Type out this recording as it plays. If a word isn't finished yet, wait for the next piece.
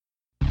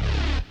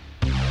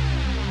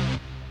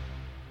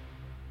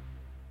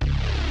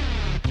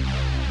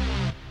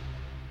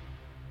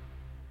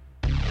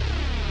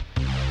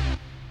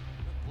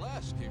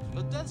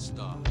Death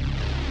Star.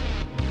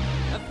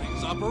 That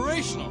thing's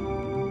operational.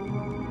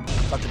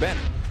 Dr. Banner.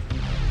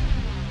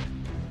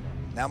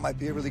 Now might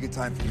be a really good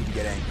time for you to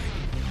get angry.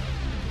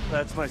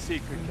 That's my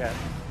secret, Captain.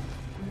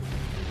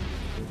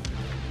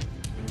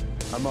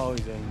 I'm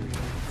always angry.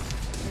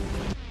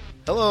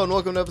 Hello and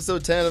welcome to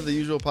episode 10 of The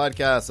Usual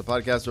Podcast, a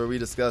podcast where we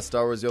discuss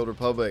Star Wars The Old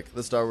Republic,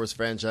 the Star Wars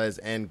franchise,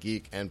 and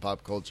geek and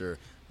pop culture.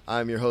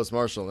 I'm your host,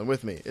 Marshall, and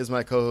with me is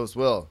my co-host,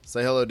 Will.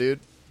 Say hello, dude.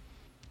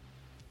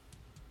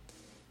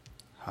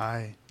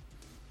 Hi.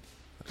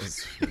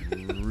 It's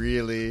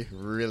really,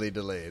 really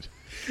delayed.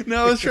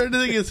 No, I was trying to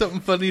think of something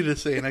funny to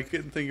say, and I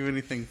couldn't think of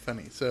anything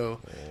funny.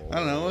 So, I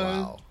don't know.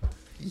 Wow.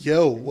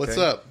 Yo, what's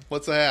up?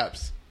 What's the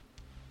haps?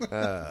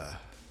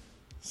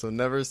 So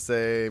never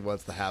say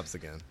what's the haps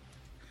again.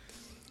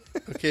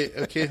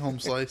 Okay, home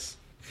slice.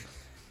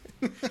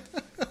 All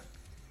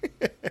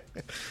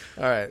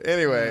right,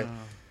 anyway.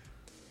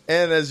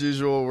 And as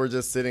usual, we're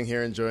just sitting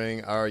here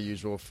enjoying our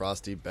usual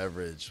frosty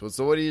beverage.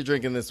 So what are you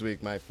drinking this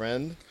week, my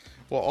friend?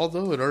 Well,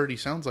 although it already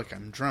sounds like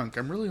I'm drunk,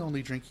 I'm really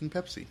only drinking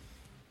Pepsi.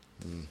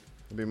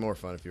 It'd be more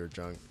fun if you were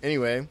drunk.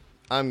 Anyway,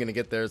 I'm going to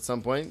get there at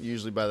some point,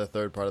 usually by the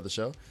third part of the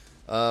show.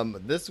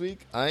 This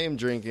week, I am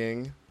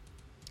drinking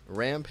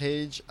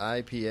Rampage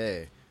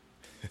IPA.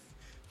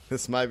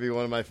 This might be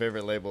one of my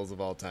favorite labels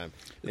of all time.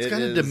 It's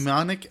got a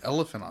demonic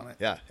elephant on it.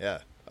 Yeah.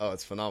 Oh,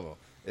 it's phenomenal.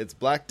 It's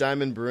Black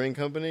Diamond Brewing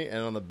Company,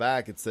 and on the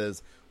back it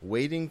says,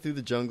 "Wading through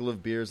the jungle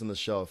of beers on the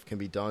shelf can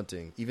be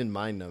daunting, even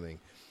mind-numbing.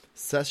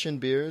 Session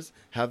beers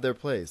have their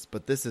place,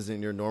 but this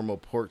isn't your normal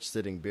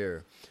porch-sitting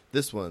beer.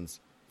 This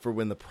one's for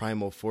when the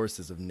primal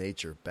forces of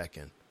nature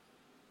beckon.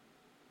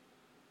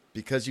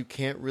 Because you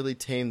can't really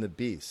tame the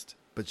beast,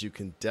 but you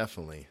can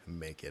definitely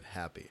make it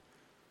happy."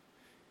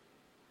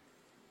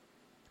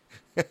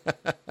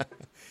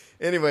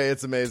 Anyway,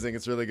 it's amazing.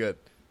 It's really good.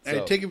 Hey,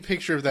 take a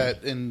picture of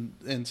that and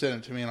send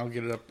it to me, and I'll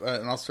get it up,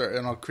 and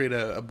I'll create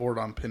a board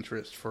on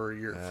Pinterest for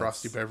your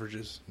frosty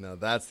beverages. No,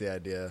 that's the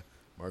idea.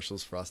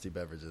 Marshall's Frosty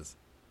Beverages.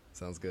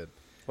 Sounds good.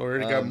 Well, we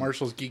already got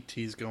Marshall's Geek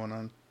Teas going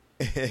on.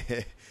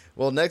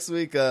 Well, next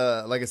week,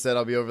 like I said,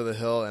 I'll be over the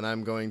hill, and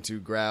I'm going to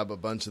grab a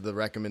bunch of the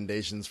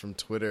recommendations from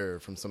Twitter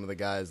from some of the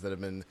guys that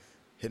have been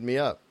hitting me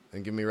up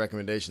and giving me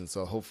recommendations.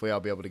 So hopefully I'll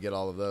be able to get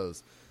all of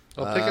those.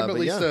 I'll pick up at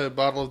least a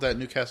bottle of that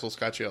Newcastle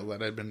Scotch Ale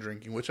that I've been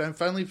drinking, which I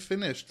finally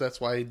finished. That's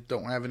why I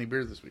don't have any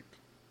beer this week.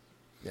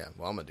 Yeah,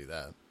 well, I'm going to do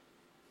that.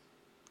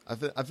 I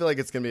feel like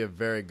it's going to be a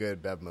very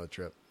good Bevmo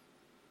trip.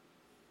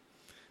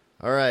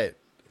 All right.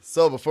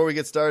 So before we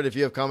get started, if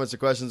you have comments or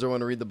questions or want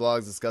to read the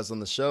blogs discussed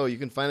on the show, you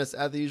can find us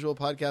at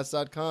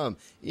theusualpodcast.com.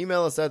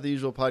 Email us at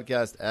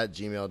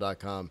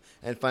theusualpodcast@gmail.com.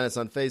 And find us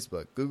on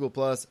Facebook, Google+,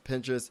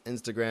 Pinterest,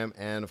 Instagram,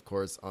 and, of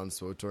course, on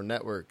SWTOR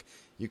Network.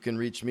 You can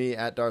reach me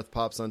at Darth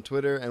Pops on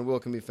Twitter, and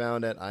Will can be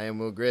found at I am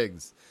Will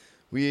Griggs.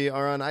 We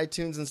are on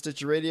iTunes and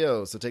Stitcher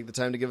Radio, so take the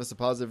time to give us a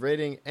positive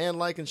rating and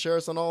like and share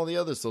us on all the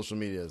other social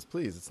medias.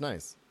 Please, it's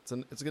nice.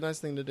 It's a good, nice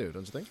thing to do,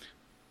 don't you think?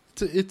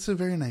 It's a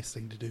very nice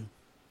thing to do.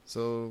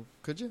 So,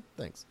 could you?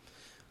 Thanks.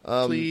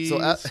 Please. He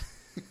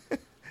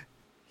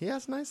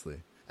asked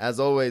nicely. As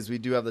always, we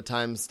do have the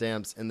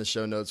timestamps in the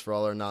show notes for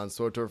all our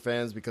non-SWTOR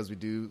fans because we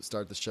do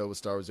start the show with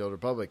Star Wars The Old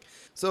Republic.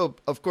 So,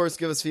 of course,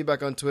 give us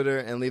feedback on Twitter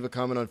and leave a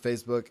comment on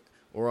Facebook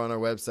or on our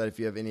website if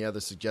you have any other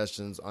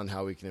suggestions on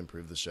how we can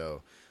improve the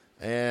show.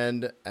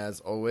 And,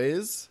 as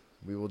always,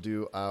 we will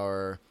do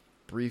our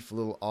brief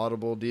little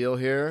Audible deal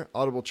here.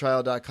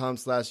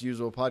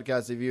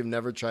 audibletrial.com/usualpodcast. If you have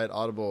never tried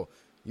Audible,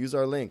 use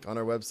our link on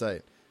our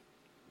website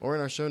or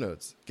in our show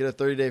notes. Get a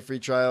 30-day free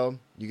trial.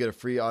 You get a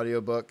free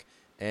audiobook.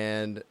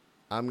 And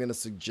I'm going to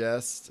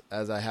suggest,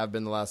 as I have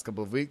been the last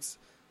couple of weeks,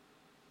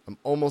 I'm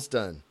almost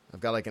done. I've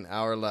got like an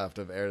hour left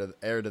of Heir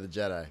to the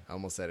Jedi. I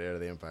almost said Heir to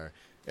the Empire.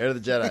 Heir to the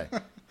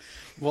Jedi.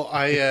 Well,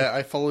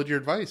 I followed your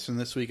advice, and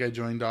this week I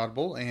joined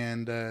Audible,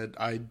 and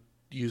I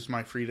used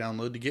my free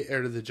download to get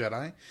Heir to the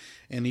Jedi.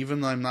 And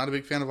even though I'm not a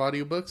big fan of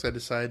audiobooks, I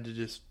decided to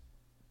just,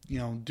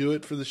 do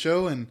it for the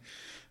show, and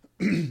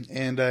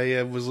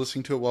I was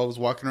listening to it while I was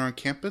walking around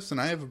campus, and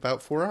I have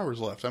about 4 hours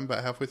left. I'm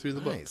about halfway through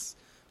the book. Nice.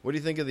 What do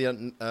you think of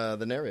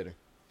the narrator?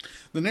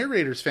 The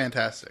narrator's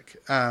fantastic.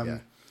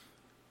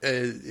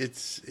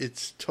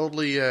 It's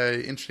totally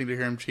interesting to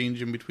hear him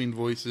change in between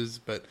voices,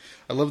 but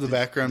I love the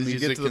background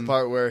music. Did you get to the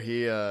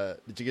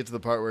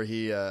part where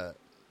he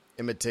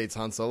imitates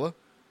Han Solo?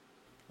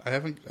 I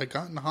haven't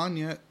gotten Han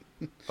yet.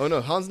 Oh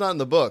no, Han's not in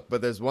the book,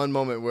 but there's one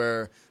moment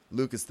where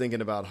Luke is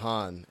thinking about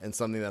Han and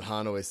something that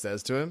Han always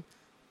says to him,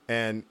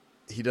 and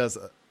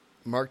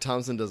Mark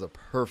Thompson does a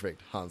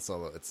perfect Han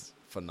Solo. It's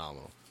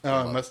phenomenal. Oh,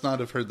 I must not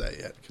have heard that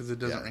yet because it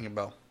doesn't ring a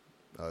bell.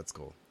 Oh, that's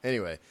cool.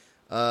 Anyway,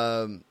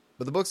 but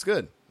the book's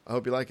good. I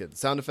hope you like it.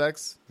 Sound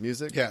effects,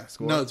 music. Yeah.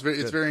 Score. No, it's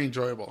very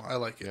enjoyable. I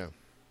like it. Yeah.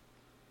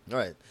 All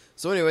right.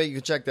 So anyway, you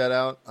can check that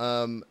out.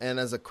 And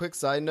as a quick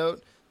side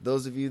note,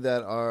 those of you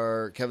that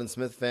are Kevin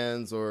Smith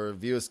fans or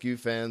View Askew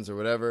fans or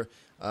whatever,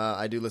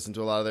 I do listen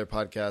to a lot of their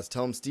podcasts.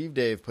 Tell 'em Steve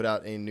Dave put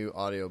out a new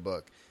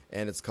audiobook,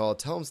 and it's called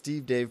Tell 'em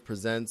Steve Dave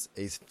Presents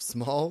a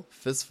Small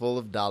Fistful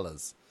of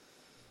Dollars.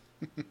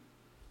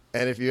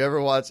 And if you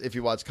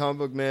watch Comic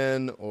Book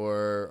Men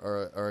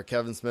or a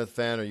Kevin Smith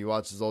fan, or you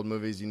watch his old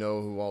movies, you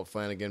know who Walt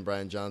Flanagan,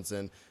 Brian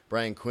Johnson,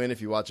 Brian Quinn,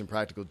 if you watch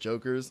Impractical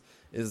Jokers,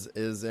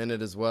 is in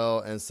it as well,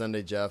 and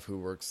Sunday Jeff, who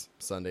works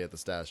Sunday at the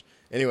Stash.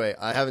 Anyway,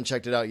 I haven't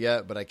checked it out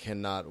yet, but I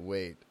cannot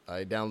wait.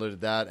 I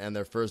downloaded that and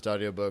their first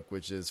audiobook,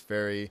 which is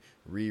Fairy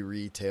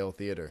Retail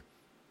Theater,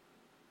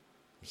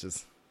 which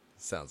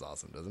sounds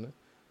awesome, doesn't it?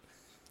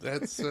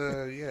 That's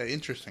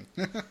interesting.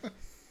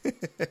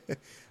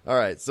 All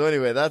right. So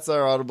anyway, that's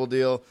our Audible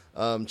deal.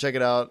 Check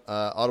it out.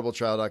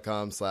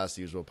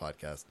 audibletrial.com/usual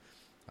podcast.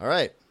 All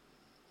right.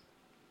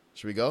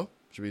 Should we go?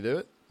 Should we do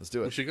it? Let's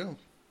do it. We should go.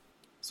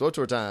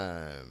 SWTOR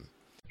time.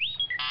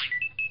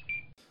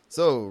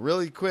 So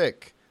really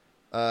quick,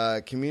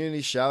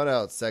 community shout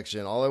out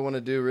section. All I want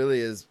to do really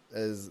is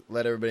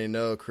let everybody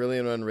know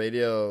Carillion Run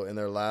Radio in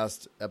their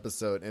last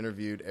episode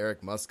interviewed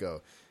Eric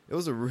Musco. It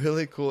was a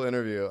really cool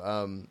interview.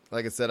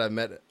 Like I said, I've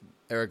met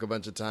Eric a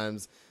bunch of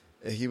times.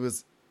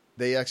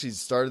 They actually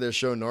started their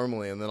show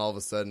normally, and then all of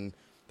a sudden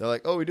they're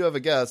like, "Oh, we do have a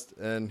guest,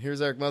 and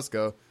here's Eric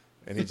Musco,"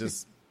 and he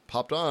just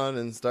popped on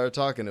and started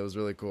talking. It was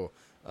really cool.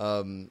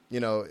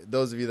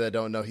 Those of you that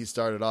don't know, he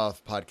started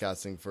off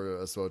podcasting for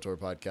a SWTOR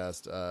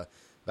podcast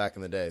back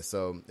in the day.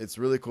 So it's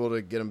really cool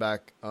to get him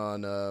back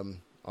on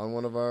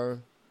one of our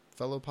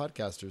fellow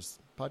podcasters'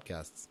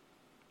 podcasts.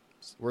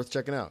 It's worth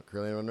checking out.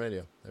 Carillion Run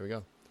Radio. There we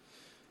go.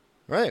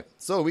 All right.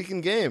 So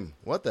weekend game.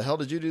 What the hell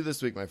did you do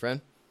this week, my friend?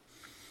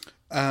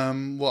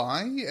 Well,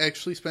 I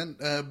actually spent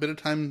a bit of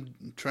time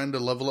trying to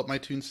level up my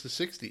tunes to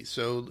 60.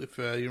 So if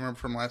you remember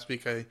from last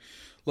week, I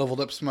leveled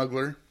up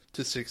Smuggler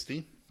to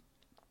 60.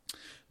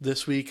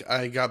 This week,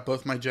 I got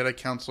both my Jedi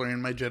Counselor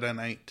and my Jedi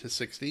Knight to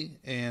 60.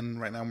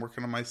 And right now I'm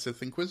working on my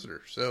Sith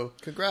Inquisitor. So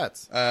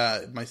congrats.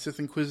 My Sith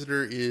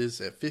Inquisitor is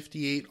at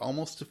 58,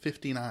 almost to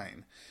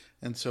 59.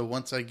 And so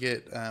once I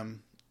get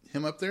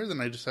him up there,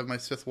 then I just have my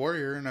Sith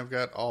Warrior, and I've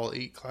got all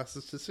 8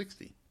 classes to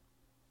 60.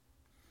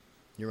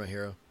 You're my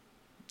hero.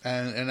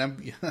 And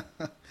I'm,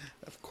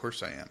 of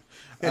course I am.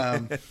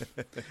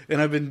 And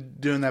I've been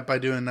doing that by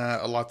doing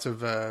lots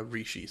of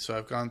Rishi. So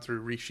I've gone through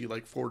Rishi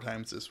like 4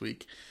 times this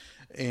week.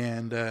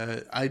 And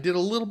I did a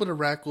little bit of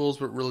Rackles,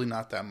 but really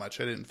not that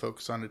much. I didn't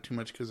focus on it too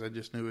much because I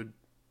just knew it would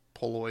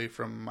pull away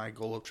from my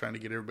goal of trying to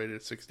get everybody to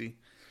 60.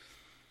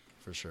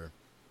 For sure.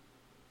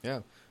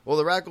 Yeah. Well,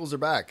 the Rackles are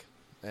back.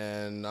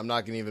 And I'm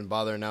not going to even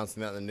bother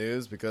announcing that in the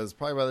news because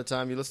probably by the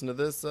time you listen to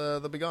this,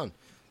 they'll be gone.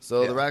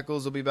 So the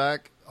Rackles will be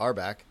back, are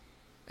back.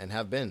 And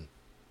have been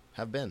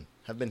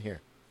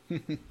here.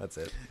 That's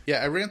it. Yeah,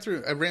 I ran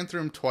through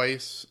them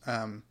twice,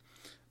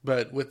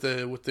 but with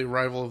the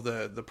arrival of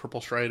the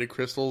purple striated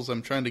crystals,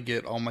 I'm trying to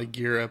get all my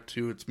gear up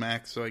to its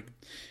max, so I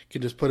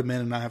can just put them in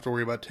and not have to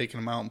worry about taking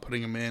them out and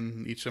putting them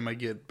in. Each time I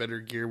get better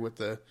gear with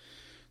the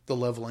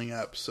leveling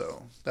up.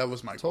 So that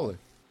was my goal.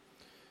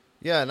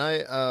 Yeah, and I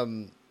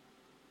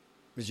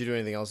did you do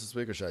anything else this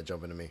week, or should I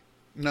jump into me?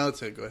 No,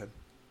 that's it. Go ahead.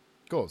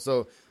 Cool.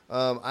 So.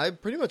 I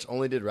pretty much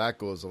only did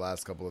Rackles the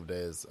last couple of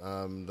days.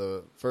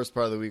 The first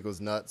part of the week was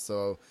nuts.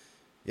 So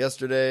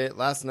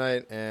last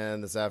night,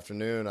 and this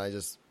afternoon, I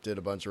just did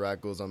a bunch of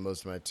Rackles on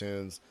most of my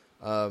tunes.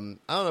 I don't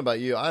know about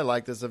you. I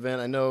like this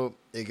event. I know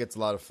it gets a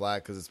lot of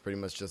flack because it's pretty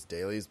much just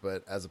dailies.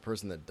 But as a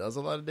person that does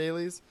a lot of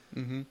dailies,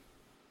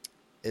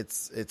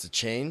 it's a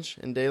change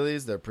in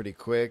dailies. They're pretty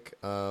quick.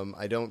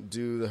 I don't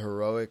do the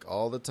heroic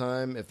all the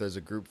time. If there's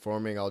a group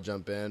forming, I'll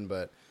jump in.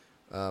 But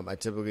I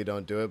typically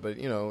don't do it, but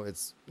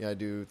I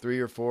do 3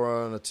 or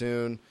 4 on a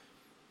tune.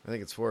 I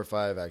think it's 4 or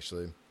 5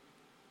 actually.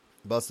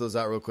 Bust those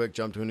out real quick,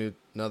 jump to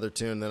another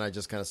tune, then I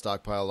just kind of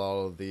stockpile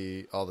all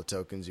the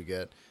tokens you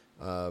get.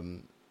 I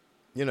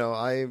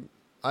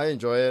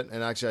enjoy it,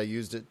 and actually I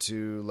used it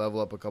to level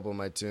up a couple of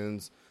my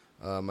tunes.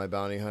 My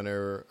Bounty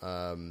Hunter,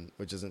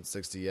 which isn't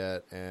 60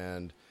 yet,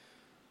 and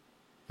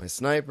my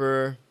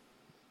Sniper,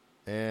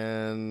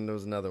 and there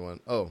was another one.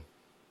 Oh,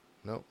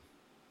 no,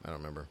 I don't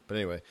remember. But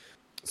anyway.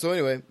 So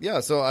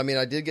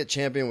I did get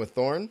champion with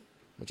Thorn,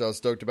 which I was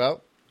stoked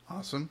about.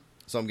 Awesome.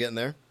 So I'm getting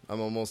there. I'm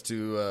almost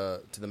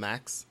to the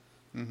max,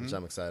 which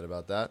I'm excited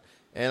about that.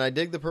 And I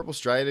dig the purple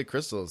striated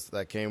crystals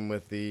that came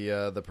with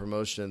the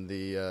promotion,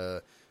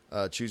 the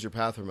Choose Your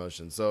Path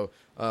promotion. So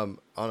on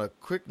a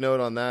quick note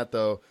on that,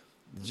 though,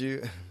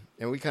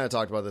 and we kind of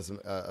talked about this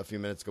a few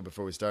minutes ago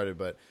before we started,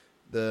 but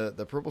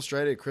the purple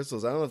striated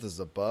crystals, I don't know if this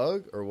is a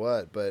bug or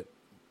what, but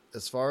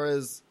as far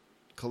as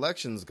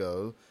collections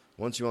go,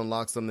 once you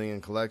unlock something in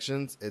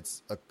collections,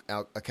 it's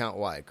account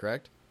wide,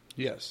 correct?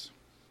 Yes.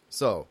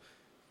 So,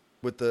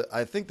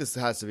 I think this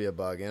has to be a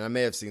bug, and I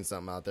may have seen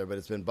something out there, but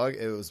it's been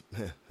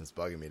it's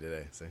bugging me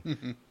today. See,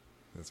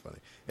 that's funny.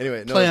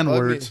 Anyway, no, play on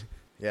words.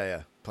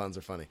 Yeah, puns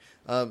are funny.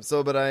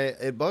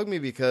 It bugged me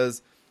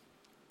because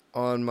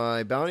on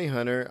my Bounty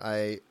Hunter,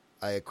 I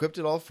equipped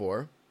it all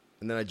 4,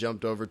 and then I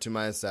jumped over to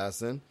my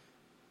Assassin,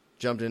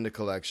 jumped into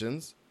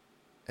collections,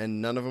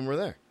 and none of them were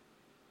there.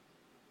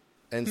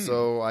 And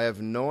so I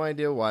have no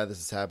idea why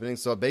this is happening.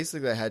 So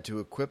basically I had to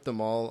equip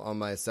them all on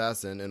my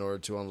Assassin in order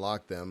to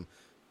unlock them,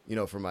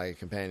 for my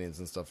companions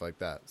and stuff like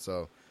that.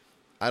 So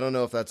I don't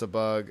know if that's a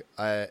bug.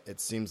 It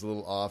seems a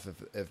little off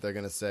if they're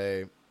going to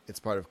say it's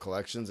part of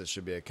collections. It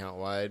should be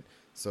account-wide.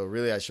 So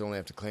really, I should only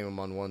have to claim them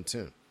on one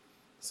tune.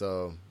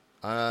 So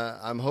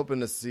I'm hoping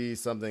to see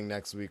something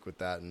next week with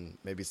that, and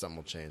maybe something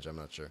will change. I'm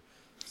not sure.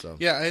 So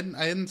Yeah,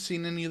 I hadn't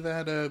seen any of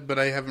that, but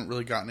I haven't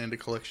really gotten into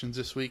collections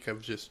this week.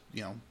 I've just,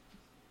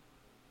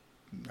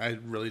 I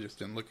really just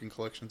didn't look in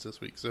collections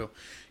this week. So,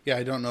 yeah,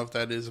 I don't know if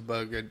that is a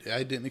bug.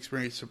 I didn't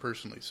experience it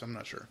personally, so I'm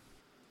not sure.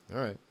 All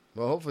right.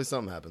 Well, hopefully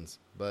something happens.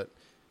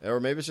 Or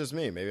maybe it's just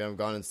me. Maybe I've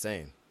gone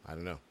insane. I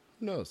don't know.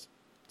 Who knows?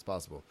 It's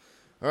possible.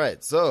 All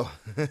right, so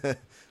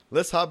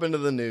let's hop into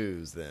the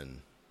news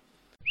then.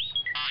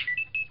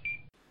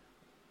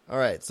 All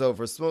right, so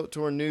for Smoke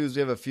Tour news, we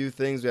have a few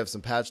things. We have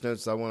some patch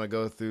notes. So I want to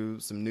go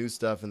through some new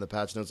stuff in the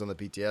patch notes on the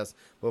PTS.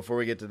 Before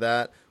we get to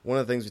that, one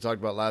of the things we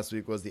talked about last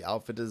week was the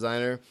outfit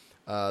designer.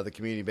 The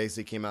community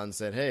basically came out and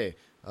said, hey,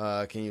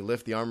 can you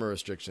lift the armor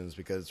restrictions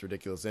because it's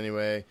ridiculous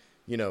anyway,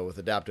 with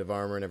adaptive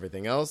armor and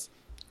everything else.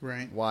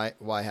 Right.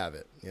 Why have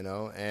it,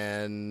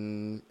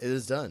 And it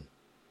is done.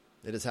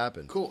 It has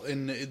happened. Cool.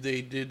 And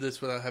they did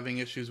this without having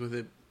issues with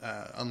it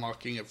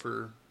unlocking it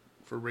for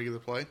regular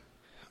play?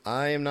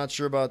 I am not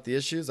sure about the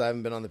issues. I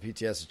haven't been on the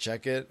PTS to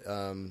check it.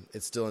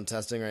 It's still in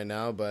testing right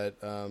now, but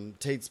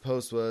Tate's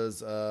post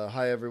was,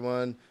 hi,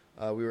 everyone.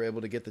 We were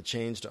able to get the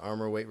change to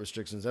armor weight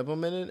restrictions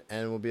implemented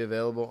and will be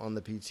available on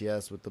the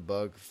PTS with the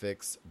bug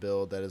fix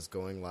build that is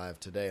going live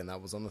today. And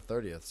that was on the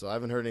 30th. So I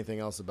haven't heard anything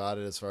else about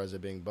it as far as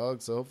it being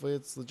bugged. So hopefully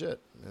it's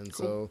legit. And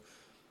cool. So,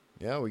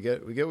 yeah, we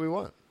get what we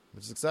want,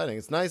 which is exciting.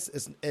 It's nice.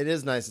 It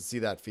is nice to see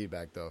that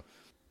feedback, though.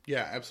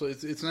 Yeah,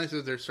 absolutely. It's nice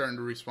that they're starting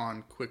to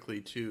respond quickly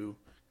to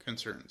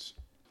concerns.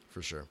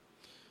 For sure.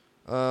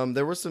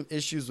 There were some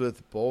issues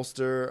with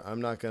bolster.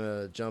 I'm not going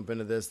to jump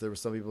into this. There were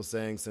some people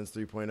saying since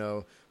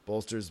 3.0,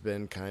 bolster's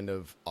been kind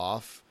of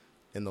off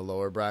in the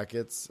lower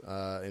brackets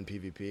in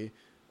PvP.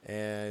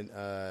 And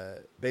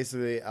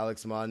basically,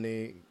 Alex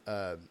Modney,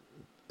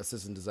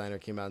 assistant designer,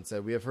 came out and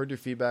said, we have heard your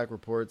feedback,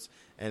 reports,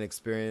 and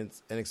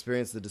experienced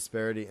the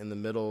disparity in the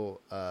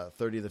middle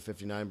 30 to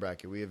 59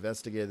 bracket. We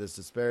investigated this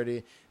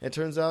disparity, and it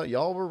turns out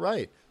y'all were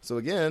right. So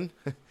again,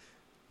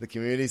 the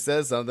community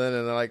says something,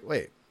 and they're like,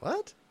 wait,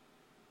 what?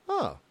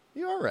 Oh,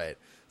 you are right.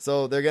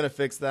 So they're going to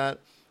fix that.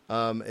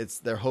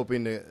 They're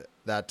hoping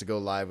that to go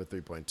live with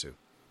 3.2.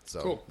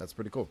 So cool. That's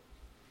pretty cool.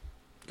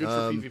 Good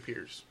for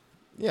PvPers.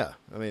 Yeah,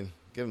 I mean,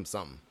 give them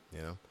something,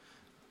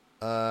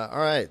 all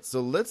right,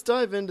 so let's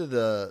dive into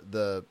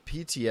the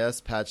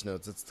PTS patch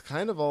notes. It's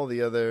kind of all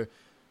the other...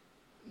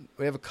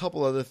 We have a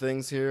couple other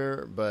things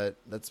here, but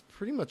that's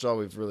pretty much all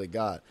we've really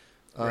got.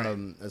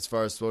 Right. As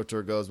far as Smoke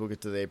Tour goes, we'll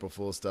get to the April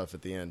Fool's stuff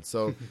at the end.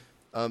 So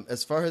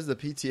as far as the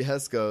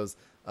PTS goes,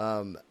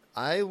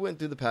 I went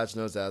through the patch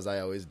notes as I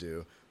always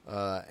do,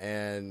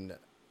 and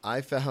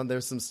I found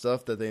there's some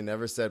stuff that they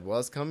never said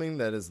was coming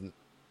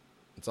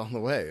it's on the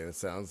way, and it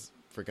sounds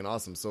freaking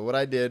awesome. So what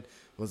I did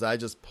was I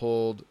just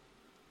pulled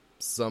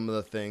some of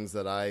the things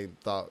that I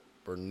thought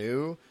were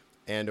new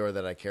and or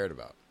that I cared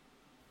about.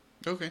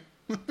 Okay.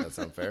 That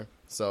sound fair?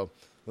 So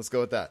let's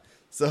go with that.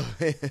 So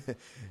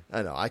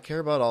I know I care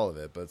about all of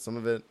it, but some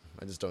of it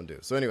I just don't do.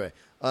 So anyway,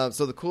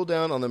 so the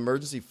cooldown on the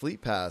emergency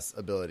fleet pass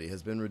ability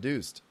has been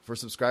reduced for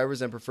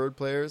subscribers and preferred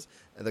players.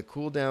 The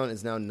cooldown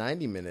is now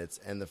 90 minutes,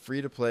 and the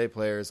free-to-play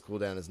players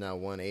cooldown is now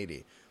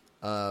 180.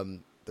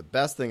 The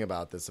best thing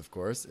about this, of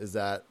course, is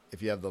that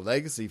if you have the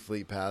legacy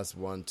fleet pass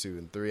 1, 2,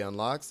 and 3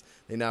 unlocks,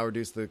 they now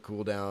reduce the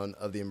cooldown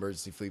of the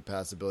emergency fleet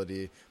pass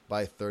ability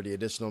by 30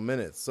 additional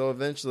minutes. So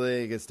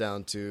eventually it gets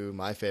down to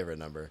my favorite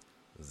number,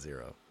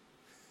 0.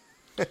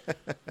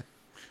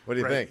 What do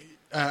you think?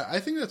 I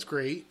think that's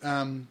great.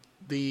 Gosh,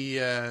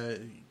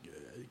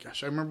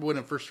 I remember when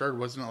it first started,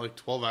 wasn't it like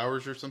 12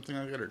 hours or something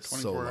like that, or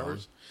 24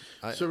 hours?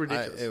 So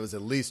ridiculous. It was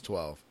at least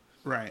 12.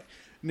 Right.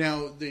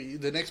 Now,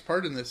 the next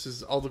part in this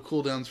is all the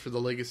cooldowns for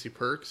the legacy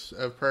perks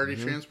of priority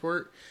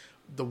transport.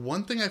 The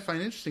one thing I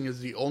find interesting is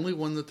the only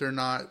one that they're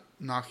not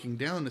knocking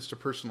down is to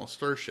personal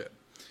starship,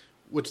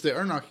 which they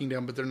are knocking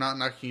down, but they're not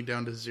knocking it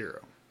down to 0.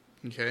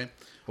 Okay?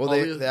 Well,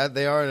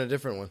 they are in a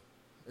different one.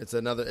 It's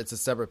a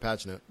separate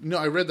patch note. No,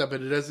 I read that,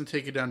 but it doesn't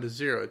take it down to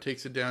 0. It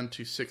takes it down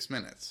to 6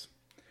 minutes,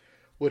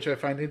 which I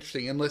find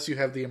interesting, unless you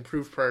have the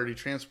improved priority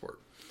transport.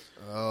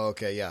 Oh,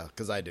 okay, yeah,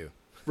 because I do.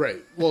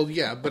 Right. Well,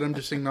 yeah, but I'm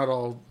just saying not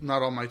all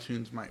my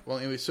tunes might. Well,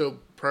 anyway, so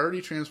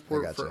priority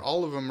transport for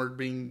all of them are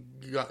being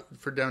got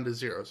for down to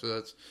 0. So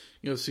that's,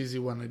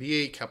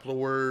 CZ-198, Capital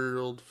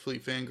World,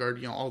 Fleet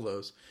Vanguard, all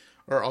those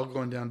are all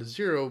going down to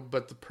 0,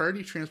 but the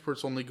priority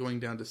transport's only going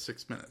down to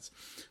 6 minutes,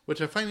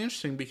 which I find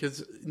interesting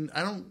because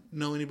I don't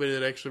know anybody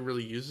that actually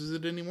really uses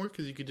it anymore,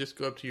 because you could just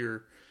go up to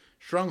your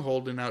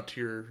stronghold and out to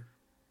your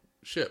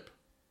ship.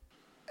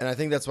 And I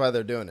think that's why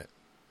they're doing it.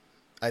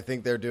 I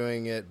think they're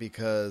doing it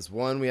because,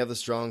 one, we have the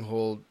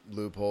stronghold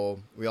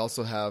loophole. We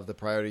also have the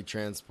priority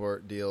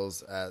transport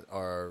deals at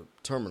our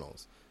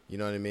terminals. You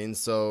know what I mean?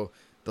 So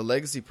the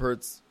legacy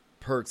perks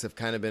have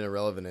kind of been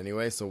irrelevant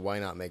anyway, so why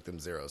not make them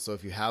 0? So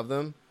if you have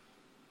them,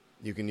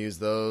 you can use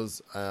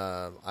those.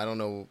 I don't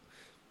know.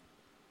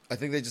 I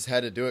think they just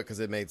had to do it because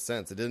it made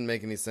sense. It didn't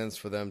make any sense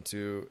for them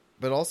to,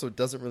 but also it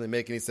doesn't really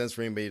make any sense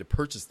for anybody to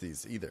purchase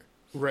these either.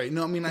 Right.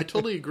 No, I mean, I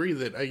totally agree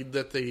that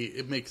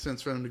it makes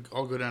sense for them to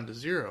all go down to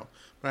 0.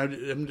 But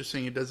I'm just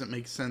saying it doesn't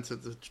make sense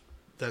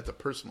that the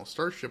personal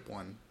starship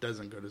one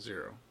doesn't go to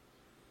 0.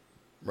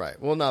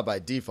 Right. Well, not by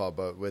default,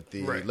 but with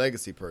the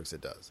legacy perks,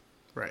 it does.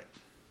 Right.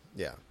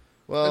 Yeah.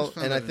 Well,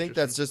 and I think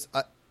that's just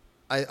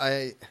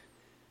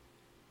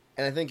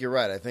I think you're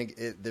right. I think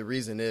the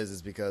reason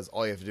is because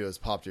all you have to do is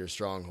pop to your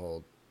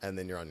stronghold, and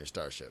then you're on your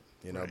starship.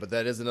 You know, Right. but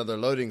that is another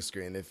loading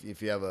screen.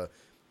 If you have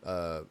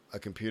a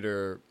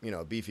computer, you know,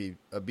 a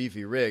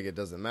beefy rig, it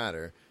doesn't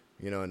matter.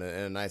 You know, and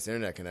a nice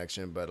internet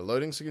connection. But a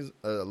loading screen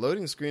is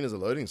a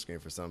loading screen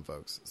for some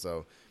folks.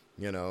 So,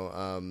 you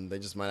know, they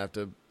just might have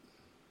to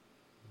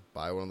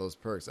buy one of those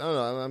perks. I don't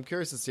know. I'm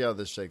curious to see how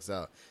this shakes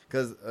out.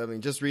 Because, I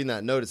mean, just reading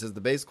that note, it says the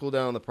base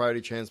cooldown on the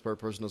Priority Transport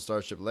Personal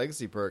Starship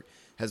Legacy perk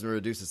has been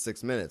reduced to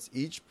 6 minutes.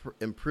 Each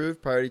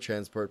improved Priority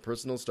Transport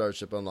Personal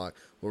Starship unlock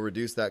will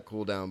reduce that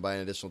cooldown by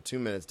an additional 2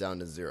 minutes down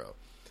to 0.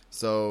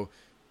 So,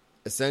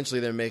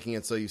 essentially, they're making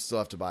it so you still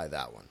have to buy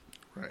that one.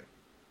 Right.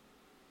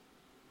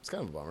 It's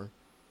kind of a bummer.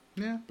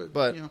 Yeah,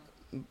 But you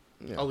know,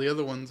 yeah. all the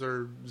other ones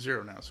are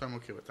 0 now, so I'm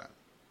okay with that.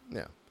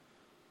 Yeah.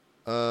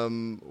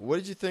 What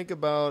did you think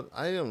about?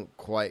 I don't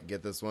quite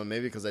get this one.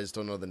 Maybe because I just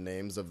don't know the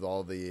names of all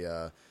of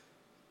the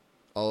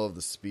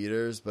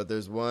speeders. But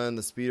there's one.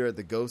 The speeder at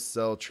the Ghost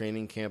Cell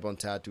training camp on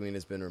Tatooine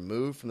has been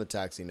removed from the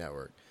taxi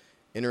network.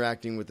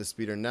 Interacting with the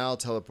speeder now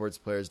teleports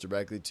players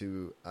directly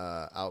to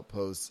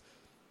outpost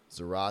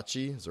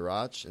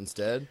Zarach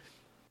instead.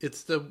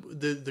 It's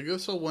the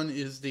Ghost Cell one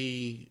is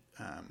the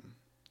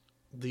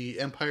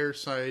Empire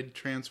side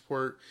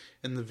transport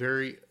in the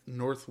very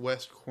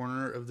northwest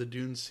corner of the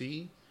Dune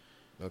Sea.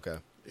 Okay.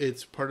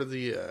 It's part of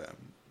the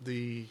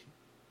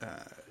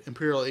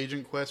Imperial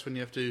Agent quest when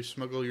you have to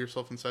smuggle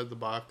yourself inside the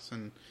box,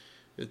 and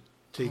it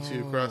takes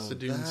you across the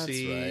Dune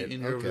Sea, right.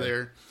 and you're over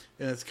there.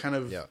 And it's kind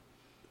of Yeah.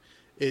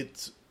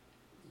 it's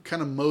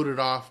kind of moded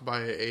off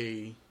by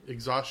a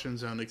exhaustion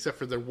zone, except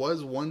for there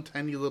was one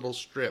tiny little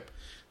strip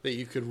that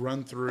you could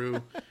run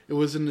through. It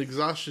was an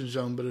exhaustion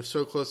zone, but it's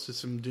so close to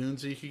some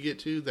dunes that you could get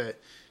to that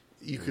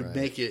you could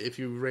make it if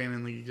you ran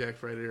in the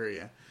exact right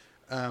area.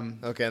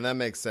 Okay, and that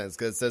makes sense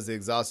because it says the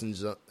exhaustion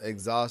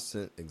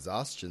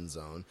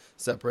zone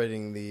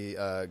separating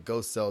the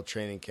Ghost Cell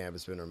training camp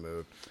has been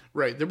removed.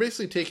 Right. They're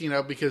basically taking it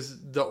out because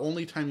the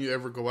only time you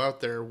ever go out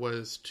there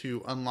was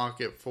to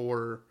unlock it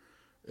for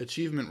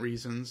achievement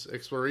reasons,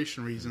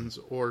 exploration reasons,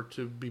 or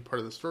to be part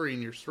of the story,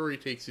 and your story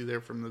takes you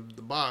there from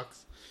the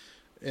box.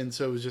 And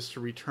so it was just to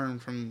return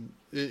from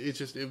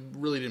it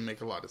really didn't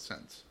make a lot of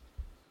sense.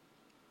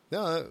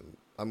 No,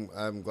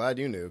 I'm glad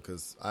you knew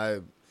because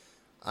I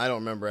don't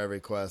remember every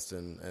quest,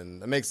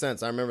 and it makes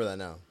sense. I remember that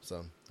now.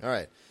 So, all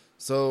right.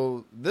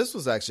 So this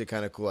was actually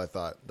kind of cool, I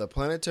thought. The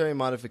planetary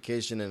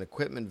modification and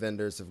equipment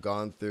vendors have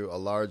gone through a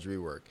large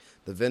rework.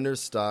 The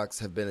vendors' stocks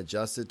have been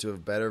adjusted to a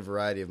better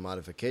variety of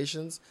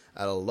modifications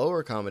at a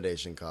lower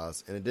accommodation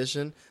cost. In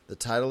addition, the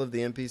title of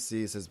the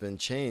NPCs has been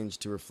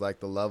changed to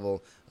reflect the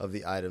level of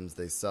the items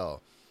they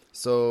sell.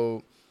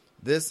 So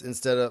this,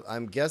 instead of,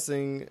 I'm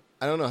guessing,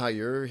 I don't know how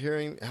you're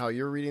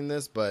reading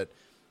this, but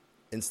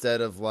instead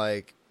of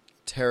like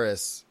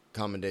terrace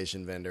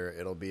accommodation vendor,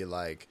 it'll be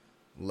like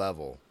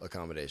level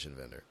accommodation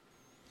vendor.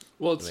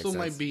 Well, it still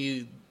might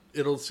be,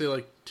 it'll say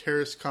like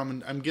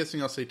I'm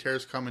guessing I'll say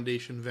terrace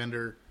accommodation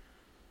vendor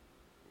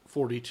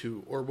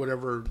 42 or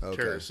whatever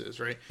terrace is,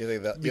 right? You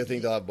think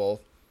they'll have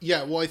both?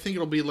 Yeah, well, I think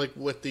it'll be like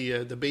what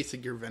the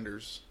basic gear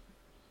vendors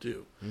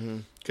do.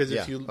 Because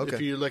if you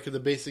look at the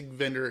basic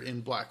vendor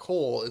in Black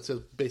Hole, it says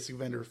basic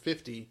vendor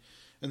 50,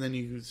 and then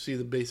you see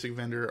the basic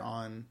vendor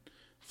on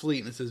Fleet,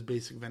 and it says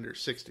basic vendor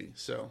 60.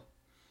 So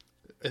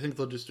I think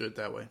they'll just do it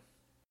that way.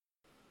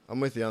 I'm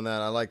with you on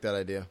that. I like that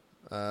idea.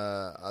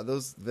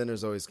 Those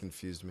vendors always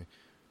confused me.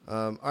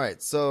 All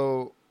right,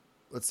 so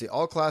let's see.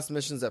 All class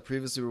missions that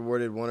previously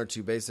rewarded 1 or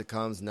 2 basic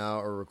comms now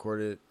are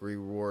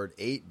reward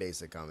 8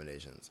 basic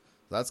combinations.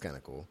 So that's kind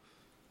of cool.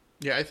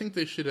 Yeah, I think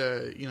they should,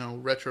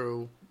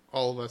 retro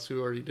all of us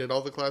who already did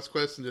all the class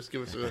quests and just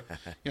give us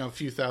a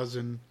few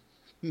thousand.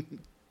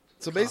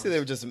 So basically,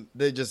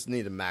 they just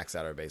need to max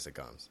out our basic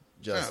comms.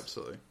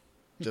 Absolutely.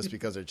 Just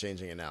because they're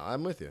changing it now.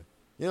 I'm with you.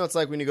 You know, it's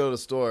like when you go to the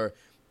store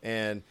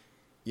and,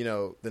 you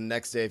know, the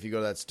next day if you go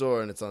to that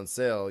store and it's on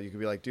sale, you could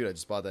be like, dude, I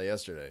just bought that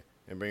yesterday,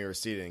 and bring a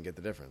receipt in and get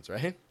the difference,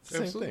 right? It's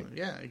the Absolutely. same thing.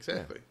 Yeah,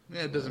 exactly.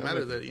 Yeah, it doesn't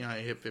matter that, I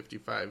hit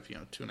 55,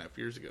 2.5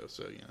 years ago,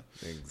 so,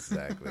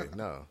 Exactly.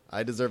 No,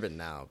 I deserve it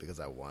now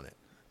because I want it.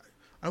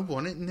 I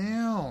want it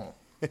now.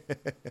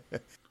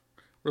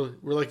 We're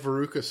like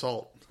Veruca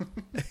Salt.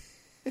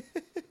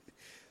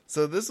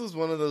 So this was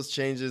one of those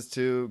changes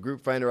to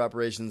Group Finder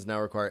operations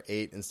now require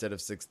 8 instead of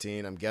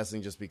 16. I'm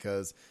guessing just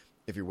because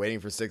if you're waiting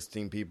for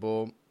 16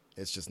 people,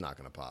 it's just not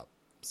going to pop.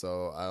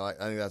 So I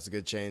think that's a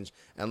good change.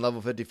 And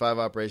level 55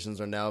 operations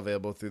are now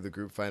available through the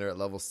Group Finder at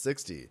level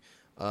 60,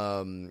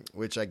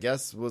 which I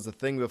guess was a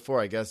thing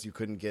before. I guess you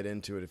couldn't get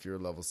into it if you were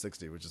level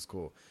 60, which is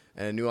cool.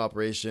 And a new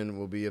operation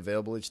will be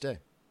available each day.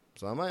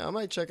 So I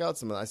might check out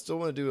some of that. I still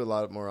want to do a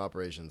lot more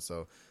operations.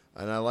 So,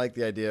 and I like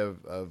the idea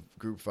of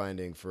group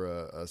finding for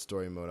a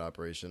story mode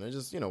operation. I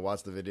just,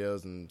 watch the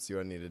videos and see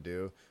what I need to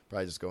do.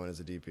 Probably just go in as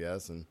a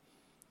DPS and,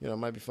 it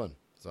might be fun.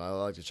 So I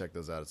like to check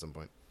those out at some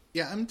point.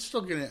 Yeah, I'm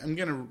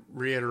gonna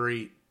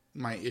reiterate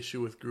my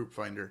issue with Group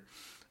Finder.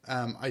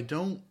 I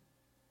don't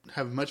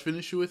have much of an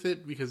issue with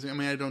it because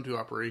I don't do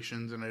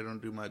operations and I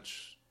don't do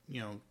much,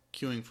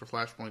 queuing for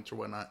flashpoints or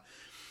whatnot.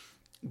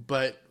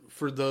 But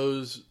for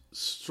those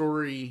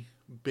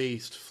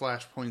story-based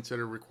flashpoints that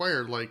are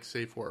required, like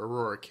say for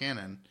Aurora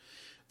Cannon,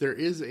 there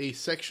is a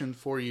section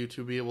for you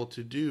to be able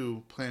to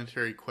do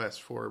planetary quests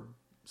for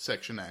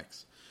Section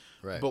X.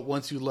 Right. But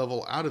once you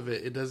level out of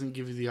it, it doesn't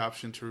give you the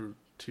option to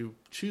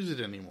choose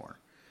it anymore.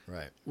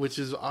 Right. Which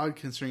is odd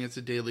considering it's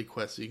a daily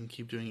quest that you can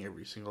keep doing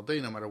every single day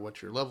no matter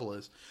what your level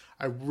is.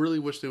 I really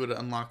wish they would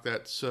unlock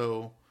that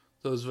so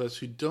those of us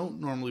who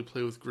don't normally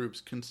play with groups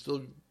can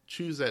still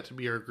choose that to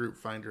be our group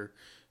finder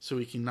so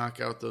we can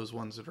knock out those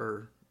ones that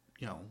are,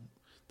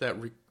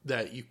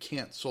 that you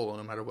can't solo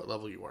no matter what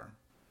level you are.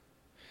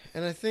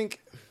 And I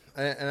think,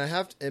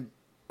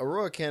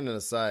 Aurora Canyon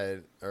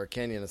aside,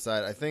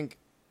 I think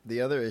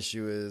the other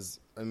issue is,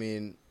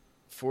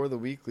 for the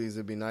weeklies,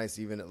 it'd be nice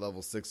even at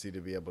level 60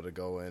 to be able to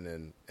go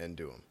in and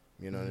do them.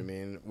 You know what I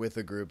mean? With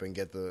a group and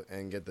get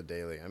the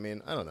daily. I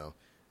don't know.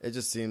 It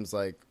just seems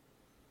like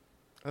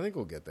I think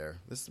we'll get there.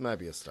 This might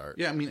be a start.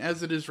 Yeah,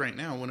 as it is right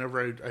now, whenever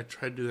I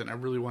try to do that and I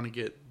really want to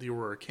get the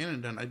Aurora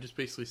Cannon done, I just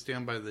basically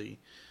stand by the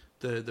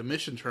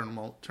mission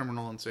terminal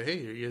and say,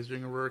 "Hey, are you guys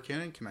doing Aurora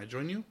Cannon? Can I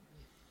join you?"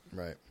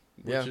 Right.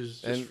 Which is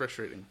just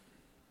frustrating.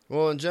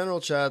 Well, in general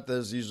chat,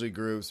 there's usually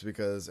groups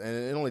and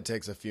it only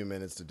takes a few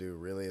minutes to do,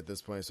 really, at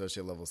this point,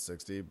 especially at level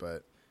 60.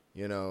 But,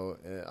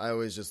 I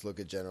always just look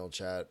at general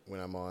chat when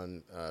I'm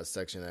on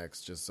Section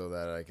X just so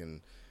that I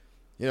can,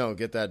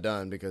 get that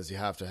done because you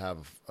have to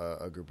have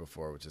a group of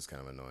 4, which is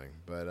kind of annoying.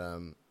 But,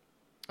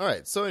 all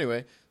right. So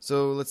anyway,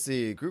 let's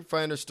see. Group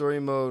Finder, Story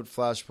Mode,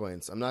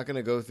 Flashpoints. I'm not going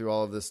to go through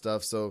all of this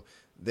stuff. So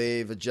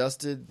they've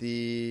adjusted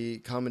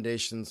the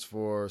commendations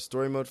for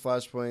Story Mode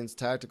Flashpoints,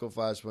 Tactical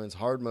Flashpoints,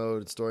 Hard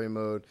Mode, Story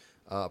Mode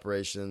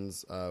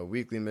operations,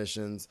 weekly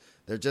missions.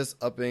 They're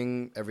just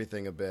upping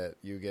everything a bit.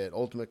 You get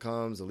Ultimate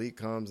Comms, Elite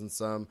Comms, and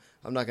some.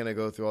 I'm not going to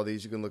go through all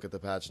these. You can look at the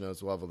patch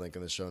notes. We'll have a link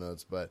in the show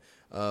notes. But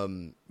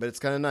it's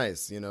kind of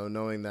nice,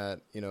 knowing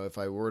that, if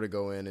I were to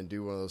go in and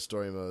do one of those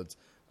story modes,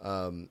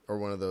 or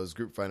one of those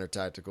Group Finder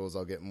tacticals,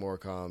 I'll get more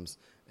comms.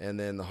 And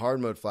then the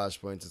hard mode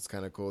flashpoints, it's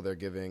kind of cool. They're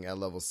giving at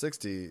level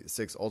 60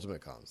 6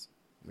 ultimate comms,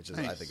 which is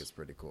nice. I think it's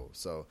pretty cool.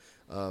 So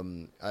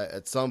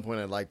at some point,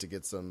 I'd like to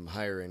get some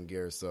higher end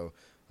gear. So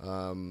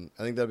I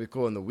think that'd be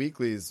cool. And the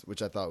weeklies,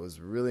 which I thought was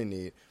really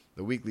neat,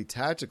 the weekly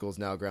tacticals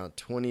now grant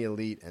 20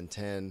 elite and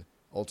 10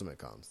 ultimate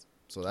comms.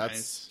 So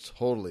that's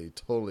totally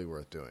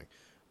worth doing.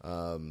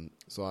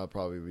 So I'll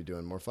probably be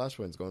doing more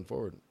flashpoints going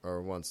forward,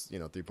 or once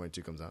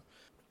 3.2 comes out.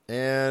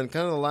 And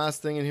kind of the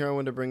last thing in here I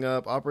wanted to bring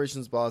up,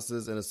 operations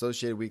bosses and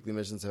associated weekly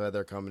missions have had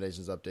their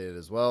accommodations updated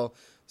as well.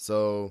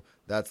 So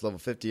that's level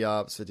 50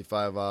 ops,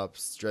 55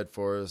 ops, Dread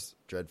Fortress,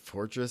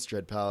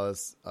 Dread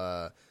Palace,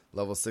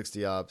 level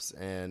 60 ops,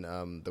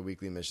 and the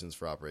weekly missions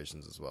for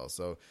operations as well.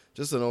 So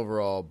just an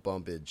overall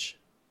bumpage,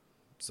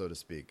 so to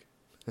speak.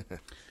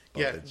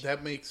 Yeah,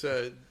 that makes,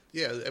 it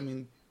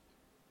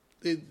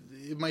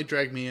might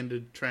drag me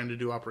into trying to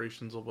do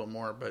operations a little bit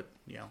more, but,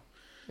 Yeah.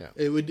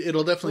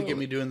 It'll definitely get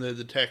me doing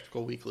the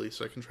tactical weekly,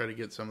 so I can try to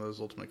get some of those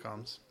ultimate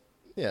comms.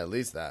 Yeah, at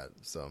least that.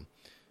 So,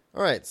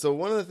 all right. So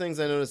one of the things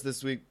I noticed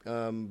this week,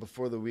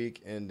 before the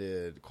week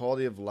ended,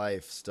 quality of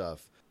life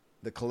stuff.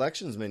 The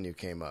collections menu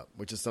came up,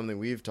 which is something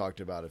we've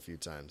talked about a few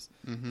times.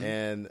 Mm-hmm.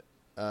 And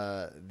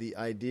the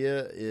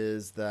idea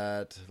is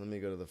that, let me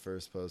go to the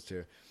first post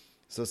here.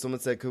 So someone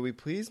said, could we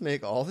please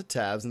make all the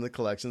tabs in the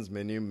collections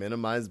menu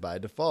minimized by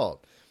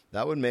default?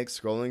 That would make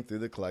scrolling through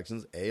the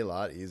collections a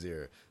lot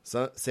easier.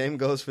 Same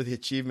goes for the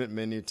achievement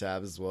menu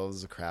tabs as well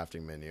as the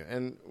crafting menu.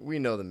 And we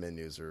know the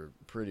menus are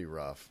pretty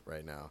rough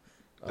right now.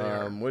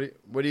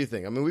 What do you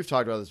think? We've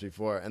talked about this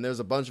before, and there's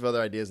a bunch of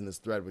other ideas in this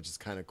thread, which is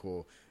kind of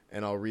cool.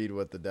 And I'll read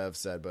what the dev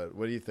said. But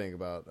what do you think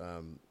about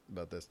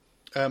this?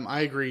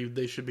 I agree.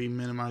 They should be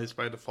minimized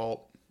by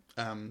default.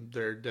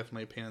 They're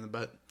definitely a pain in the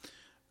butt.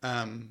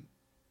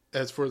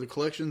 As for the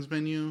collections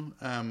menu,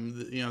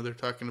 they're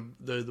talking.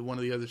 The one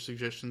of the other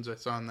suggestions I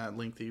saw in that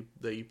link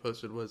that you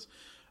posted was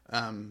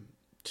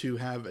to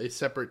have a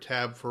separate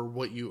tab for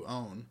what you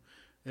own,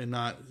 and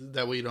not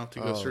that way you don't have to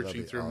go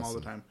searching through them all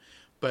the time.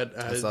 But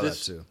I saw that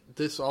too.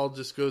 This all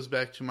just goes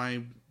back to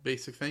my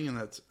basic thing, and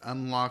that's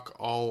unlock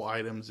all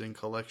items in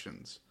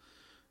collections.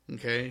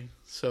 Okay,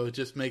 so it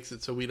just makes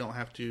it so we don't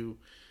have to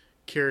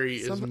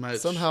carry as much.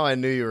 Somehow I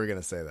knew you were going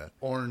to say that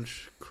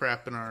orange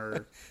crap in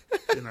our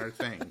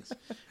things.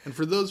 And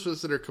for those of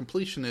us that are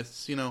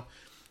completionists,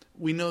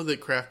 we know that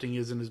crafting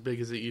isn't as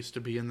big as it used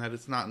to be, and that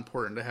it's not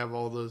important to have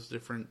all those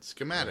different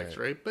schematics,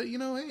 right? But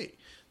hey,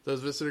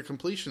 those of us that are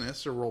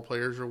completionists or role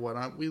players or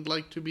whatnot, we'd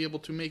like to be able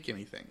to make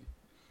anything.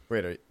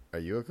 Wait, are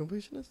you a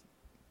completionist?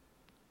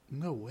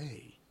 No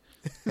way.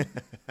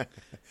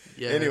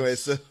 Yes. Anyway,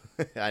 so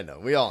I know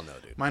we all know,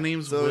 dude. My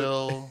name's So-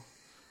 Will.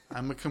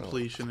 I'm a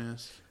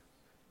completionist.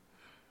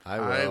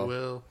 I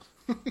will.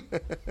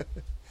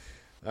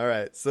 All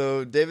right.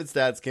 So David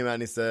Stats came out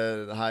and he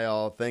said, "Hi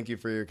all, thank you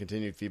for your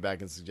continued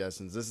feedback and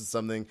suggestions. This is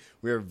something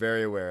we are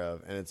very aware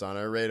of, and it's on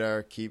our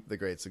radar. Keep the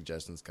great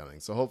suggestions coming."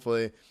 So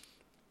hopefully,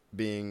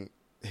 being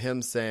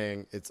him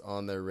saying it's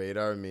on their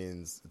radar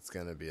means it's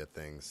going to be a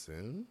thing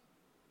soon.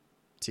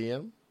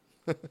 TM.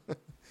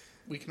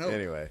 We can hope.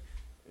 Anyway,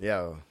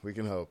 yeah, we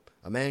can hope.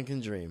 A man can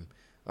dream.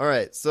 All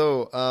right,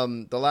 so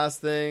the last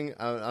thing,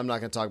 I'm not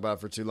going to talk about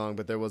it for too long,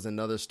 but there was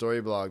another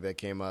story blog that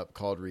came up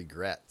called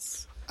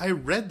Regrets. I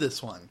read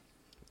this one.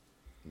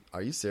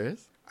 Are you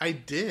serious? I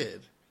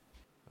did.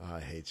 Oh,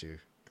 I hate you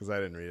because I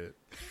didn't read it.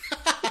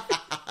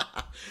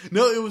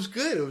 No, it was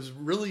good. It was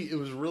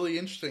really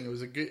interesting. It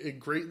was a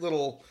great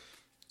little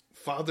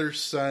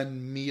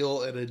father-son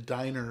meal at a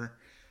diner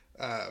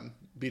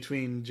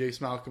between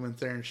Jace Malcolm and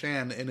Theron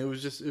Shan, and it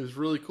was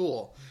really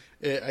cool.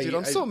 Dude,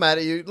 I'm so mad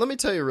at you. Let me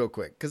tell you real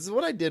quick, because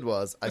what I did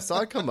was I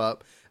saw it come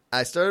up,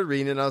 I started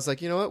reading it, and I was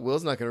like, you know what?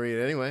 Will's not going to read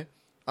it anyway.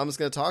 I'm just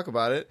going to talk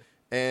about it,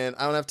 and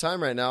I don't have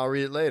time right now. I'll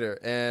read it later.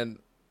 And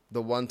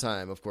the one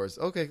time, of course,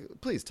 okay,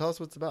 please tell us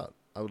what it's about.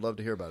 I would love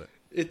to hear about it.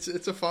 It's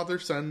a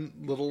father-son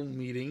little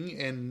meeting,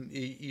 and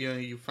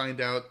you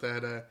find out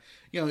that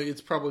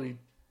it's probably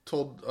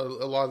told. A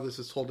lot of this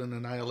is told in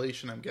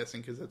Annihilation, I'm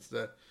guessing, because that's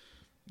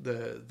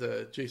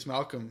the Jace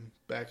Malcolm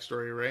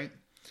backstory, right?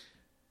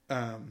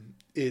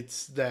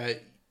 It's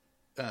that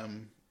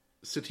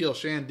Satele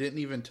Shan didn't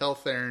even tell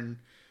Theron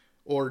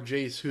or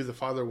Jace who the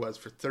father was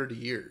for 30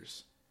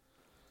 years.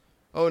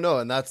 Oh no,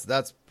 and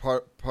that's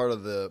part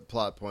of the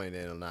plot point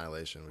in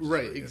Annihilation, which is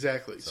Right, really good.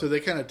 exactly. So they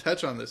kind of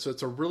touch on this. So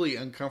it's a really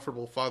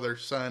uncomfortable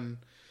father-son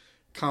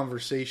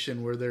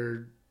conversation where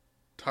they're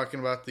talking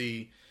about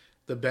the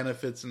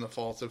benefits and the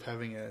faults of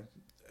having a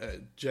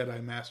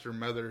Jedi Master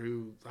mother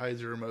who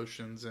hides her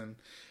emotions and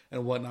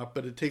whatnot.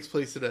 But it takes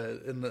place at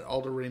an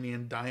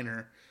Alderaanian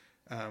diner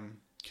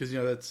because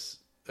that's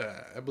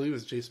I believe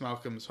it's Jace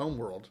Malcolm's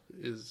homeworld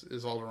is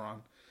Alderaan.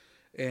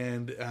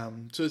 And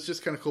so it's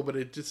just kind of cool, but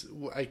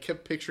I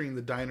kept picturing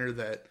the diner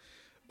that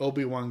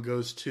Obi-Wan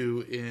goes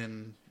to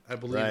in, I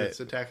believe it's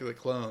Attack of the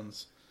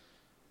Clones.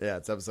 Yeah,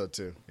 it's episode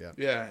 2. Yeah.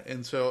 Yeah,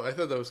 and so I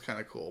thought that was kind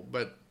of cool.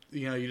 But,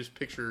 you just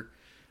picture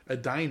a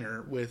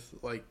diner with,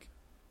 like,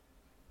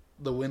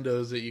 the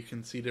windows that you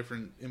can see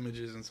different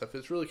images and stuff.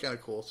 It's really kind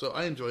of cool. So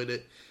I enjoyed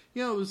it.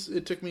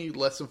 It took me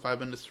less than 5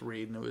 minutes to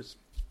read, and it was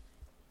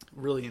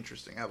really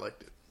interesting. I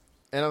liked it.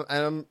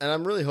 And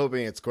I'm really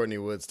hoping it's Courtney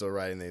Wood still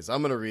writing these.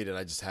 I'm gonna read it.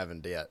 I just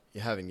haven't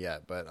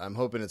yet, but I'm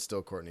hoping it's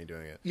still Courtney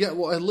doing it. Yeah,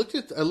 well, I looked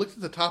at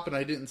the top and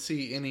I didn't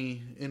see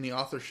any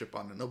authorship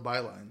on it, no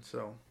byline.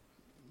 So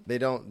They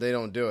don't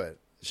do it.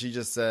 She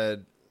just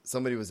said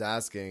somebody was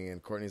asking,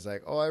 and Courtney's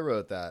like, "Oh, I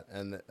wrote that,"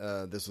 and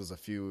this was a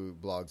few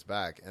blogs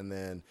back, and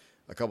then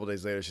a couple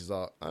days later, she's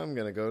all, "I'm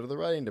gonna go to the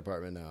writing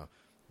department now,"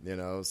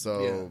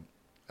 So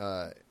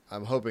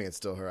I'm hoping it's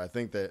still her. I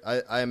think that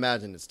I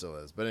imagine it still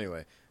is, but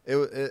anyway.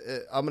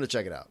 I'm going to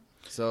check it out.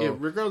 So, yeah,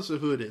 regardless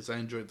of who it is, I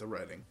enjoyed the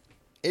writing.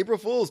 April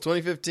Fool's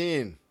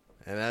 2015.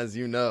 And as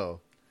you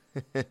know,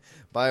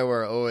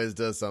 BioWare always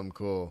does something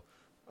cool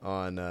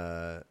on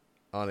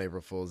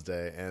April Fool's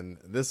Day. And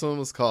this one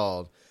was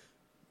called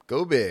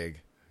Go Big,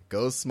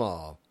 Go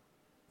Small,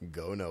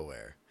 Go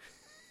Nowhere.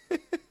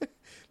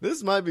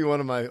 This might be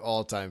one of my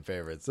all-time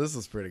favorites. This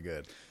was pretty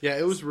good. Yeah,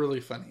 it was really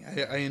funny.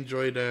 I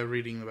enjoyed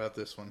reading about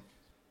this one.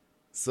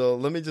 So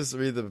let me just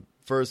read the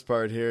first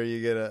part here.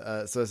 You get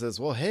so it says,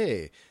 well,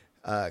 hey,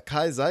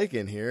 Kai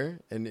Zykin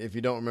here. And if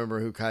you don't remember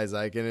who Kai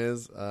Zykin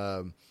is,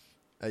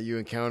 you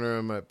encounter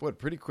him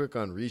pretty quick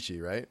on Rishi,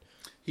 right?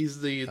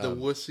 He's the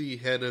wussy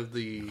head of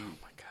the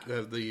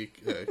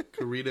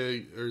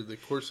Kurita or the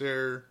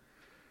Corsair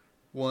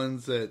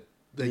ones that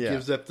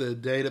gives up the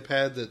data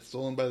pad that's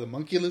stolen by the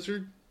monkey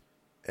lizard.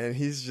 And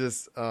he's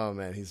just, oh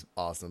man, he's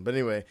awesome. But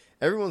anyway,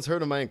 everyone's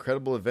heard of my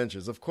incredible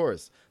adventures, of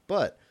course.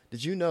 But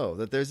did you know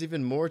that there's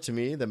even more to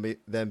me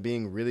than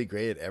being really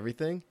great at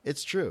everything?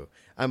 It's true.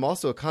 I'm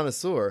also a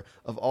connoisseur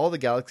of all the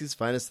galaxy's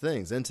finest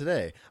things, and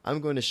today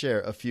I'm going to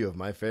share a few of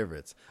my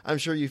favorites. I'm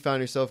sure you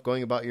found yourself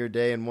going about your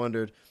day and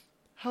wondered,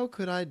 how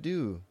could I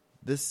do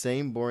this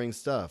same boring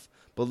stuff,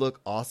 but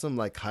look awesome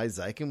like Kai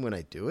Zykin when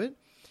I do it?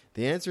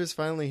 The answer is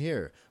finally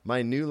here.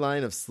 My new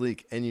line of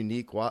sleek and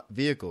unique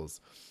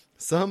vehicles.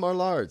 Some are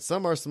large,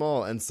 some are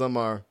small, and some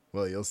are,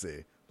 well, you'll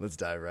see. Let's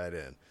dive right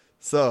in.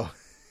 So,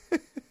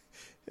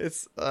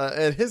 it's,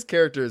 and his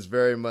character is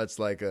very much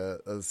like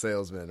a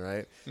salesman,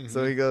 right? Mm-hmm.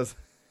 So he goes,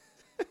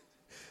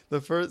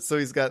 so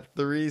he's got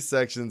 3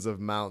 sections of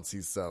mounts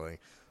he's selling.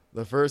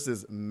 The first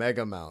is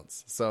mega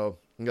mounts. So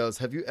he goes,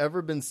 have you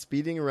ever been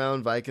speeding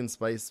around Viking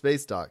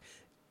space dock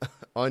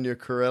on your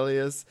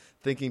Corellius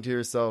thinking to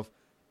yourself,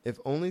 if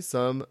only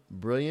some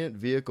brilliant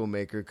vehicle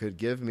maker could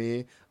give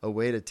me a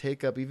way to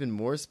take up even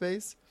more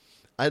space,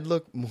 I'd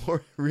look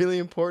more really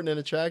important and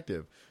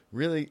attractive.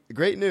 Really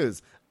great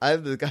news.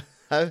 I've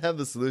I have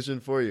the solution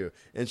for you.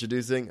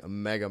 Introducing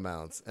Mega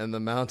Mounts. And the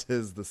mount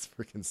is this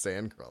freaking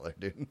sandcrawler,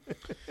 dude.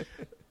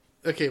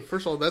 Okay,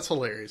 first of all, that's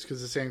hilarious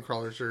because the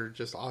sandcrawlers are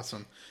just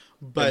awesome.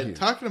 But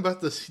talking about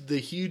the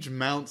huge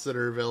mounts that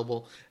are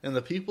available and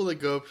the people that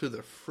go up to the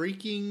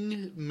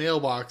freaking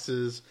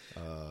mailboxes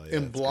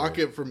and block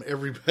it from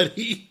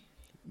everybody.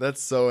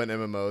 That's so an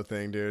MMO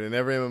thing, dude. In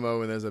every MMO,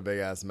 when there's a big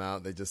ass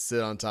mount, they just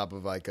sit on top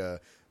of like a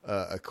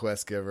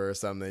quest giver or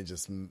something. They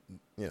just,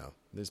 they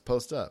just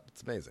post up.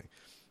 It's amazing.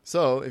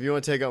 So if you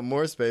want to take up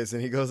more space,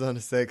 and he goes on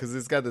to say, because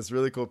he's got this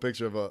really cool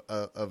picture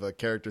of a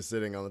character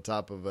sitting on the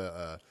top of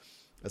a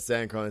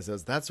sandcrawler, and he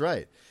says, "That's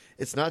right.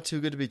 It's not too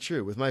good to be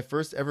true. With my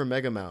first ever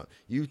Mega Mount,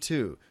 you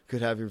too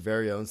could have your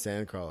very own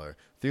sandcrawler.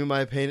 Through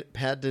my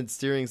patented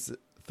steering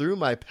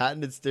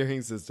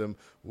system,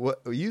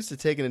 what used to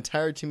take an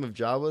entire team of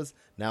Jawas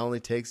now only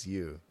takes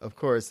you. Of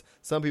course,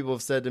 some people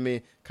have said to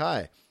me,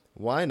 Kai,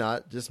 why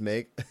not just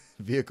make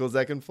vehicles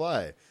that can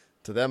fly?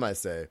 To them I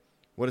say,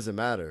 what does it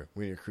matter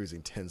when you're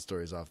cruising 10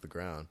 stories off the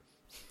ground?"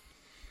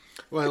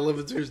 Well, I love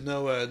that there's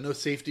no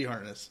safety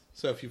harness.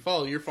 So if you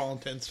fall, you're falling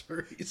 10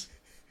 stories.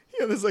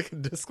 Yeah, there's like a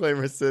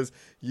disclaimer that says,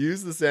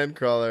 use the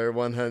Sandcrawler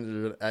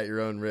 100 at your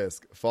own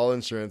risk. Fall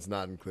insurance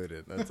not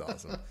included. That's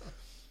awesome.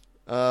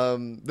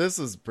 This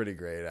was pretty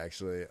great,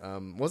 actually.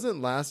 Wasn't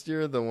last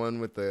year the one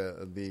with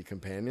the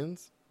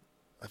companions?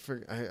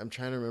 I'm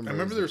trying to remember. I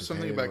remember there was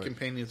something about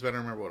companions, but I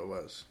don't remember what it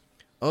was.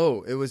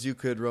 Oh, it was you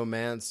could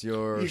romance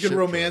your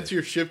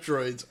your ship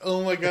droids.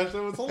 Oh my gosh,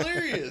 that was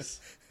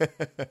hilarious.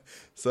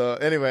 So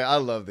anyway, I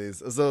love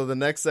these. So the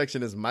next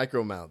section is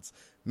micro mounts.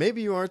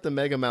 Maybe you aren't the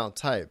mega mount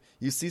type.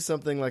 You see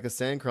something like a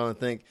sandcrawler and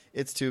think,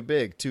 it's too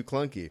big, too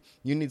clunky.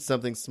 You need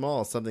something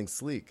small, something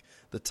sleek.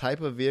 The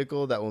type of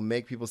vehicle that will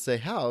make people say,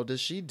 how does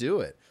she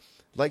do it?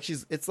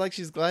 It's like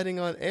she's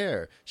gliding on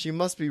air. She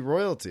must be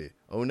royalty.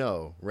 Oh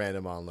no,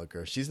 random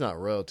onlooker. She's not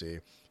royalty.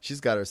 She's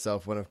got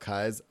herself one of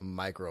Kai's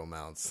micro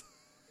mounts.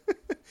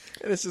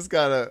 And it's just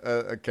got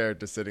a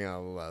character sitting on a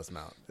little ass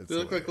mount. They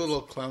look like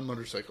little clown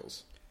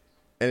motorcycles.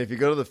 And if you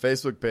go to the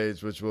Facebook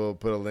page, which we'll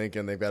put a link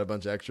in, they've got a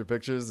bunch of extra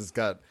pictures. It's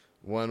got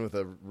one with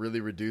a really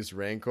reduced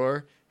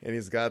Rancor, and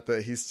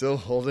he's still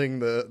holding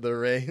the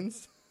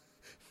reins.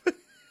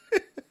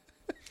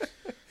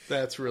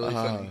 That's really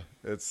funny.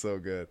 It's so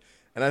good.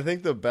 And I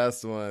think the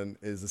best one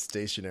is the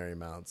stationary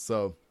mount.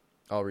 So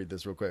I'll read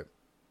this real quick.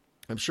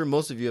 I'm sure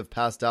most of you have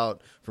passed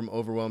out from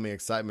overwhelming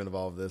excitement of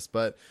all of this,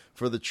 but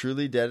for the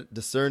truly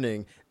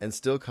discerning and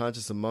still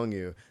conscious among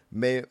you,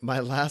 my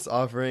last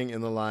offering in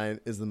the line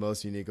is the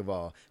most unique of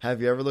all.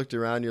 Have you ever looked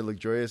around your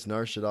luxurious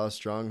Nar Shaddaa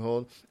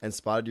stronghold and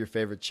spotted your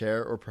favorite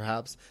chair, or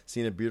perhaps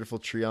seen a beautiful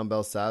tree on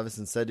Bel Savis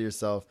and said to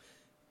yourself,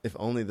 if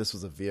only this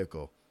was a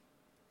vehicle?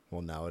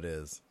 Well, now it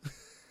is.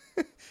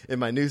 In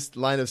my new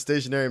line of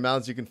stationary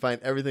mounts, you can find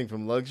everything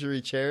from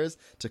luxury chairs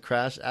to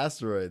crash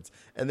asteroids.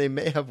 And they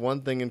may have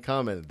one thing in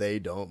common. They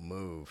don't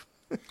move.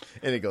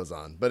 And it goes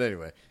on. But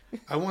anyway.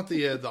 I want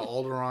the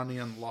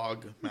Alderanian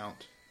log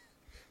mount.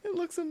 It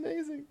looks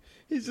amazing.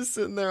 He's just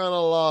sitting there on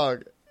a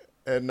log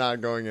and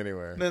not going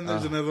anywhere. And then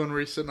there's another one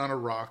where he's sitting on a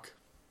rock.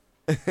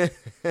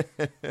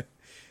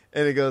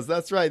 And it goes,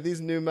 that's right.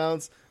 These new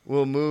mounts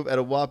will move at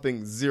a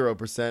whopping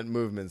 0%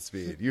 movement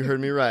speed. You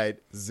heard me right.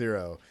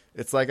 0.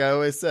 It's like I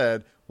always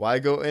said, why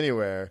go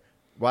anywhere?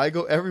 Why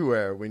go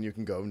everywhere when you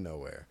can go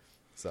nowhere?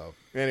 So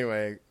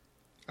anyway,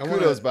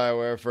 kudos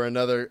BioWare for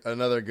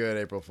another good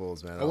April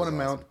Fool's, man. I want a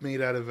mount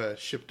made out of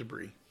ship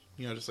debris.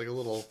 Just like a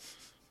little,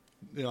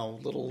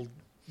 little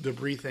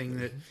debris thing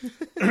that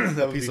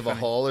would piece of a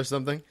hull or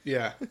something.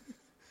 Yeah.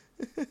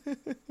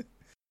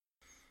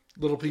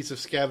 Little piece of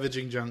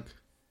scavenging junk.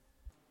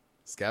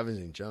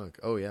 Scavenging junk.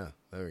 Oh yeah,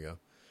 there we go.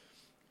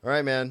 All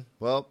right, man.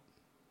 Well,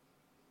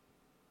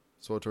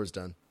 SWTOR's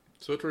done.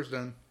 SWTOR's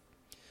done.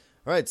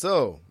 All right,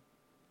 so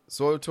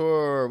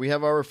SWTOR, we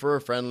have our refer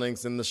a friend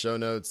links in the show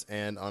notes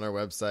and on our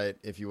website.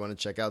 If you want to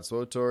check out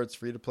SWTOR, it's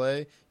free to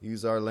play.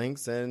 Use our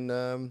links and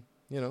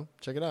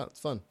check it out. It's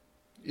fun.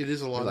 It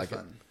is a lot of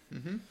fun.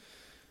 Mm-hmm.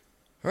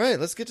 All right,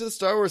 let's get to the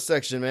Star Wars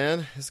section,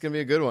 man. This is gonna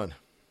be a good one.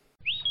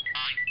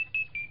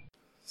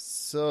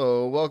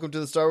 So, welcome to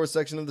the Star Wars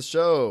section of the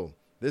show.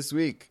 This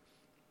week,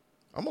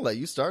 I'm gonna let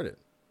you start it.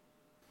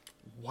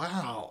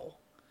 Wow.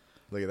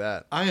 Look at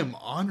that. I am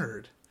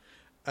honored.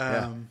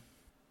 Yeah.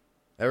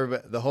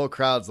 Everybody, the whole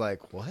crowd's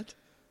like, what?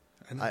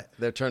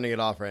 They're turning it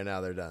off right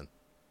now. They're done.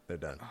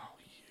 Oh,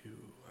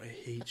 I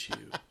hate you.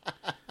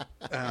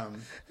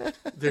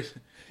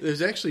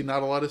 There's actually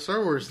not a lot of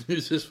Star Wars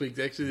news this week.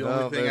 Actually, the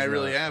only thing I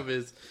really have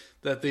is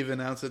that they've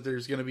announced that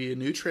there's going to be a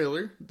new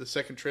trailer. The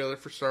second trailer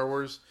for Star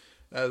Wars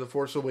The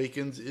Force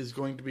Awakens is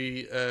going to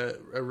be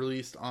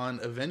released on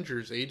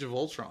Avengers Age of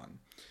Ultron.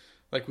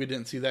 Like, we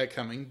didn't see that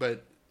coming,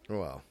 but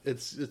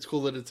it's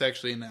cool that it's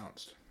actually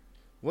announced.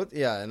 What?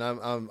 Yeah, and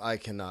I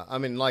cannot. I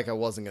mean, like, I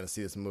wasn't going to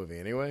see this movie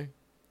anyway,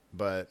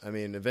 but I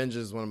mean,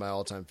 Avengers is one of my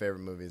all-time favorite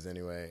movies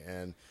anyway,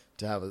 and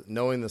to have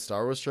knowing the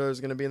Star Wars trailer is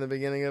going to be in the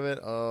beginning of it,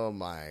 oh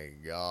my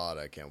god,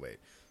 I can't wait.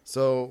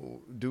 So,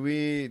 do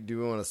we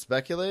want to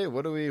speculate?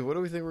 What do we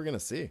think we're going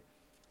to see?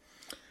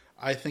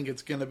 I think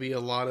it's going to be a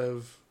lot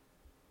of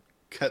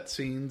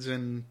cutscenes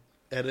and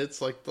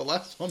edits like the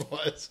last one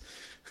was.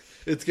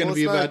 It's going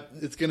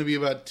to be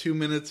about 2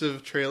 minutes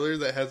of trailer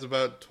that has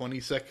about 20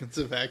 seconds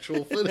of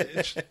actual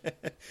footage,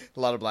 A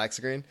lot of black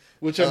screen,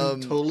 which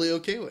I'm totally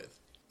okay with.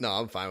 No,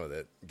 I'm fine with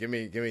it. Give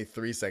me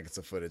 3 seconds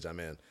of footage. I'm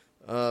in.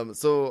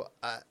 So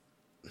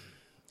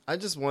I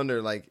just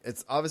wonder, like,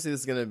 it's obviously this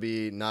is going to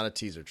be not a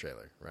teaser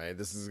trailer, right?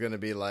 This is going to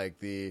be like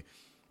the,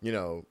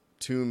 2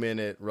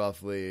 minute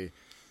roughly.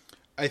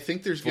 I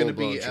think there's going to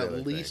be at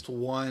least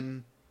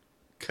one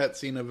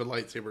cutscene of a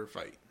lightsaber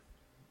fight.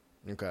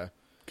 Okay.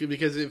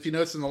 Because if you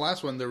notice in the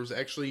last one, there was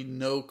actually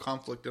no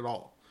conflict at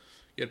all.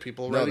 You had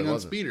people riding on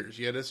speeders.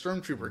 You had a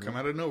stormtrooper come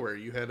out of nowhere.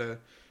 You had a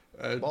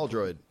ball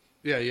droid.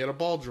 Yeah, you had a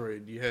ball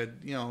droid. You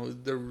had,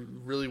 there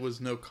really was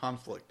no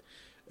conflict.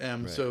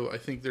 Right. So I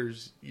think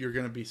you're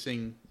going to be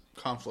seeing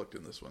conflict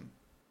in this one.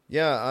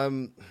 Yeah.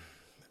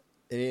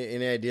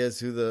 Any ideas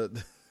who's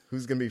going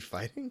to be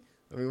fighting?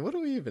 I mean, what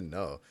do we even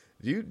know?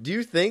 Do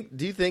you think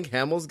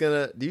Skywalker's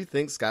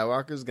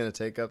gonna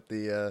take up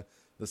the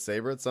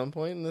saber at some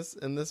point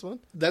in this one?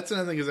 That's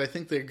another thing, is I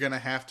think they're gonna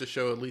have to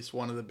show at least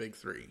one of the big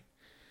three.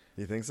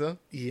 You think so?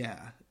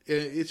 Yeah,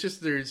 it's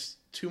just there's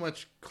too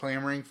much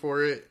clamoring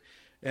for it,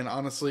 and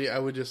honestly, I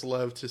would just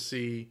love to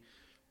see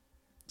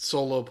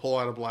Solo pull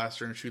out a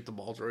blaster and shoot the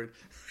ball droid.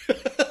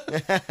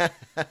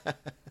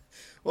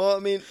 Well, I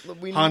mean,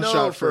 we Han know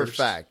shot for first. a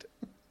fact,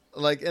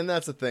 like, and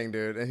that's the thing,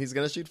 dude. And he's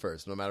gonna shoot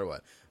first, no matter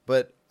what.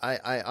 But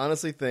I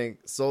honestly think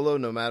Solo,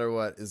 no matter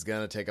what, is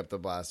going to take up the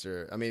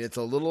blaster. I mean, it's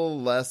a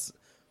little less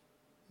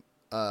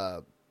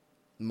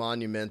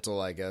monumental,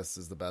 I guess,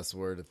 is the best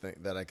word to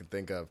think that I can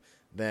think of,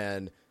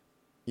 than,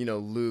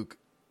 Luke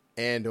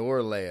and or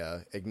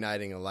Leia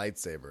igniting a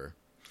lightsaber.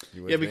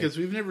 Yeah, because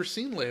we've never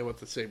seen Leia with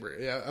the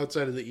saber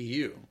outside of the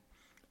EU.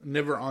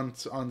 Never on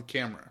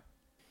camera.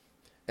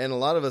 And a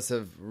lot of us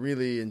have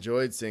really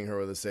enjoyed seeing her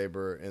with a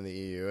saber in the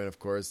EU. And, of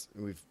course,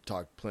 we've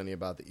talked plenty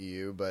about the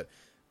EU, but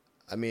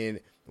I mean,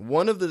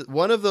 one of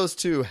those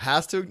two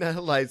has to ignite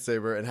a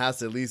lightsaber and has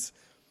to at least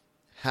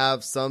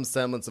have some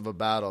semblance of a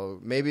battle.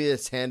 Maybe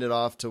it's handed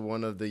off to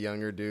one of the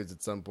younger dudes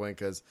at some point,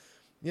 because,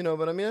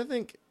 But I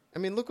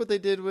mean, look what they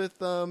did with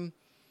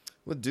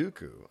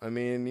Dooku. I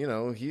mean,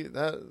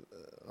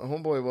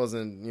 homeboy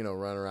wasn't running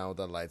around with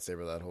that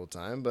lightsaber that whole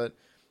time, but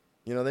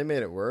they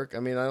made it work.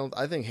 I mean,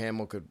 I think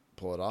Hamill could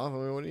pull it off. I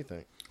mean, what do you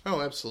think?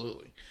 Oh,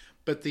 absolutely.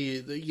 But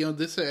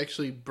this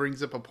actually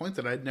brings up a point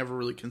that I'd never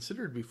really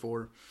considered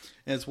before,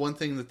 and it's one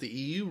thing that the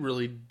EU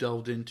really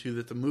delved into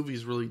that the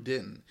movies really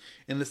didn't,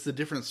 and it's the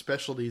different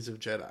specialties of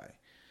Jedi.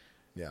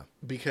 Yeah,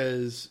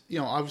 because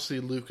obviously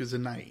Luke is a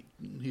knight;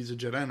 he's a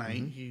Jedi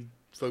Knight. Mm-hmm. He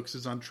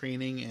focuses on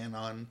training and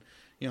on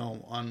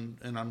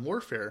on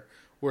warfare,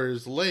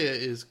 whereas Leia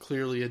is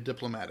clearly a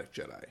diplomatic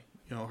Jedi.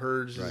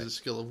 Hers is a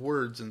skill of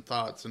words and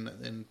thoughts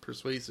and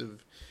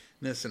persuasive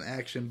and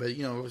action, but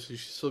obviously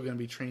she's still going to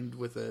be trained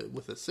with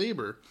a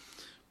saber.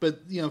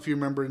 But if you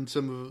remember in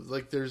some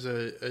of there's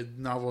a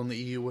novel in the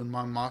EU when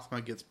Mon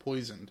Mothma gets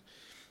poisoned,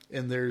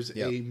 and there's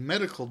a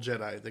medical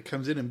Jedi that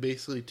comes in and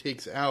basically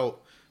takes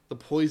out the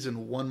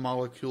poison one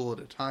molecule at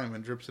a time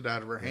and drips it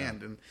out of her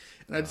hand, and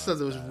I just thought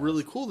that was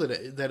really cool that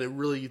it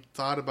really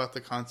thought about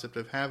the concept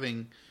of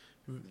having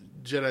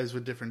Jedis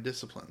with different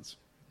disciplines.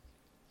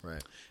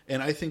 Right.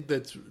 And I think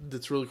that's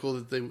really cool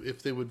that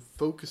if they would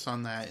focus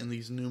on that in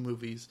these new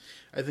movies,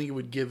 I think it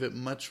would give it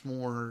much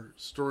more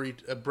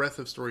a breadth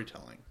of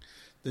storytelling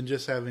than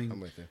just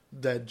having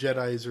that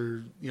Jedis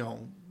are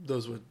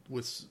those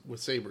with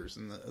sabers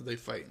and they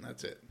fight and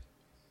that's it.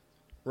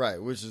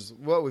 Right, which is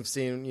what we've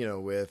seen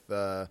with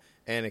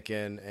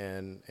Anakin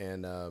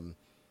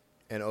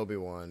and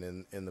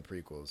Obi-Wan in the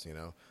prequels.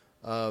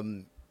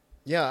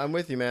 Yeah, I'm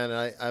with you,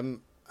 man.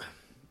 I'm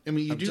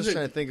just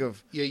trying to think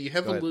of. Yeah, you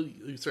have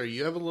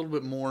you have a little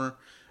bit more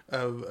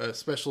of a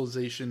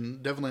specialization,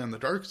 definitely on the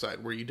dark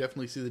side, where you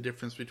definitely see the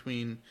difference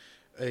between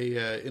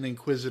an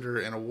Inquisitor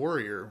and a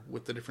warrior,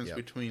 with the difference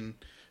between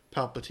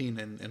Palpatine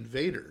and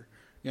Vader.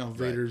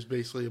 Vader's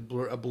basically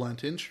a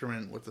blunt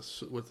instrument with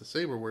the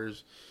saber,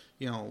 whereas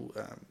the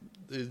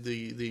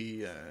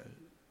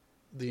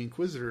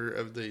Inquisitor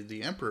of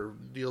the Emperor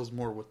deals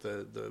more with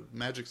the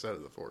magic side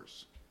of the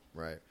Force.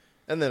 Right,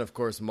 and then of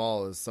course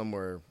Maul is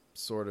somewhere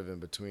sort of in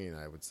between,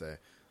 I would say.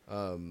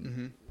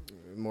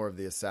 More of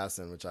the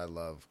assassin, which I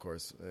love, of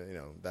course.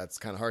 That's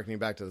kind of harkening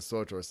back to the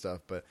SWTOR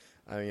stuff, but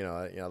I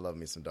love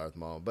me some Darth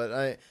Maul. But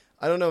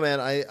I don't know,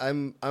 man.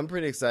 I'm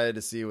pretty excited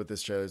to see what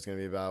this trailer is going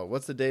to be about.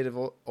 What's the date of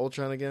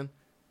Ultron again?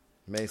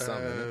 May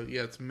something.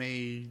 Yeah, it's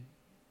May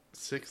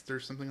 6th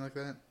or something like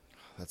that.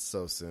 That's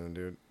so soon,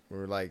 dude.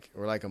 We're like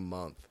a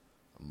month.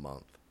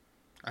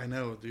 I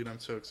know, dude. I'm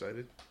so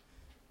excited.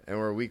 And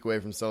we're a week away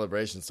from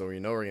Celebration, so we're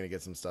going to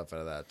get some stuff out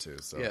of that too.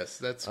 So yes,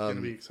 that's going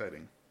to be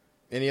exciting.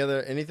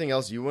 Anything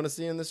else you want to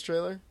see in this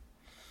trailer?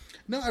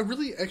 No, I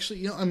really I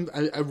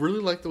really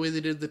like the way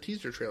they did the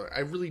teaser trailer. I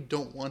really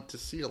don't want to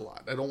see a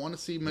lot. I don't want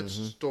to see much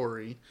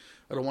story.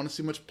 I don't want to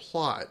see much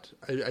plot.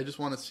 I just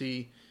want to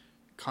see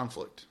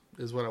conflict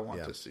is what I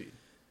want to see.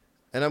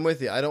 And I'm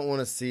with you. I don't want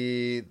to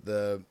see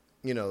the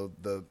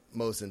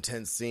most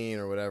intense scene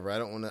or whatever. I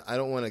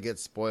don't want to get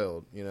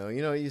spoiled.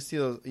 You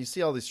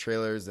see all these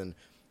trailers, and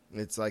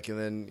it's like, and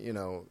then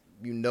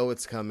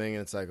it's coming,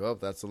 and it's like, oh,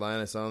 that's the line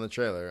I saw in the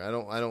trailer.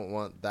 I don't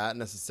want that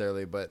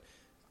necessarily, but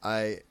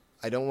I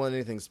don't want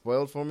anything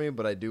spoiled for me.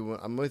 But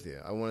I'm with you.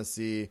 I want to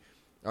see.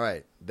 All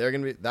right,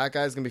 that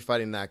guy's gonna be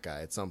fighting that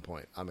guy at some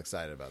point. I'm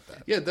excied about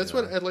that. Yeah, that's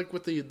what I like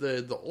with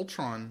the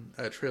Ultron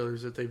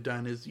trailers that they've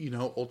done. Is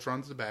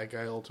Ultron's the bad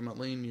guy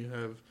ultimately, and you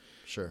have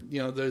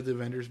the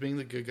Avengers being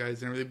the good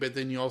guys and everything. But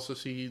then you also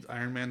see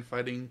Iron Man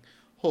fighting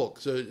Hulk,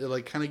 so it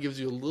like kind of gives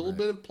you a little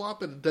bit of plot,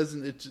 but it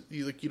doesn't. It's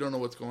you don't know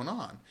what's going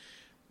on.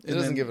 It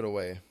doesn't give it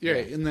away. Yeah,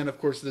 and then of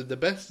course the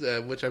best,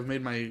 which I've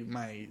made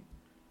my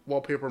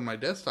wallpaper on my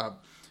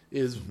desktop,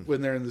 is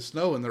when they're in the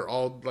snow and they're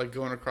all like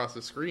going across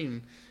the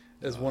screen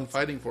as one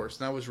fighting force.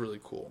 And that was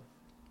really cool.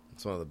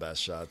 It's one of the best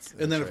shots.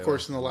 And then, of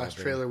course, in the last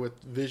trailer with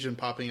Vision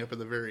popping up at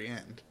the very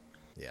end.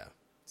 Yeah.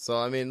 So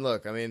I mean,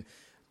 look,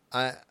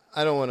 I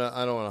don't want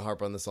to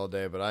harp on this all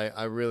day, but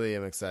I really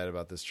am excited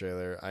about this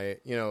trailer.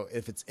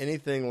 If it's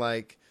anything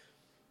like,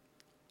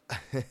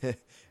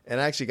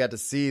 and I actually got to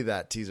see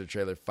that teaser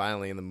trailer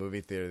finally in the movie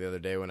theater the other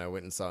day when I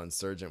went and saw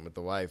Insurgent with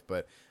the wife.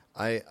 But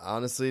I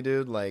honestly,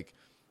 dude, like,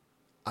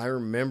 I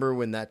remember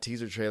when that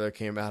teaser trailer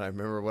came out. I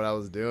remember what I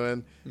was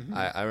doing. Mm-hmm.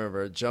 I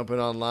remember jumping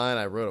online.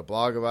 I wrote a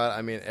blog about it.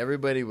 I mean,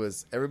 everybody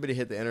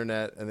hit the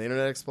internet, and the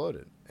internet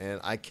exploded. And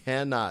I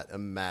cannot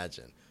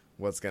imagine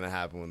what's going to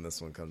happen when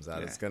this one comes out.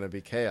 Yeah. It's going to be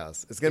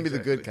chaos. It's going to be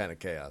the good kind of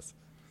chaos.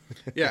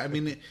 Yeah, I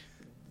mean,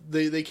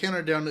 they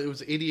counted down. It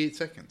was 88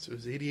 seconds. It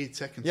was 88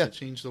 seconds to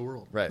change the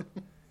world. Right.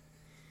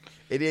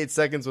 88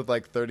 seconds with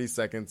like 30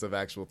 seconds of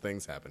actual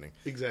things happening.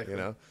 Exactly.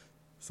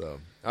 So,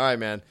 all right,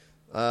 man.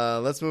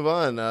 Let's move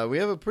on. We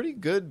have a pretty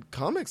good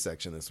comic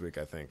section this week,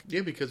 I think.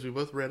 Yeah, because we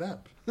both read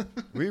up.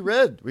 we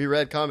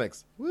read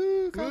comics.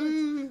 Woo,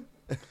 comics.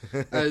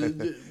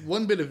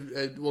 One bit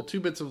of, two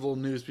bits of little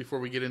news before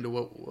we get into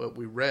what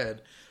we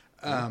read.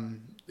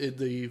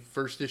 The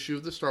first issue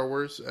of the Star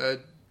Wars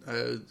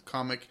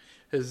comic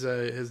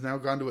has now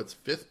gone to its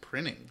 5th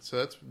printing, so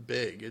that's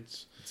big.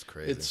 It's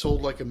crazy. It's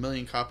sold like 1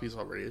 million copies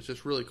already. It's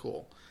just really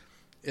cool.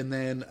 And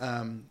then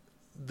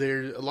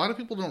a lot of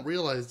people don't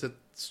realize that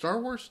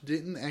Star Wars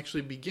didn't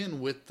actually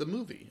begin with the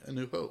movie A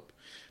New Hope.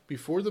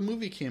 Before the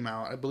movie came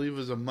out, I believe it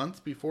was a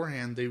month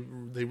beforehand, they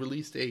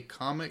released a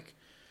comic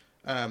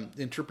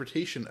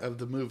interpretation of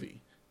the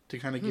movie to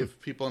kind of give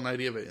people an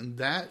idea of it. And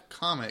that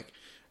comic,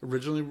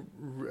 originally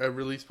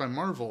released by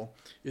Marvel,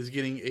 is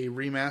getting a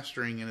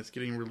remastering, and it's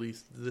getting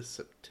released this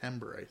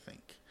September, I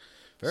think.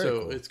 Very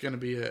cool. It's going to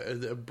be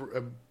a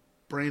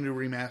brand new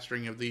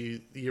remastering of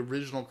the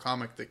original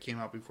comic that came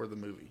out before the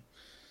movie.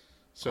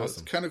 So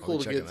awesome. It's kind of cool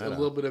to get a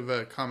little bit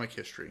of comic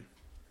history.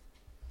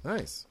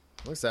 Nice.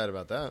 I'm excited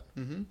about that.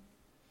 Mm-hmm.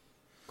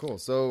 Cool.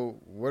 So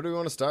where do we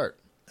want to start?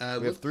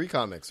 We have 3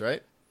 comics,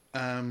 right?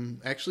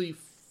 Actually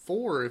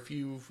 4 if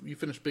you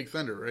finished Big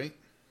Thunder, right?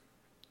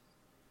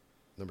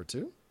 Number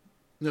 2?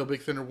 No,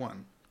 Big Thunder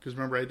 1. Because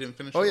remember, I didn't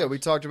finish. Oh yeah, we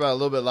talked about it a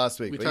little bit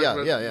last week. We talked about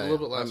it a little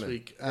bit last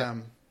week.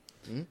 Yeah.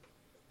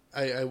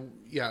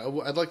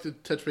 I'd like to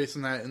touch base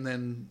on that, and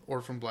then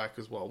Orphan Black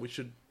as well. We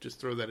should just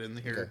throw that in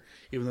here,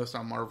 even though it's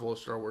not Marvel or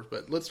Star Wars.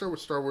 But let's start with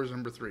Star Wars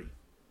number 3.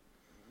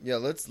 Yeah,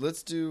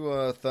 let's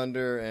do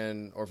Thunder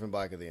and Orphan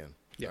Black at the end.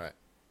 Yeah. All right.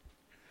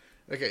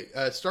 Okay,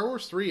 Star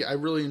Wars 3, I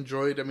really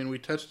enjoyed. I mean, we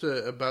touched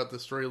about the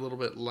story a little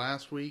bit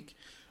last week,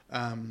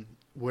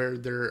 where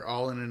they're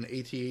all in an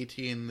AT-AT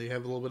and they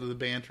have a little bit of the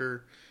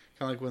banter,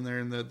 kind of like when they're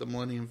in the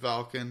Millennium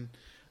Falcon.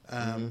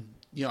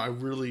 I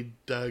really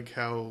dug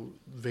how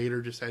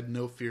Vader just had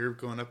no fear of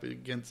going up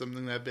against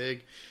something that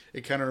big.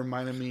 It kind of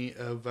reminded me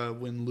of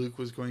when Luke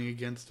was going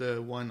against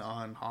one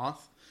on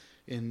Hoth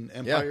in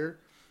Empire,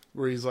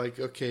 where he's like,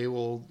 okay,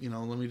 well,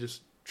 let me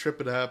just trip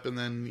it up, and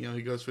then,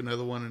 he goes to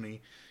another one and he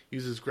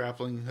uses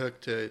grappling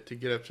hook to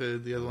get up to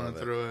the other one and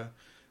throw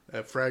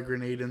a frag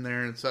grenade in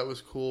there, and so that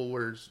was cool,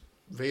 whereas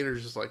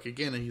Vader's just like,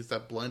 again, he's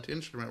that blunt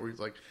instrument where he's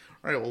like,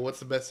 all right, well, what's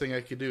the best thing I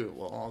could do?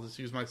 Well, I'll just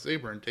use my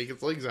saber and take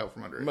its legs out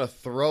from under it. I'm going to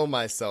throw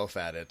myself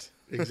at it.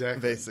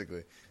 Exactly.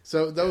 Basically.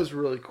 So that was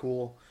really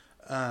cool.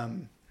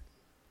 And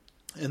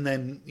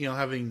then,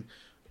 having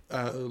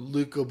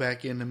Luke go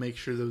back in to make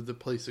sure that the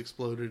place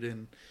exploded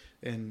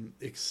and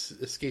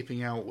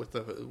escaping out with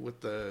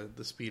the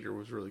speeder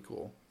was really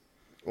cool.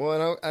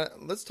 Well,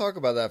 let's talk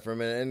about that for a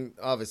minute. And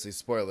obviously,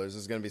 spoilers.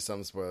 There's going to be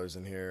some spoilers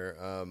in here.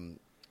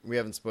 We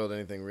haven't spoiled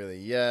anything really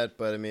yet,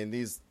 but I mean,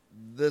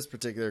 this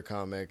particular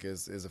comic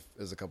is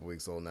a couple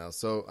weeks old now.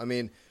 So, I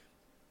mean,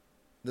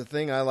 the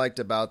thing I liked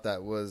about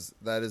that was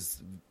that's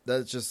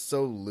just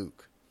so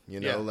Luke.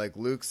 Like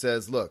Luke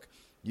says, look,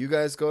 you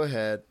guys go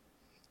ahead.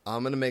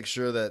 I'm going to make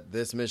sure that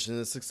this mission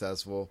is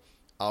successful.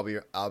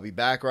 I'll be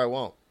back or I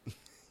won't.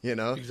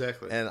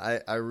 Exactly. And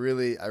I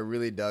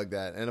really dug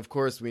that. And of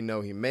course we know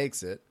he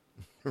makes it,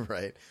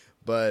 right?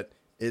 But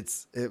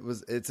it's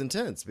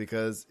intense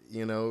because,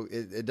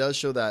 it does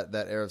show that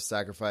air of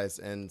sacrifice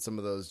and some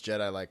of those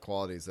Jedi-like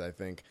qualities that I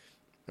think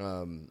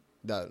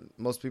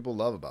most people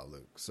love about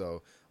Luke.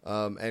 So,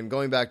 and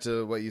going back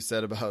to what you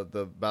said about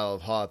the Battle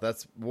of Hoth,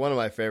 that's one of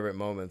my favorite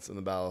moments in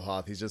the Battle of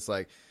Hoth. He's just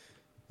like,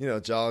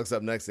 jogs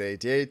up next to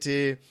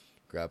AT-AT,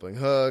 grappling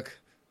hook,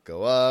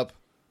 go up,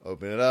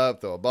 open it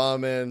up, throw a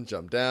bomb in,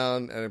 jump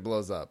down, and it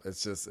blows up.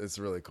 It's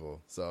really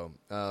cool. So,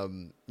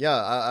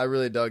 I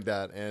really dug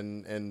that.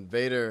 And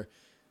Vader,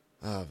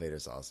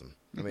 Vader's awesome.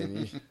 I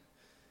mean,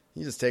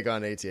 you just take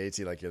on AT-AT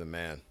like you're the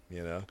man,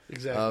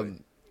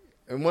 Exactly.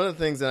 And one of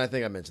the things, and I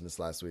think I mentioned this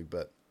last week,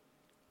 but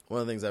one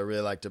of the things I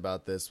really liked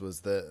about this was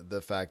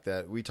the fact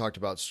that we talked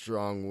about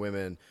strong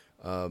women,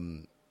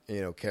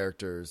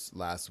 characters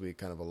last week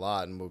kind of a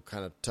lot, and we'll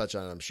kind of touch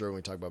on it, I'm sure, when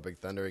we talk about Big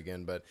Thunder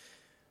again. But,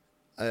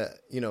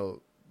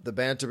 the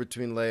banter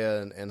between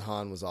Leia and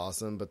Han was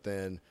awesome, but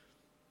then,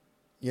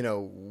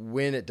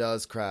 when it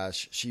does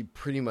crash, she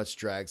pretty much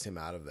drags him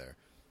out of there,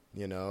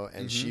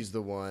 and she's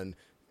the one,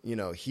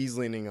 he's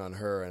leaning on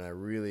her, and I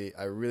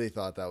really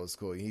thought that was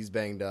cool. He's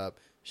banged up.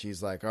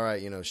 She's like, all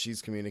right,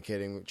 she's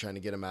communicating, trying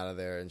to get him out of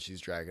there, and she's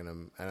dragging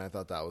him, and I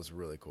thought that was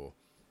really cool.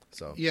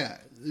 So yeah,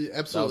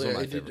 absolutely.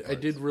 I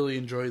did really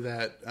enjoy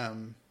that,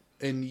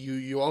 and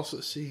you also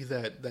see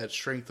that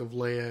strength of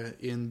Leia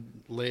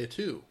in Leia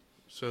 2.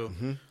 So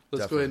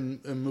let's go ahead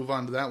and move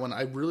on to that one.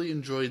 I really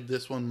enjoyed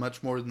this one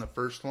much more than the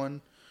first one.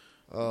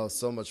 Oh,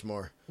 so much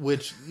more.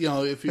 Which,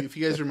 if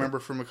you guys remember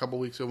from a couple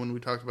weeks ago when we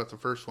talked about the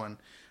first one,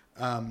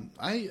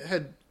 I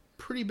had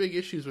pretty big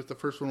issues with the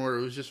first one where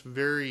it was just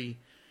very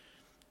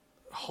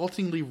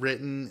haltingly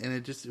written, and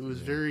it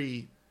was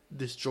very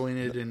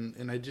disjointed,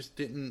 and I just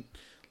didn't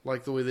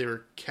like the way they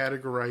were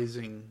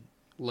categorizing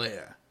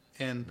Leia.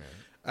 And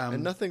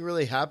and nothing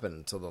really happened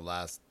until the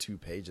last 2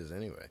 pages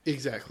anyway.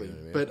 Exactly.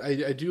 But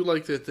I do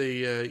like that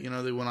they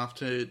they went off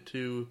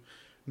to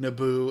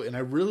Naboo, and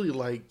I really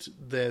liked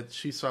that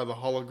she saw the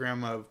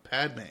hologram of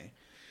Padme,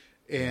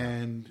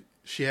 and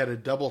she had a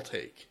double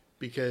take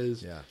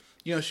because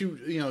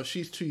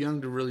she's too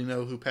young to really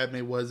know who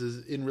Padme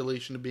was in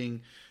relation to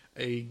being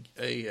a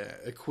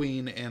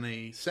queen and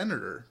a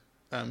senator.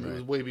 It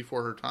was way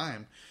before her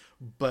time,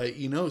 but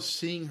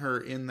seeing her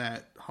in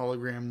that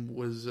hologram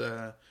was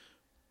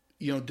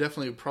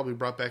definitely probably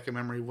brought back a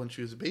memory when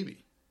she was a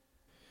baby.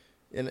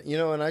 And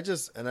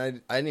and I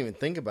didn't even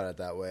think about it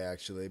that way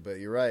actually, but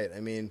you're right.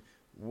 I mean,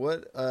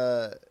 what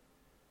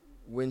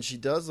when she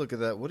does look at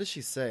that, what does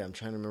she say? I'm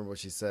trying to remember what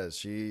she says.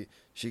 She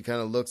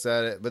kind of looks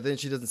at it, but then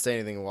she doesn't say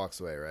anything and walks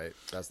away, right?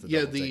 That's the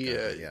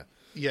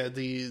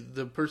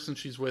the person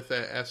she's with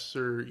asks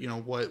her,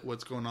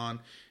 what's going on,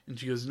 and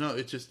she goes, no,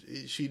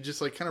 she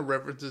just like kind of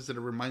references that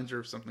it reminds her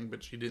of something,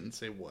 but she didn't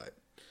say what.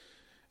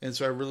 And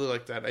so I really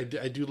like that. I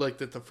do like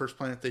that the first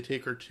planet they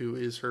take her to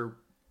is her.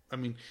 I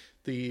mean,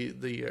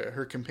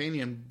 her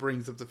companion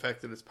brings up the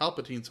fact that it's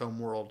Palpatine's home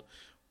world,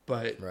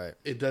 but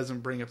it doesn't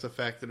bring up the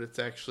fact that it's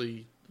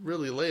actually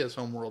really Leia's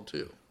home world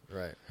too.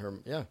 Right.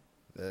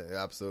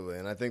 Absolutely.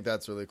 And I think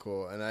that's really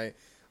cool. And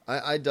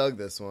I dug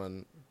this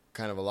one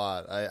kind of a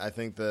lot. I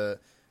think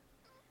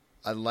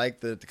I like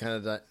the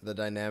kind of the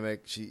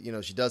dynamic. She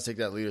does take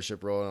that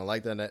leadership role, and I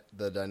like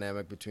the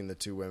dynamic between the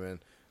two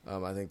women.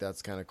 I think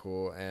that's kind of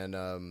cool, and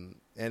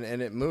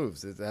it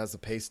moves. It has a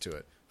pace to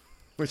it,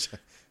 which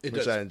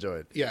I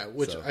enjoyed. Yeah,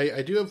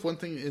 I do have one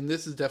thing, and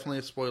this is definitely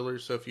a spoiler.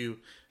 So if you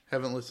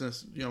haven't listened,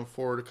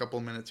 forward a couple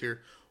of minutes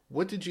here.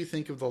 What did you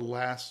think of the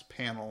last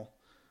panel,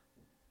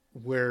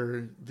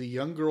 where the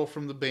young girl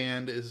from the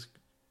band is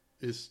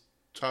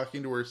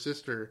talking to her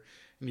sister,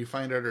 and you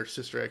find out her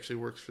sister actually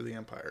works for the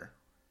Empire?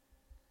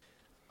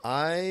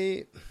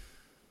 And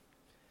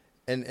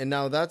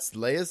now that's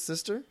Leia's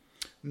sister?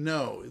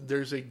 No,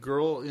 there's a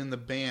girl in the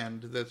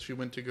band that she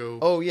went to go.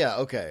 Oh yeah,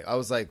 okay. I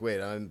was like,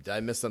 wait, I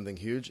missed something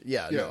huge.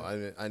 Yeah.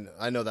 No,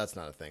 I know that's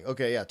not a thing.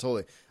 Okay, yeah,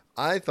 totally.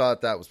 I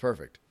thought that was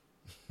perfect.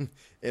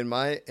 in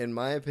my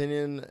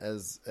opinion,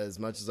 as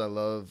much as I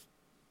love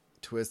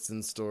twists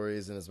in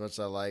stories, and as much as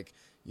I like,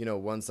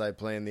 one side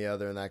playing the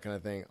other and that kind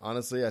of thing,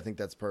 honestly, I think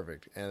that's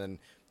perfect. And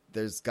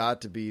there's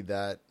got to be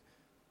that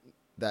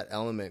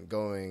element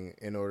going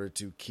in order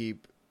to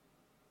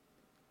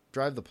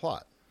drive the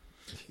plot.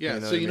 Yeah,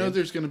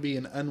 there's going to be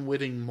an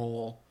unwitting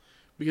mole,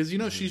 because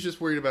she's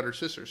just worried about her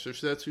sister, so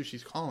that's who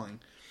she's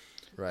calling.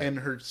 Right. And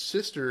her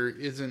sister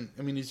isn't.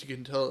 I mean, as you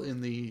can tell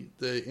in the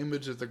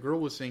image that the girl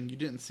was seeing, you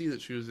didn't see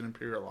that she was an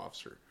Imperial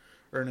officer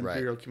or an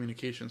Imperial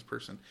communications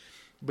person,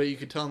 but you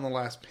could tell in the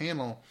last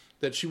panel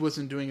that she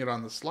wasn't doing it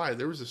on the slide.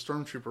 There was a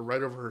stormtrooper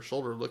right over her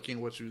shoulder looking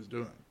at what she was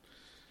doing.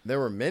 There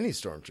were many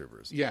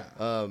stormtroopers. Yeah.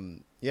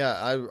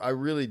 I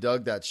really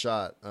dug that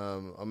shot.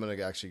 I'm gonna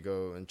actually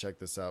go and check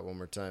this out one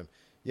more time.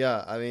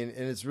 Yeah, I mean,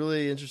 and it's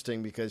really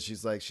interesting because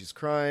she's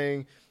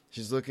crying,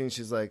 she's looking,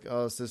 she's like,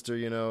 oh, sister,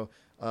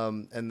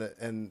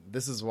 and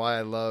this is why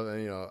I love,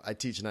 and I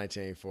teach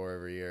 1984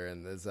 every year,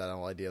 and there's that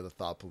whole idea of the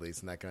thought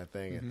police and that kind of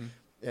thing,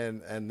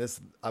 and this,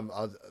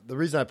 the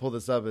reason I pull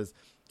this up is,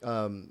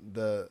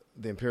 the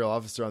Imperial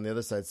officer on the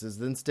other side says,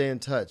 then stay in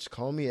touch,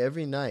 call me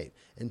every night,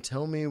 and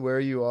tell me where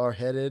you are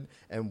headed,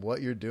 and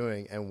what you're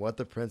doing, and what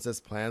the princess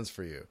plans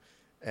for you.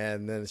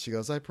 And then she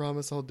goes, "I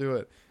promise I'll do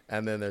it."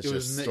 And then there's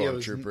just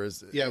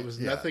stormtroopers. It was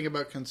nothing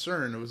about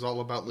concern. It was all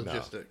about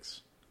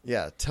logistics.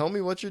 Yeah, tell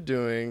me what you're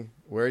doing,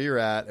 where you're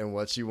at, and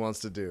what she wants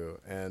to do,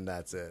 and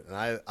that's it. And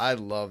I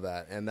love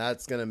that, and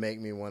that's gonna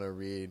make me want to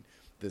read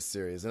this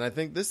series. And I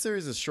think this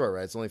series is short,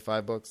 right? It's only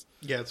 5 books.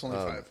 Yeah, it's only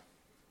 5.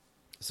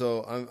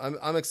 So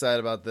I'm excited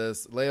about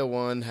this. Leia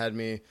 1 had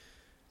me.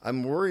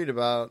 I'm worried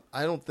about.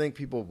 I don't think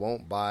people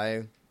won't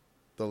buy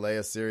the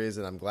Leia series,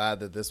 and I'm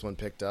glad that this one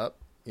picked up.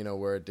 You know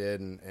where it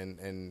did,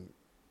 and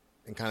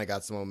kind of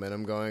got some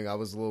momentum going. I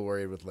was a little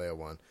worried with Leia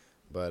 1.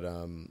 But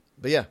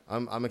yeah,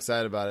 I'm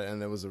excited about it,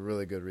 and it was a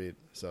really good read.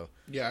 So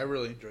yeah, I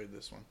really enjoyed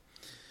this one.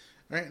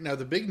 All right, now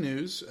the big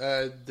news: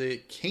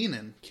 the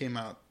Kanan came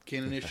out.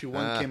 Kanan issue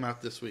 1 came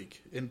out this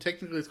week, and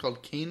technically it's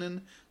called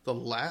Kanan: The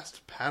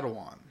Last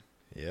Padawan.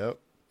 Yep,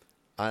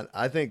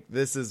 I think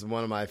this is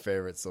one of my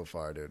favorites so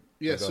far, dude.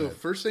 Yeah. So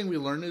first thing we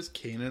learned is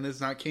Kanan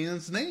is not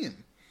Kanan's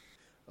name.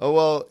 Oh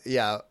well,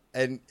 yeah,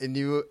 and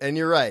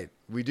you're right.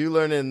 We do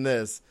learn in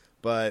this,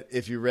 but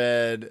if you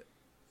read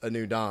A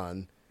New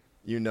Dawn,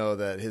 you know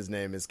that his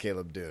name is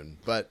Caleb Dune.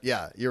 But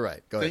yeah, you're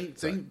right. Go ahead.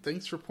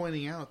 Thanks for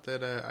pointing out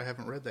that I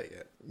haven't read that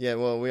yet. Yeah,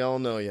 well, we all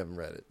know you haven't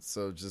read it.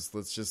 So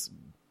let's just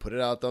put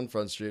it out on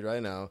Front Street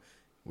right now.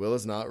 Will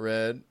has not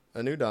read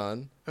A New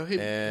Dawn. Oh, hey,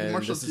 and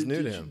Marshall, this is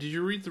new to him. Did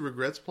you read the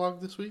Regrets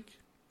blog this week?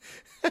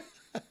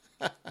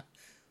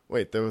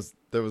 Wait, there was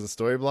a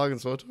story blog in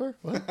SWTOR?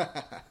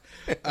 What?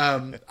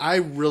 I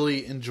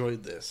really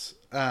enjoyed this.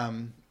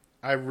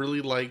 I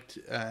really liked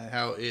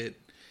how it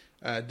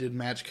did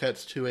match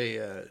cuts to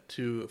a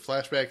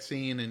flashback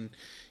scene, and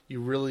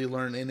you really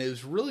learn. And it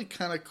was really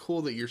kind of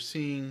cool that you're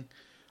seeing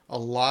a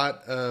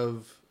lot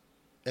of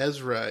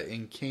Ezra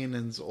in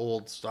Kanan's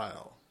old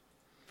style.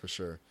 For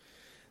sure.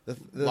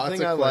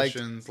 Lots of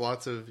questions,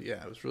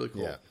 it was really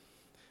cool. Yeah.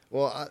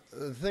 Well,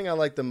 the thing I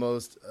like the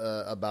most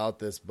about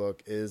this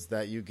book is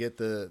that you get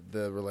the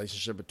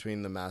relationship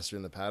between the Master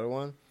and the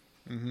Padawan.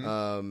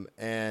 Mm-hmm.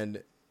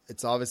 And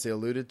it's obviously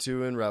alluded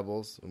to in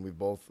Rebels, and we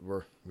both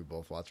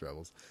watch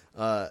Rebels.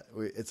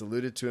 It's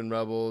alluded to in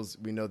Rebels.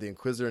 We know the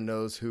Inquisitor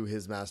knows who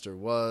his master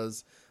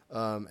was,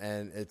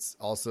 and it's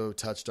also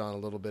touched on a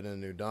little bit in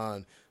New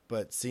Dawn.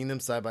 But seeing them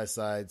side by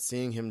side,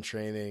 seeing him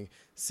training,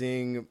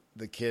 seeing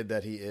the kid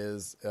that he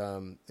is,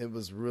 it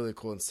was really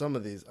cool. And some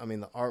of these, I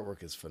mean, the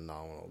artwork is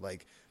phenomenal.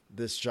 Like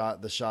the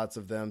shots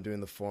of them doing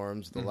the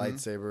forms, the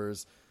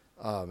lightsabers.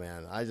 Oh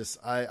man,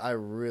 I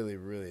really,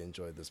 really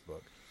enjoyed this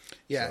book.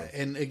 Yeah,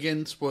 and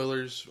again,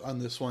 spoilers on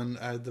this one.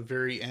 The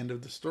very end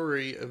of the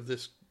story of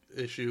this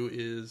issue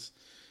is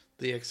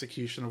the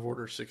execution of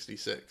Order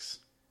 66.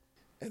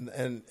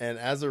 And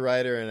as a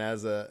writer and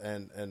as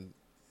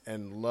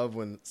and love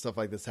when stuff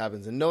like this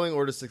happens, and knowing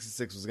Order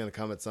 66 was going to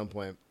come at some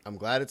point, I'm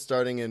glad it's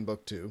starting in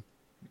book 2,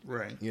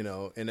 right? You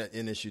know, in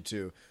issue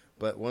 2.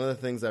 But one of the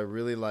things I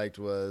really liked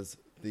was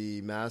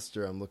the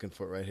Master. I'm looking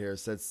for it right here.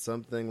 Said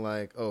something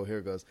like, "Oh, here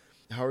it goes.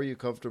 How are you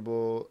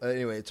comfortable?"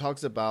 Anyway, it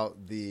talks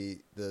about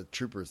the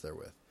troopers they're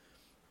with,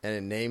 and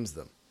it names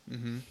them.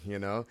 Mm-hmm. You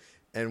know,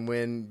 and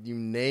when you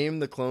name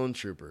the clone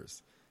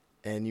troopers,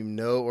 and you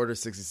know Order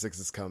 66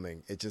 is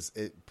coming,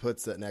 it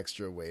puts an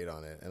extra weight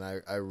on it, and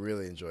I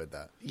really enjoyed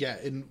that. Yeah,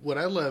 and what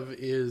I love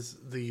is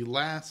the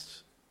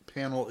last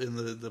panel in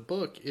the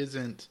book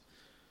isn't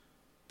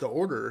the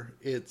Order,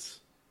 it's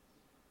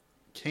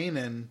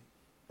Kanan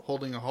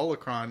holding a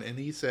holocron, and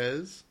he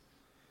says,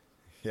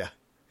 "Yeah,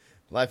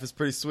 life is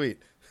pretty sweet."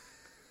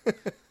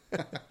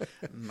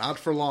 Not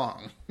for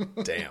long.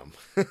 Damn.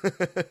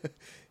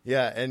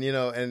 Yeah, and you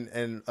know,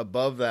 and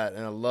above that,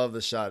 and I love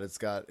the shot. It's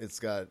got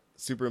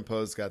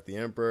superimposed. It's got the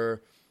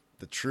Emperor,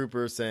 the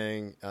trooper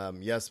saying,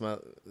 "Yes, my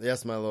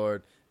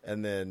lord,"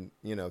 and then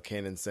you know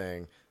Kanan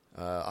saying,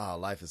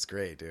 life is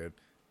great, dude,"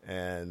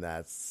 and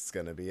that's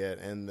gonna be it.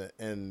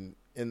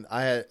 And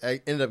I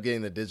ended up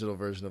getting the digital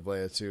version of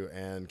Leia 2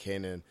 and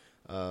Kanan.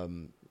 A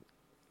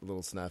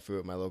little snafu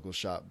at my local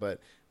shop, but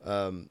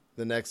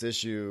the next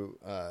issue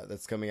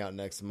that's coming out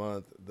next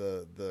month,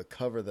 the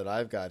cover that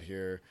I've got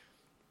here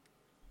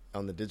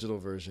on the digital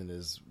version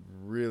is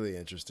really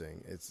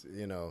interesting. It's,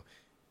 you know,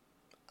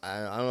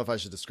 I don't know if I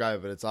should describe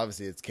it, but it's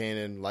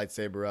Kanan,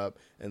 lightsaber up,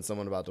 and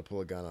someone about to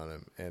pull a gun on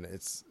him, and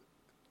it's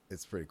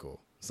pretty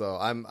cool. So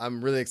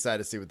I'm really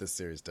excited to see what this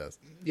series does.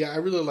 Yeah, I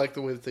really like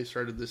the way that they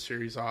started this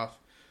series off.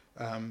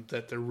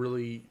 That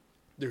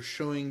they're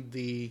showing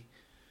the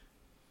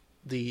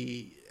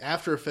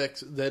after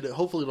effects, that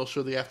hopefully it'll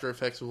show the after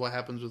effects of what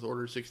happens with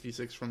Order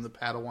 66 from the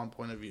Padawan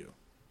point of view.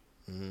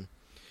 Mm-hmm.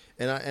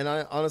 And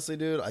I honestly,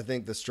 dude, I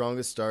think the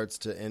strongest starts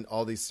to end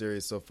all these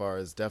series so far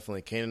is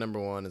definitely Kanan number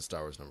 1 and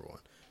Star Wars number 1.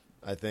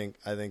 I think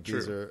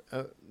these are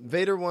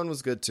Vader 1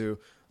 was good too,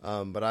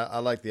 but I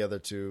like the other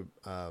two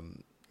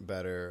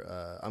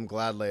better. I'm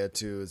glad Leia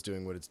 2 is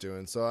doing what it's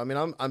doing. So I mean,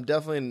 I'm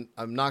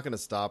not going to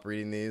stop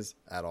reading these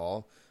at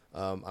all.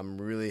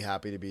 I'm really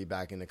happy to be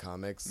back into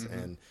comics. Mm-hmm.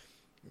 And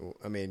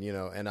I mean, you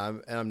know, and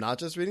I'm not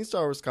just reading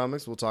Star Wars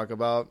comics. We'll talk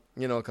about,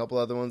 you know, a couple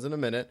other ones in a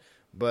minute.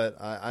 But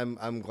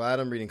I'm glad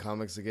I'm reading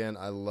comics again.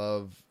 I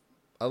love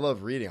I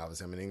love reading.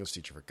 Obviously, I'm an English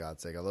teacher, for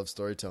God's sake. I love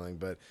storytelling,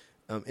 but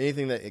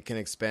anything that it can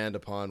expand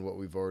upon what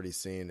we've already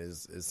seen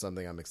is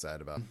something I'm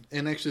excited about.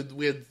 And actually,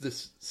 we had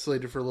this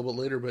slated for a little bit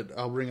later, but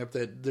I'll bring up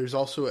that there's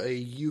also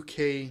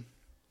a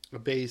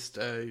UK-based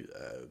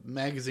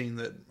magazine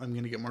that I'm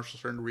going to get Marshall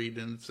Stern to read,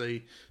 and it's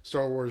a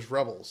Star Wars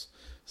Rebels.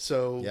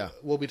 So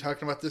we'll be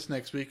talking about this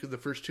next week. The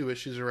first 2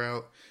 issues are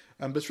out.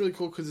 But it's really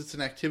cool because it's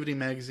an activity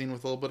magazine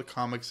with a little bit of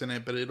comics in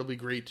it, but it'll be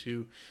great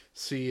to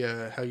see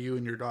how you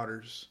and your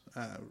daughters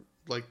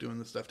like doing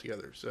this stuff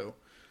together. So,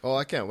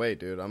 I can't wait,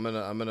 dude. I'm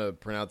gonna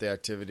print out the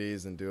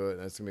activities and do it,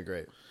 and it's gonna be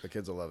great. The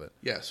kids will love it.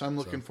 Yeah, so I'm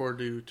looking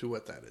forward to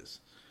what that is.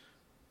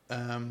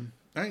 All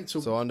right,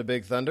 so on to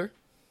Big Thunder.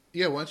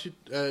 Yeah, why don't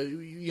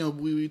you?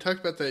 We talked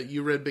about that.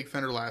 You read Big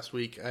Thunder last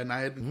week, and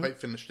I hadn't quite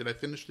finished it. I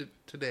finished it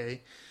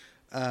today,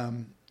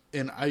 and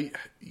I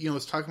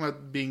was talking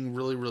about being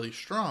really, really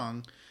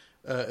strong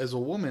as a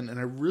woman, and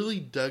I really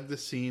dug the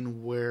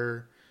scene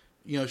where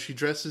she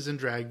dresses in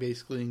drag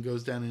basically and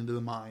goes down into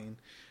the mine,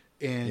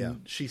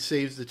 and she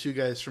saves the 2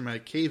 guys from a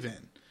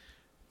cave-in,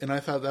 and I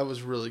thought that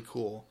was really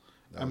cool.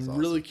 I'm awesome.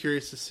 Really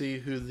curious to see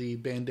who the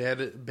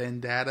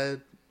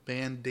bandanaed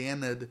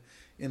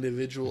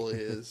individual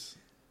is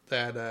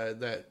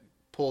that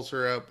pulls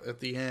her up at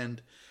the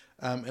end,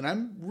 and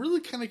I'm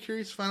really kind of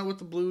curious to find out what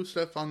the blue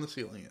stuff on the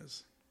ceiling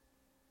is.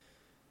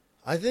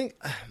 I think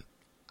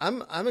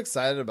I'm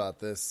excited about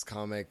this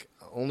comic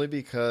only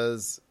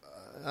because,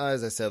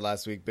 as I said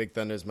last week, Big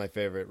Thunder is my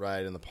favorite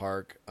ride in the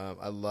park.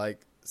 I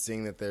like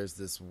seeing that there's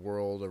this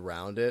world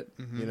around it.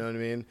 Mm-hmm. You know what I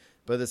mean?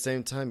 But at the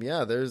same time,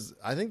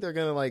 I think they're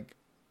gonna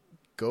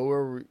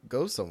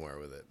go somewhere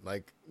with it.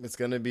 Like, it's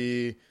gonna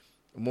be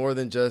more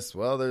than just,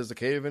 there's a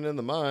cave-in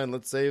the mine,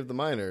 let's save the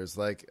miners.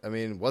 Like, I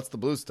mean, what's the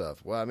blue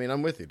stuff? Well, I mean,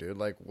 I'm with you, dude.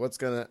 Like,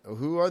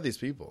 who are these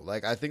people?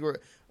 Like, I think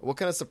what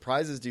kind of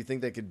surprises do you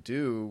think they could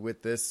do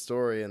with this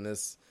story and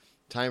this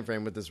time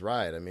frame with this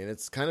ride? I mean,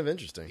 it's kind of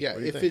interesting. Yeah,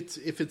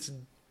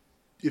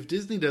 if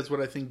Disney does what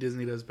I think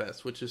Disney does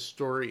best, which is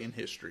story and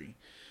history,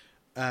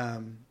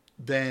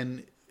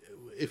 then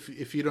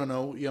if you don't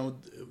know,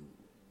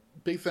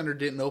 Big Thunder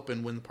didn't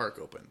open when the park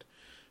opened.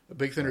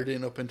 Big Thunder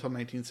didn't open until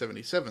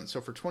 1977. So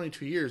for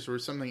 22 years, there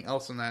was something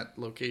else in that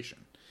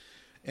location.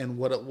 And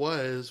what it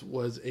was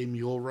a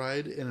mule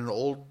ride and an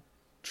old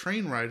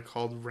train ride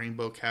called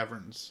Rainbow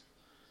Caverns.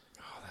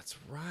 Oh, that's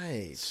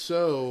right.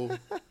 So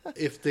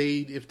if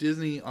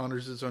Disney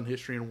honors its own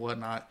history and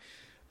whatnot,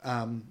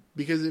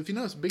 because if you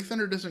notice, Big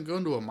Thunder doesn't go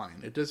into a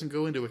mine. It doesn't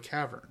go into a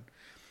cavern.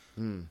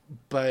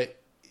 But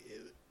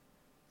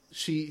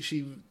she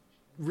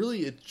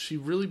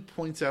really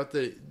points out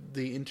that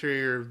the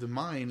interior of the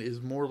mine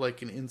is more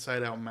like an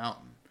inside out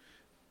mountain.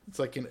 It's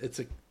like it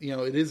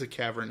is a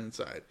cavern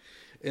inside.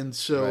 And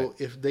so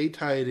if they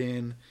tie it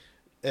in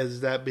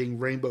as that being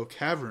Rainbow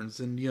Caverns,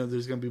 then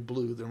there's going to be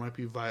blue, there might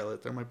be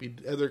violet, there might be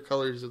other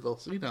colors that they'll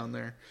see down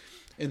there.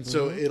 And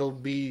so it'll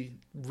be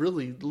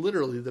really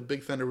literally the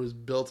Big Thunder was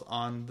built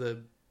on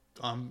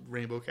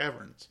Rainbow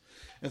Caverns.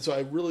 And so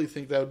I really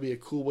think that would be a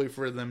cool way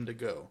for them to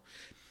go.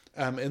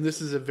 And this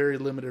is a very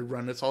limited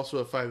run. It's also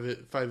a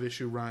five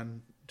issue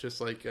run,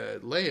 just like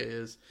Leia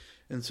is.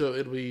 And so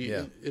it'll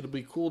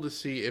be cool to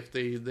see if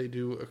they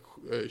do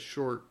a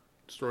short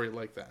story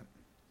like that.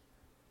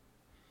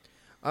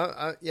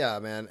 Yeah,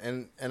 man,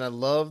 and I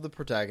love the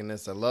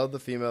protagonist. I love the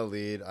female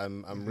lead.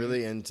 I'm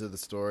really into the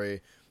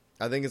story.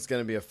 I think it's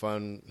going to be a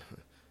fun,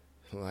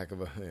 lack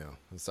of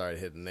I'm sorry to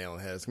hit the nail on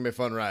the head. It's going to be a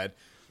fun ride.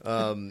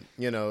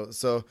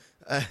 So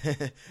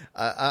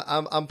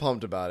I'm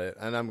pumped about it,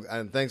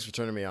 and thanks for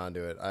turning me on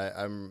to it.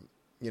 I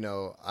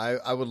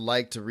would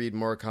like to read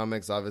more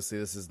comics. Obviously,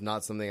 this is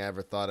not something I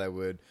ever thought I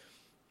would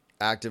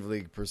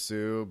actively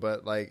pursue,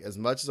 but like, as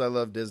much as I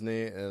love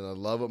Disney and I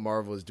love what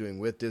Marvel is doing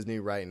with Disney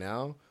right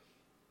now,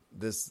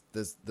 this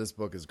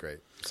book is great.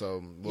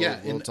 So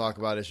we'll talk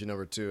about issue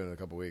number 2 in a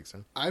couple weeks. Huh?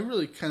 I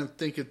really kind of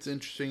think it's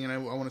interesting, and I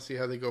want to see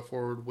how they go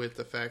forward with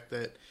the fact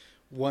that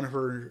one of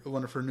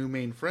her new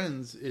main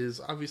friends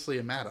is obviously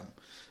a madam.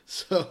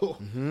 So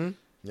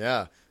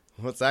yeah,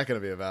 what's that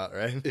going to be about,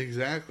 right?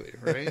 Exactly,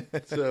 right.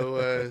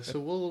 So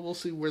we'll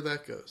see where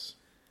that goes.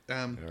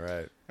 All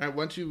right. Why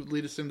don't you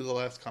lead us into the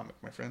last comic,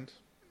 my friend?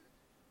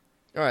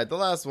 All right, the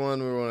last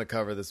one we want to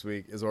cover this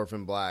week is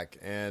Orphan Black,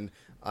 and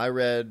I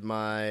read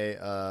my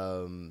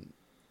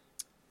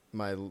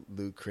my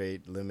Loot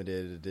Crate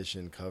limited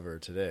edition cover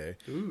today.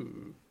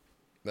 Ooh,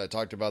 that I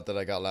talked about that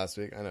I got last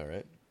week. I know,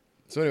 right?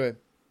 So anyway,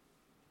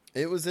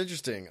 it was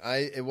interesting.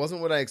 It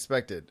wasn't what I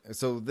expected.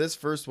 So this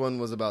first one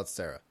was about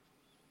Sarah,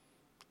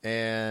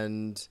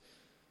 and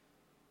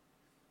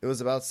it was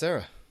about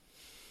Sarah.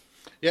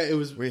 Yeah, it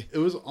was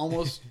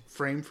almost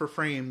frame for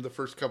frame the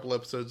first couple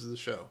episodes of the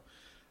show.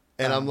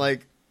 And I'm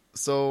like,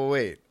 so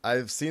wait,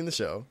 I've seen the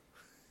show.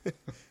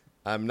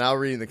 I'm now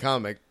reading the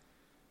comic,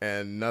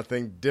 and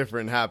nothing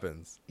different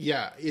happens.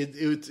 Yeah,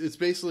 it's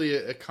basically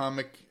a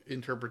comic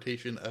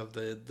interpretation of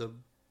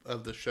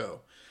the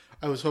show.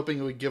 I was hoping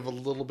it would give a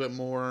little bit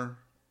more.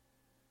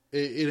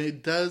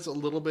 It does a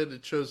little bit.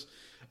 It shows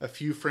a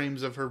few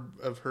frames of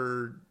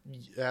her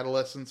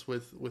adolescence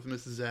with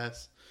Mrs.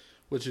 S,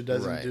 which it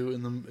doesn't do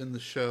in the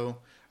show.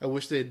 I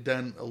wish they had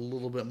done a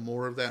little bit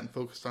more of that and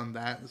focused on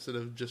that instead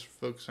of just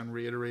focused on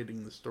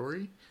reiterating the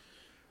story.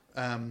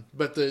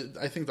 But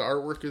I think the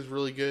artwork is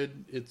really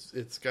good.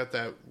 It's got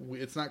that.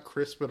 It's not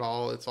crisp at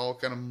all. It's all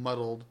kind of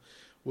muddled,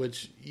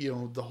 which the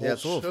whole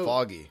it's a little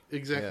foggy.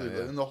 Exactly,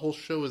 and the whole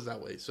show is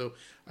that way. So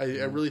I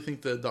really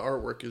think the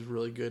artwork is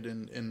really good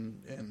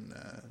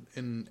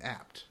and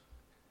apt.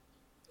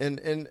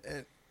 And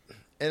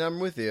I'm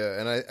with you.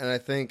 And I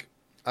think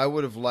I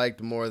would have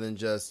liked more than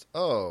just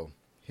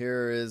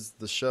here is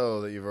the show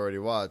that you've already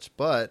watched.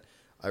 But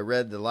I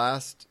read the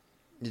last.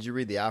 Did you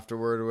read the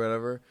afterword or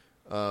whatever?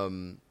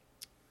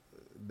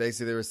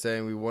 Basically, they were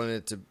saying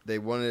they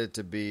wanted it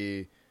to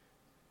be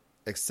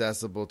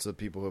accessible to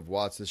people who have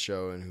watched the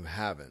show and who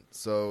haven't.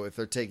 So if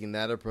they're taking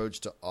that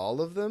approach to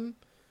all of them,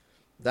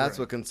 that's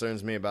what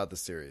concerns me about the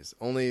series.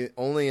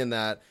 Only in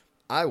that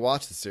I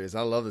watch the series.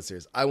 I love the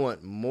series. I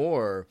want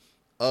more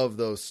of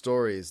those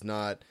stories,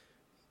 not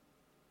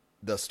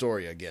the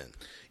story again.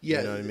 Yeah,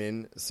 you know what I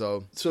mean?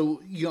 So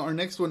our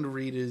next one to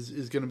read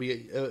is going to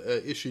be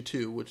issue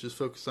 2, which is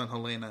focused on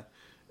Helena.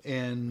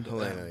 And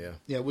Helena,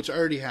 which I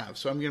already have.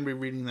 So I'm going to be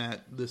reading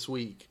that this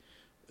week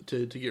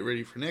to get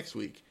ready for next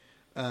week.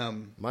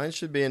 Mine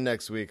should be in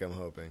next week, I'm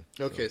hoping.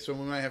 Okay, so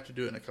we might have to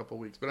do it in a couple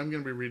of weeks, but I'm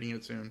going to be reading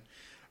it soon.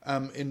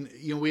 And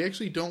we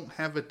actually don't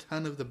have a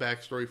ton of the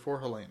backstory for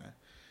Helena.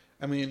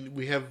 I mean,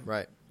 we have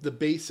the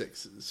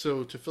basics.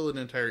 So to fill an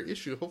entire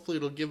issue, hopefully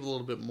it'll give a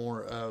little bit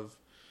more of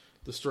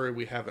the story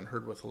we haven't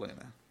heard with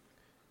Helena.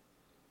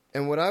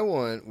 And what I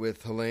want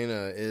with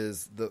Helena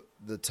is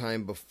the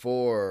time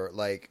before,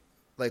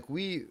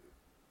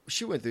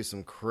 she went through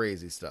some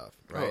crazy stuff,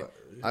 right?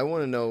 I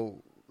want to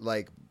know,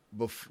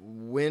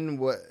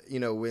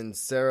 when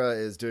Sarah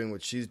is doing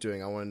what she's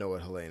doing, I want to know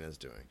what Helena is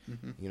doing.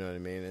 Mm-hmm. You know what I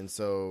mean? And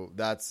so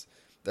that's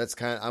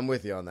kind of, I'm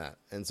with you on that.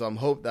 And so I'm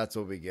hope that's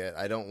what we get.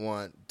 I don't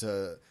want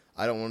to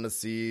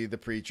see the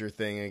preacher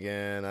thing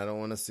again. I don't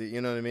want to see,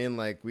 you know what I mean?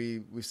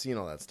 We've seen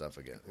all that stuff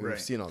again. We've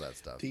seen all that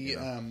stuff.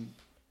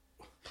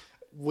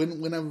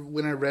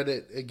 When I read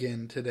it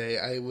again today,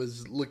 I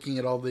was looking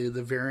at all the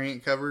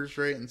variant covers,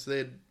 right? And so they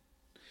had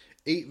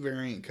 8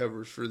 variant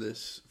covers for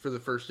the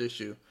first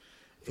issue.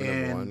 For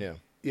number 1, yeah.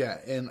 Yeah,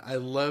 and I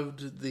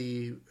loved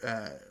the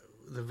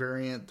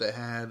variant that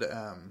had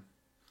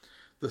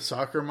the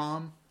soccer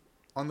mom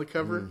on the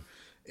cover,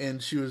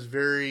 and she was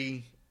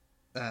very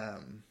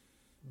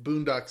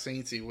Boondock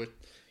Saintsy with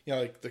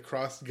the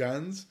crossed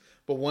guns.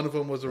 But one of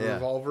them was a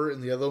revolver,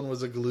 and the other one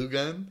was a glue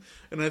gun,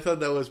 and I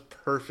thought that was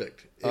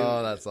perfect.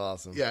 That's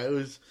awesome. Yeah, it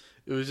was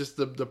just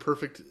the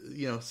perfect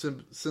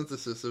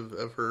synthesis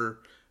of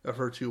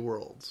her two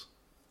worlds.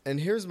 And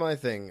here's my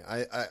thing: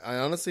 I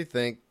honestly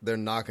think they're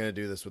not going to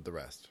do this with the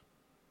rest.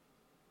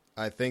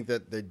 I think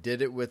that they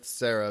did it with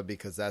Sarah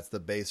because that's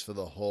the base for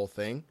the whole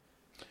thing.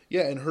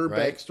 Yeah, and her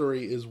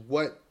backstory is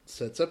what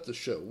sets up the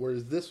show.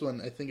 Whereas this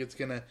one, I think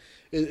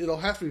it'll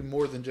have to be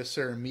more than just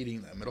Sarah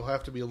meeting them. It'll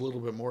have to be a little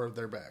bit more of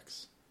their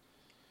backs.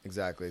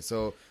 Exactly.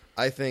 So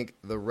I think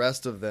the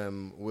rest of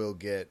them will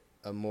get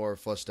a more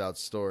fleshed out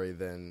story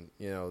than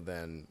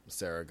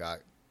Sarah got.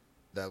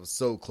 That was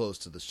so close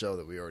to the show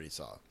that we already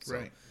saw. So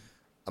right.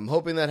 I'm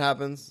hoping that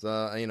happens.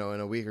 In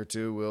a week or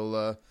two,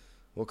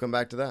 we'll come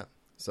back to that.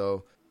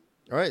 So,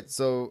 all right.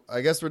 So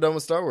I guess we're done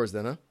with Star Wars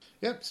then, huh?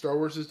 Yep. Star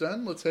Wars is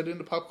done. Let's head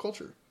into pop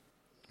culture.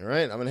 All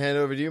right, I'm going to hand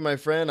it over to you, my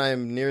friend. I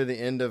am near the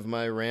end of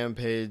my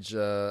Rampage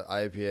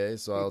IPA,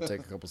 so I'll take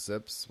a couple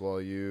sips while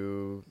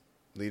you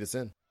lead us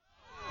in.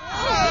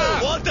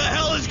 What the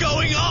hell is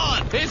going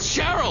on? It's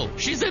Cheryl.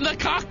 She's in the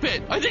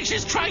cockpit. I think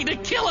she's trying to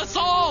kill us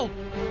all.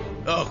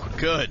 Oh,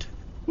 good.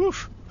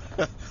 Woof.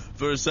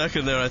 For a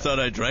second there, I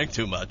thought I drank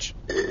too much.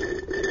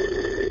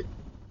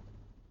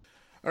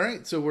 All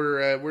right, so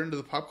we're into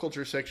the pop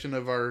culture section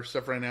of our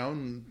stuff right now,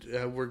 and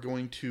we're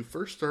going to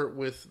first start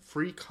with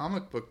Free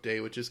Comic Book Day,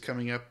 which is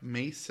coming up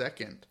May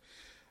 2nd.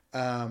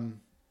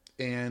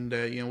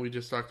 We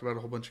just talked about a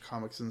whole bunch of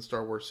comics in the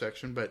Star Wars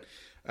section, but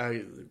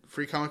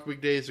Free Comic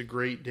Book Day is a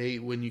great day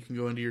when you can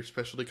go into your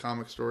specialty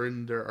comic store,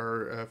 and there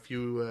are a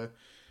few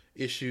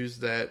issues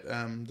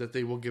that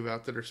they will give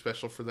out that are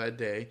special for that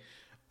day.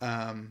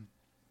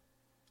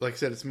 Like I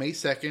said, it's May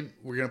 2nd.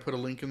 We're going to put a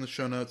link in the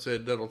show notes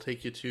that'll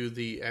take you to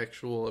the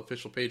actual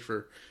official page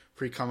for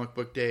Free Comic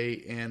Book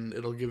Day, and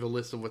it'll give a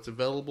list of what's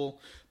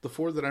available. The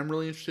 4 that I'm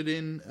really interested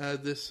in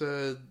this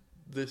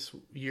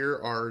year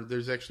are,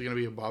 there's actually going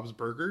to be a Bob's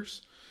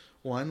Burgers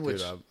one,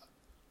 which I think...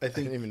 I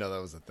didn't even know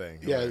that was a thing.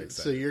 Yeah,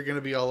 so you're going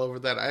to be all over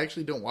that. I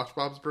actually don't watch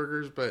Bob's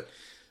Burgers, but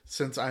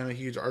since I'm a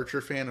huge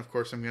Archer fan, of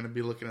course I'm going to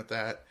be looking at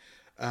that.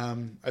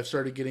 I've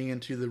started getting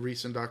into the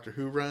recent Doctor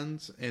Who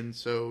runs, and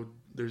so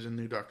there's a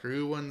new Doctor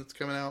Who one that's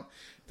coming out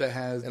that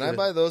has. And I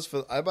buy those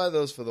for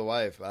the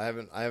wife. I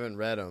haven't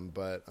read them,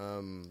 but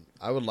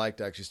I would like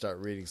to actually start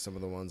reading some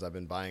of the ones I've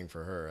been buying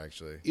for her.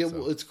 Actually, yeah. So.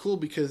 Well, it's cool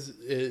because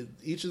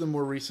each of the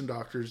more recent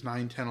Doctors,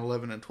 9, 10,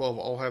 11, and 12,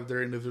 all have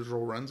their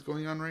individual runs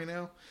going on right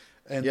now.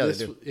 And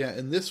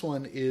this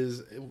one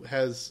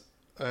has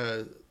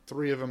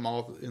three of them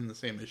all in the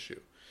same issue.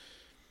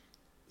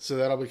 So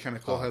that'll be kind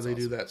of cool how they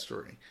do that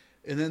story.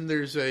 And then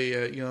there's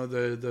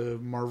the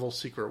Marvel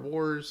Secret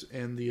Wars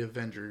and the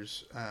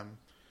Avengers.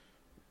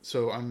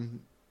 So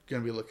I'm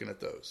going to be looking at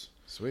those.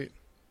 Sweet.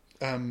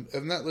 And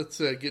that let's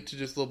get to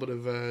just a little bit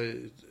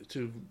of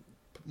to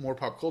more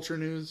pop culture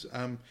news.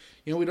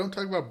 We don't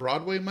talk about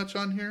Broadway much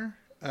on here,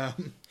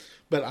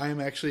 but I'm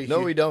actually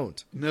we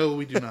don't. No,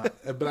 we do not.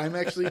 But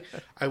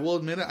I will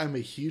admit it, I'm a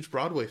huge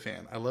Broadway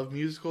fan. I love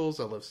musicals,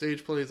 I love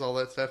stage plays, all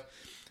that stuff.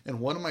 And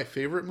one of my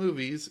favorite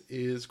movies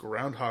is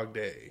Groundhog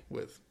Day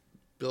with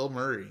Bill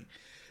Murray.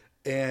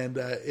 And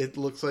it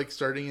looks like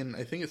starting in,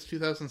 I think it's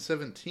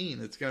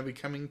 2017, it's going to be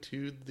coming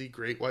to the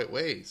Great White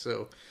Way.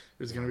 So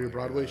there's going to be a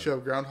Broadway show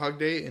of Groundhog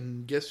Day,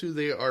 and guess who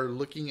they are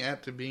looking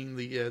at to being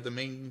the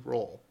main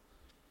role?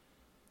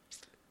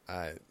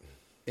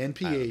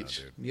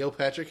 NPH, Neil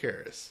Patrick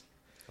Harris.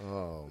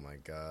 Oh my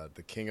God,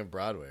 the king of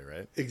Broadway,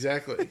 right?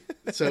 Exactly.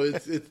 So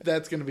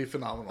that's going to be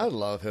phenomenal. I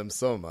love him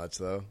so much,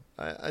 though.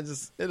 I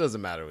just, it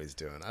doesn't matter what he's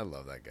doing. I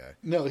love that guy.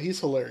 No, he's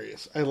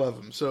hilarious. I love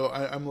him. So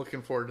I'm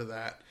looking forward to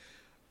that.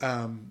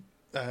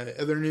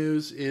 Other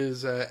news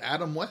is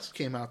Adam West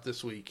came out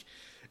this week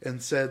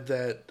and said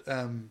that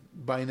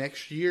by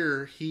next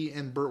year, he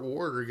and Burt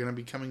Ward are going to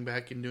be coming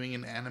back and doing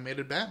an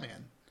animated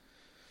Batman.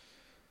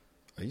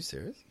 Are you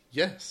serious?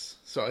 Yes.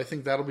 So I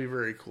think that'll be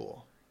very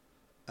cool.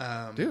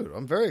 Dude,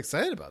 I'm very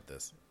excited about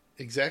this.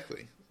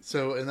 Exactly.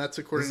 So, and that's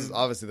according. This is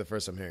obviously the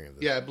first I'm hearing of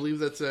this. Yeah, I believe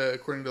that's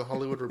according to the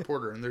Hollywood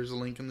Reporter, and there's a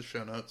link in the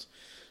show notes.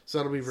 So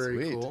that'll be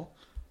very cool.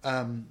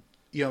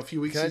 A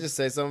few weeks. Can I just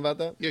say something about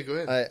that? Yeah, go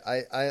ahead.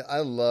 I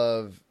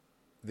love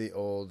the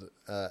old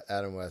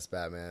Adam West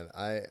Batman.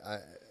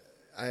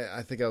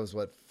 I think I was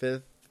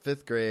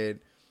fifth grade,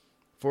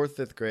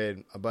 fifth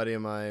grade. A buddy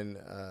of mine,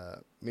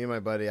 me and my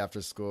buddy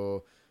after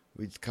school,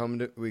 we'd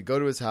go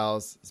to his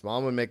house. His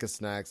mom would make us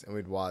snacks, and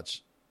we'd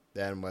watch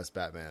the Adam West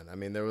Batman. I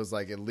mean, there was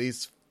like at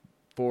least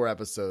 4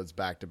 episodes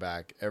back to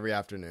back every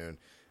afternoon.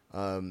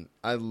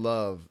 I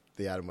love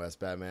the Adam West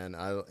Batman.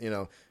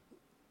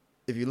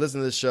 If you listen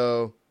to the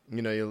show,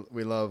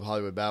 we love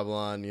Hollywood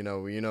Babylon.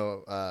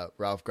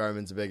 Ralph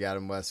Garman's a big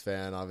Adam West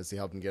fan. Obviously,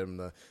 helping get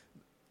him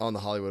on the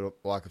Hollywood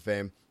Walk of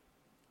Fame.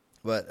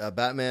 But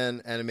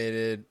Batman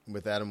animated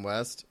with Adam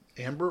West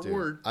and Burt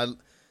Ward.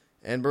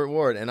 And Burt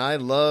Ward. And I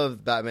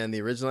love Batman,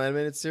 the original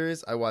animated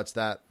series. I watched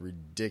that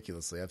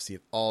ridiculously. I've seen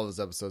all those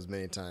episodes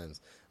many times.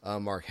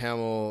 Mark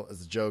Hamill as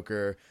the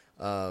Joker.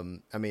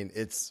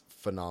 It's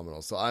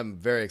phenomenal. So I'm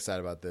very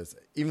excited about this.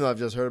 Even though I've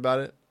just heard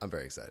about it, I'm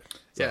very excited.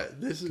 So, yeah,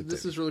 this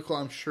is really cool.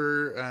 I'm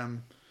sure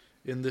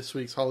in this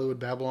week's Hollywood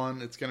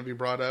Babylon, it's going to be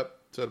brought up.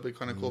 So it'll be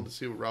kind of cool to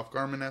see what Ralph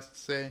Garman has to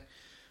say.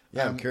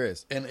 Yeah, I'm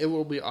curious. And it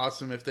will be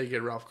awesome if they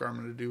get Ralph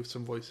Garman to do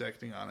some voice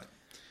acting on it.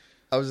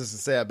 I was just going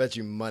to say, I bet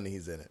you money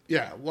he's in it.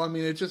 Yeah, well, I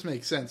mean, it just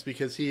makes sense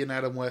because he and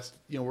Adam West,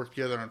 work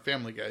together on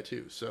Family Guy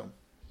too. So,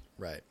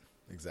 right,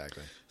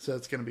 exactly. So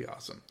it's going to be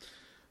awesome.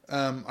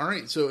 All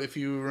right, so if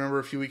you remember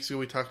a few weeks ago,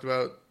 we talked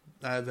about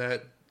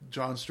that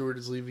Jon Stewart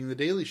is leaving The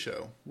Daily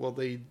Show. Well,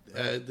 they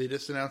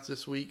just announced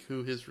this week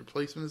who his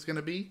replacement is going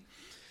to be,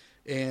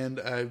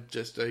 and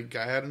just a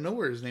guy out of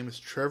nowhere. His name is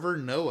Trevor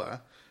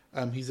Noah.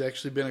 He's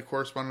actually been a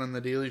correspondent on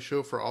The Daily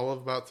Show for all of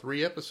about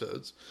 3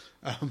 episodes.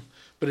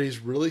 But he's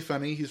really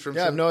funny. He's from...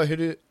 Yeah, I have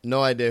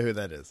no idea who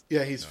that is.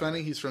 Yeah, he's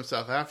funny. He's from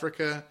South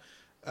Africa.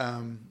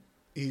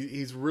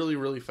 He's really,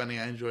 really funny.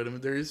 I enjoyed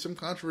him. There is some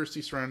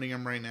controversy surrounding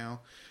him right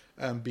now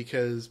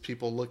because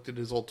people looked at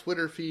his old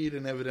Twitter feed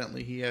and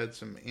evidently he had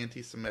some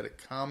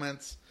anti-Semitic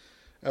comments.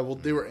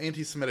 They were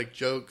anti-Semitic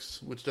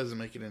jokes, which doesn't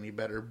make it any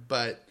better.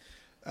 But...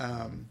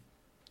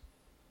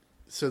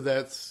 so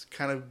that's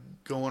kind of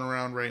going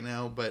around right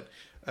now. But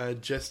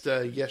just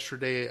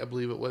yesterday, I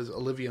believe it was,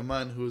 Olivia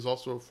Munn, who is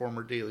also a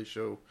former Daily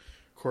Show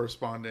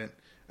correspondent,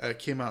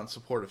 came out in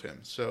support of him.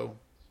 So,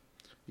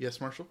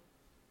 yes, Marshall?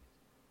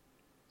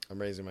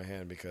 I'm raising my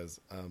hand because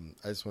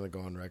I just want to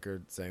go on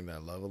record saying that I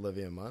love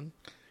Olivia Munn.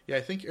 Yeah,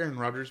 I think Aaron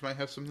Rodgers might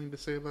have something to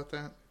say about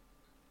that.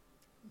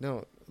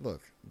 No,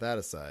 look, that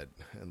aside,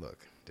 and look,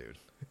 dude,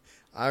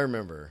 I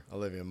remember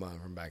Olivia Munn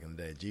from back in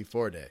the day,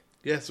 G4 day.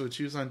 Yeah, so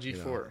she was on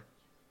G4.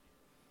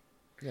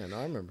 Yeah, no,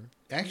 I remember.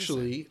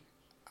 Actually,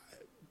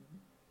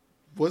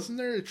 wasn't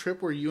there a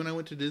trip where you and I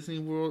went to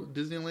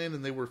Disneyland,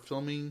 and they were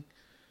filming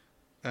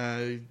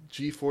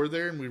G4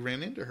 there, and we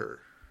ran into her?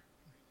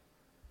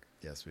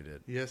 Yes, we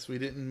did. Yes, we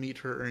didn't meet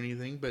her or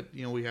anything, but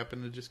we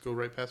happened to just go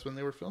right past when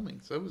they were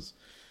filming. So it was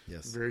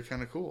very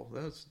kind of cool.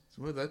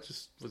 That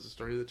just was a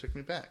story that took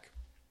me back.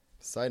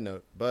 Side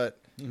note, but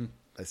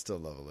I still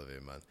love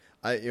Olivia Munn.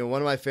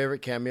 One of my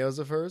favorite cameos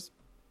of hers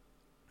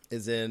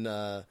is in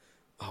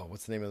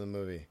what's the name of the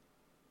movie?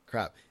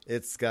 Crap.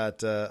 It's got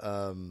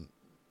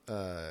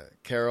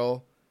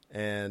Carol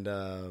and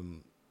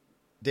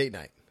Date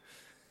Night.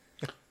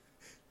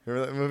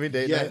 Remember that movie,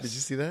 Date Night? Did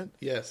you see that?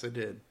 Yes, I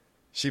did.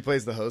 She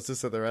plays the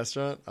hostess at the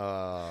restaurant.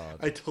 Oh,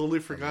 I totally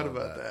forgot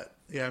about that.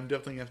 Yeah, I'm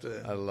definitely have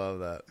to. I love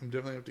that. I'm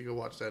definitely have to go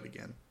watch that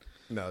again.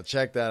 No,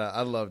 check that out.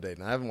 I love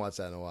Dayton. I haven't watched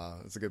that in a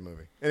while. It's a good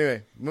movie.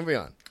 Anyway, moving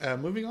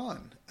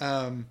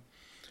on.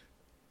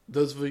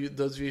 Those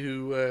of you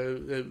who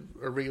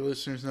are regular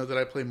listeners know that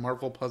I play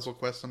Marvel Puzzle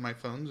Quest on my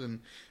phones,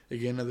 and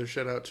again, another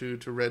shout out to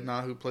Red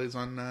Na, who plays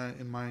on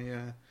in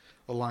my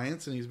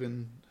alliance, and he's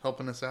been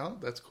helping us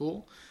out. That's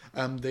cool.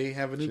 They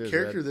have a new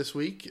character Red. This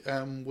week,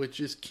 which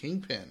is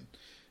Kingpin,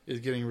 is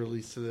getting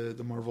released to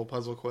the Marvel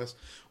Puzzle Quest,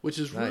 which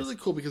is really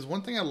cool because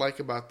one thing I like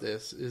about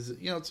this is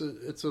it's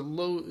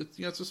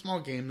a small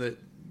game that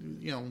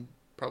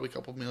probably a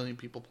couple million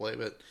people play,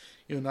 but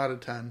not a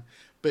ton.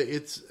 But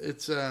it's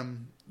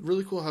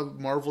really cool how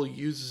Marvel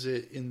uses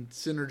it in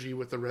synergy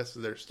with the rest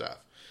of their stuff.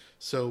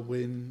 So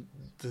when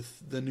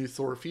the new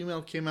Thor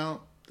female came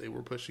out, they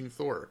were pushing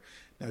Thor.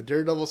 Now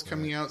Daredevil's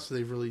coming out, so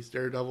they've released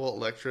Daredevil,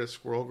 Elektra,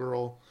 Squirrel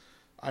Girl,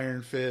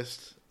 Iron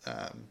Fist,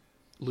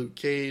 Luke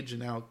Cage,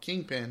 and now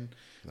Kingpin,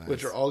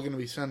 which are all going to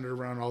be centered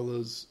around all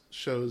those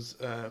shows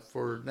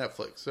for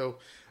Netflix. So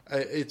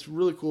it's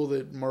really cool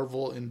that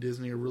Marvel and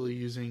Disney are really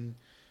using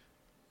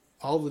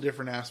all the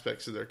different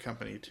aspects of their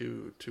company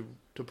to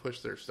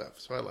push their stuff.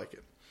 So I like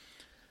it.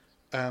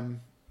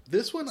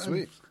 This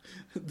one,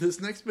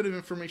 this next bit of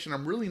information,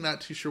 I'm really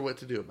not too sure what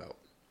to do about.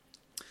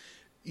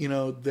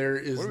 There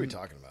is. What are we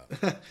talking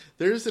about?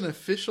 There's an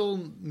official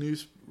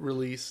news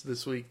release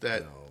this week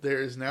that there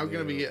is now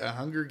going to be a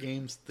Hunger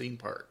Games theme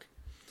park.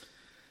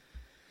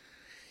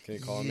 Can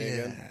you call me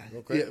again,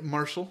 real quick? Yeah,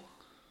 Marshall.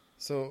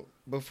 So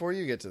before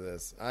you get to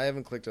this, I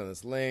haven't clicked on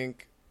this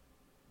link.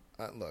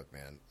 Look,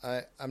 man,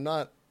 I'm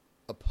not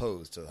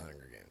opposed to the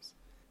Hunger Games.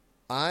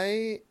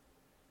 I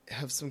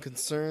have some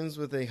concerns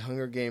with a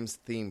Hunger Games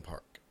theme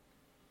park.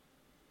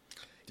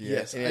 Do you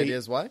have any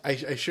ideas why?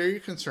 I share your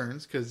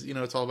concerns because,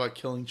 it's all about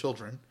killing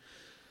children.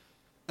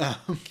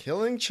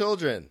 Killing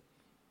children?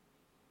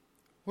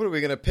 What are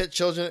we going to pit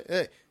children?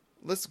 Hey,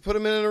 let's put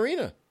them in an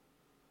arena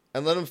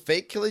and let them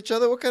fake kill each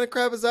other? What kind of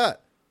crap is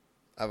that?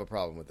 I have a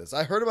problem with this.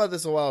 I heard about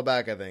this a while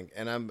back, I think,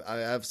 and I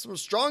have some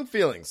strong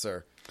feelings,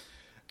 sir.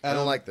 I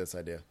don't like this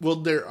idea. Well,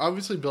 they're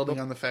obviously building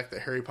on the fact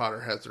that Harry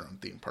Potter has their own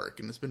theme park,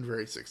 and it's been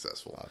very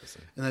successful.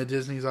 Obviously. And that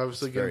Disney's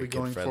obviously going to be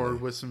going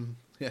forward with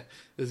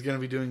is going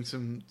to be doing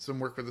some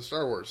work with the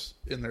Star Wars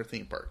in their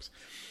theme parks.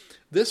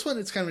 This one,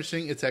 it's kind of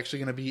interesting. It's actually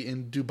going to be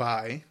in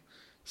Dubai,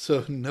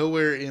 so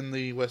nowhere in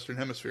the Western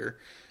Hemisphere.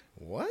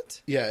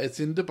 What? Yeah, it's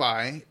in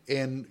Dubai,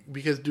 and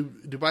because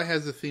Dubai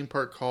has a theme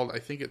park called, I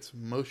think it's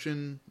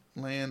Motion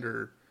Land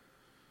or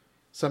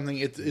something.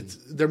 It's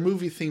their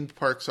movie themed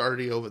park's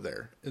already over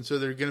there, and so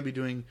they're going to be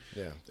doing.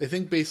 Yeah, I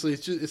think basically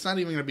it's not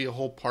even going to be a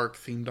whole park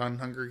themed on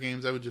Hunger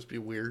Games. That would just be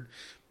weird.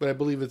 But I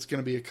believe it's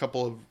going to be a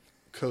couple of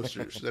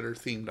coasters that are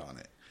themed on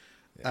it.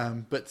 Yeah.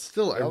 But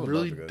still, I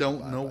really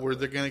don't know where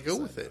they're going to go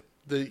with it.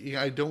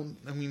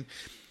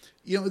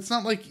 It's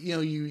not like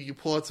you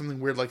pull out something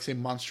weird like say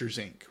Monsters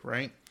Inc.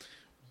 right?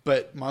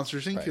 But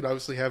Monsters Inc. could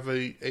obviously have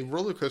a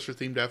roller coaster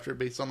themed after it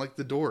based on like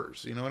The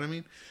Doors. You know what I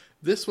mean?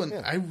 This one,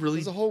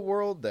 there's a whole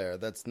world there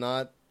that's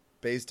not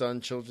based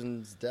on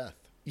children's death.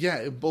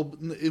 Yeah,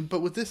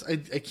 but with this, I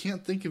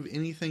can't think of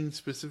anything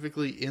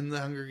specifically in the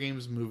Hunger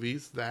Games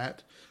movies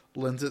that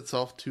lends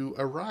itself to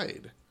a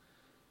ride.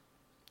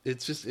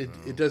 It's just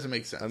it doesn't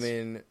make sense. I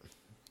mean,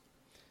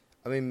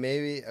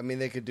 maybe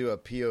they could do a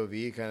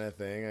POV kind of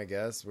thing, I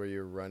guess, where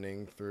you're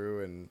running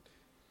through, and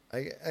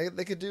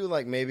they could do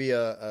like maybe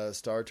a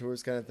Star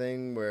Tours kind of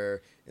thing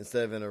where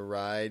instead of in a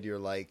ride, you're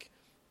like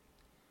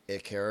a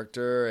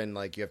character and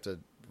like you have to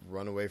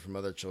run away from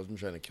other children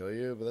trying to kill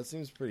you. But that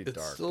seems pretty dark.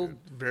 It's still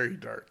very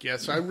dark. Yeah,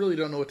 so I really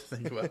don't know what to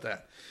think about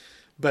that.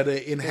 But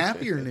in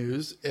happier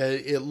news,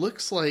 it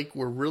looks like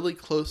we're really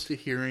close to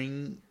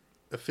hearing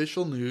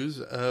official news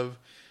of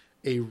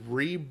a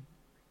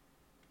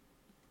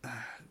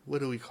what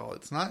do we call it?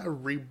 It's not a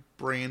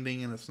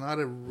rebranding and it's not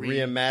a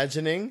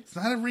reimagining. It's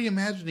not a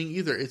reimagining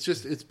either.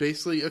 It's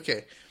basically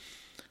okay.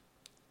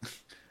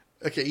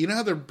 Okay, you know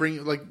how they're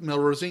bringing like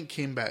Melrose Inc.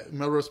 came back,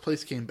 Melrose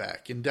Place came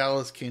back, and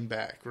Dallas came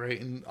back, right?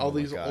 And all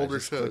these older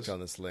shows. Clicked on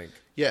this link.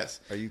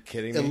 Yes. Are you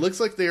kidding me? It looks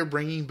like they are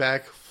bringing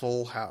back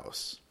Full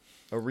House.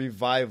 A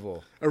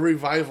revival. A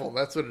revival.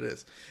 That's what it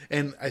is.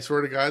 And I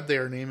swear to God, they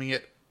are naming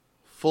it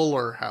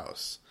Fuller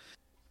House.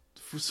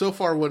 So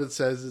far, what it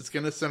says, it's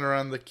going to center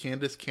on the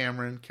Candace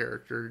Cameron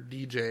character,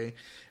 DJ,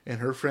 and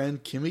her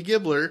friend Kimmy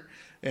Gibbler,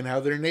 and how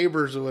they're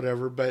neighbors or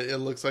whatever. But it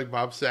looks like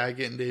Bob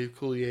Saget and Dave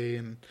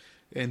Coulier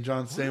and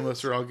John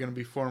Stamos are all going to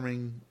be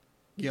forming,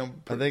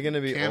 are they going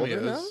to be cameos.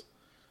 Older now?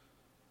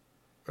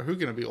 Or who's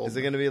going to be older? Is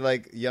it going to be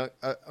like young?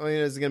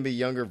 Is it going to be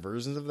younger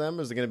versions of them,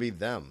 or is it going to be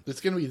them?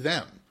 It's going to be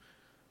them.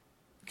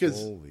 Because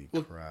holy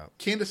crap,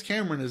 Candace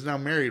Cameron is now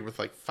married with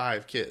like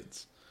 5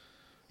 kids.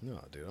 No,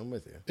 dude, I'm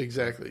with you.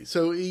 Exactly.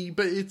 So,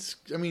 but it's,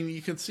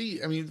 you can see,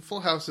 Full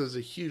House has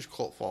a huge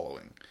cult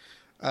following.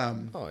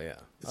 Oh yeah,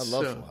 I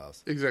love Full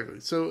House.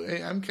 Exactly. So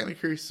I'm kind of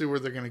curious to see where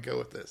they're going to go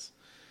with this.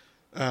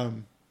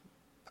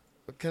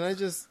 Can I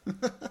just...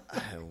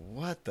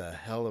 what the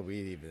hell are we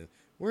even...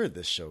 Where did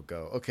this show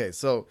go? Okay,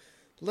 so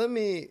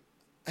I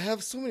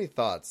have so many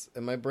thoughts,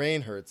 and my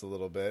brain hurts a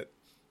little bit.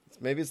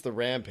 Maybe it's the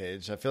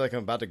rampage. I feel like I'm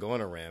about to go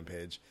on a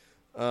rampage.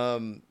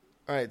 All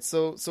right,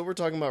 so we're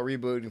talking about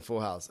rebooting Full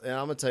House, and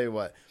I'm gonna tell you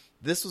what.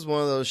 This was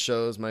one of those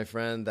shows, my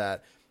friend,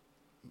 that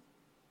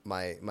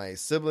my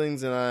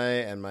siblings and I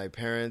and my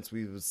parents,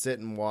 we would sit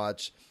and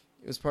watch.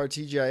 It was part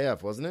of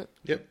TGIF, wasn't it?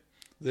 Yep.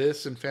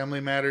 This and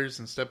Family Matters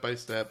and Step by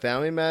Step.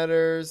 Family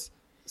Matters,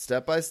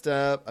 Step by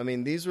Step. I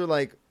mean, these were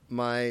like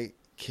my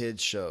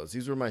kids' shows.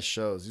 These were my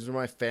shows. These were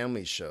my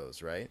family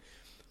shows, right?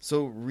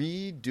 So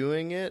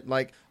redoing it,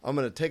 like, I'm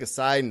going to take a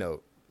side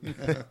note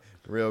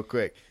real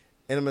quick.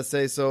 And I'm going to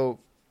say, so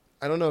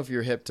I don't know if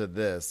you're hip to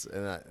this.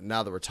 And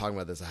now that we're talking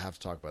about this, I have to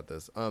talk about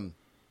this.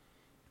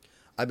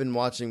 I've been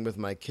watching with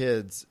my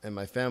kids and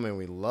my family, and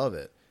we love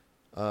it.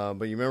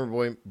 But you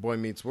remember Boy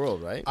Meets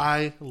World, right?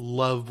 I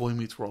love Boy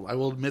Meets World. I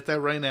will admit that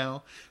right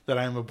now, that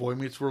I am a Boy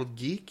Meets World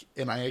geek,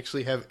 and I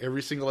actually have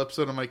every single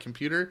episode on my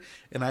computer,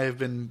 and I have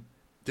been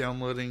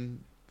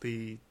downloading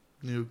the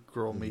new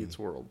Girl Meets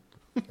World.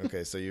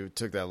 Okay, so you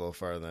took that a little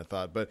farther than I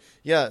thought. But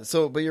yeah,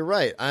 but you're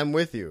right. I'm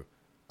with you.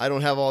 I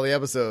don't have all the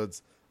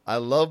episodes. I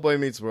love Boy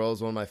Meets World.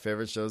 It's one of my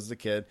favorite shows as a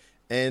kid.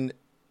 And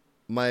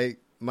my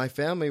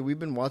family, we've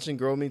been watching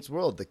Girl Meets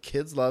World. The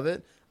kids love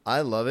it.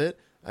 I love it.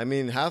 I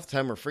mean, half the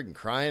time we're freaking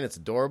crying. It's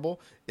adorable.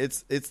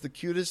 It's the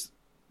cutest,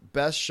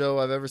 best show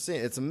I've ever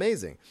seen. It's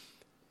amazing.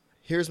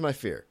 Here's my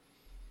fear.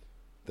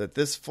 That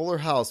this Fuller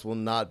House will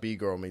not be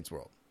Girl Meets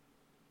World.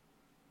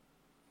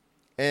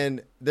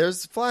 And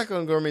there's flack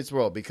on Girl Meets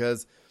World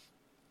because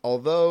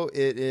although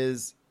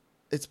it's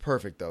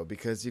perfect though,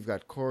 because you've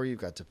got Corey, you've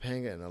got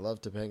Topanga, and I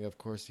love Topanga, of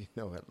course. You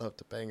know I love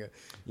Topanga.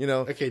 You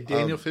know. Okay,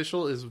 Daniel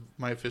Fishel is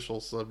my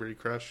official celebrity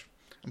crush.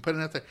 I'm putting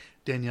it out there.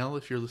 Danielle,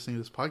 if you're listening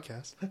to this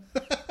podcast.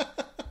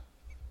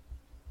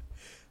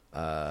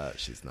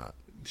 She's not.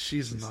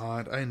 She's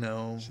not. I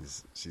know.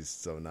 She's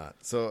so not.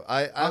 So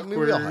I mean,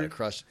 we all had a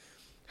crush.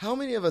 How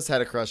many of us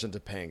had a crush on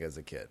Topanga as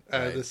a kid?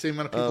 Right? The same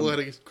amount of people had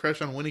a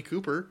crush on Winnie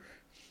Cooper.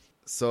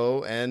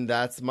 So, and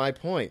that's my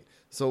point.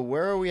 So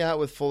where are we at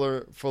with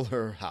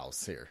Fuller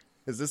House here?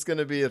 Is this going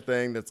to be a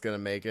thing that's going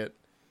to make it?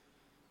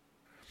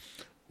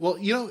 Well,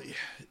 you know,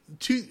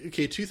 two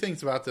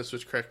things about this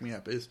which cracked me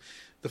up is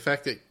the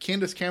fact that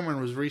Candace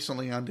Cameron was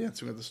recently on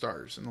Dancing with the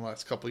Stars in the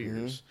last couple of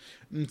years.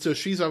 And so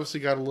she's obviously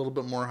got a little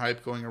bit more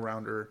hype going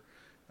around her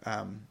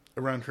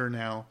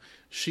now.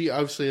 She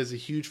obviously has a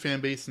huge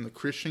fan base in the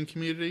Christian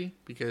community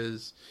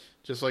because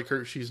just like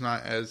her, she's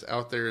not as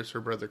out there as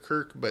her brother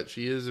Kirk, but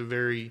she is a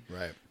very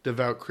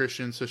devout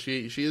Christian. So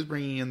she is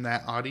bringing in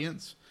that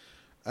audience.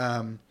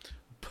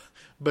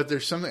 But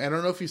there's something, I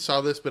don't know if you saw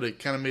this, but it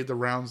kind of made the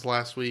rounds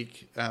last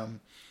week,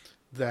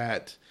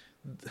 that,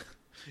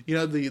 you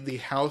know, the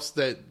house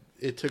that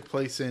it took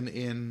place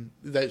in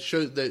that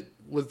showed that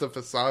was the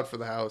facade for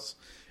the house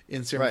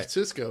in San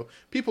Francisco.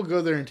 People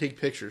go there and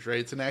take pictures, right?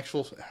 It's an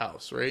actual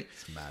house, right?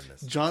 It's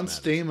madness. John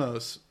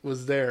Stamos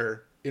was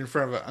there in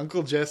front of it,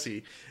 Uncle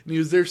Jesse, and he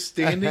was there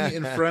standing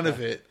in front of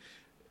it,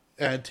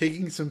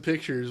 taking some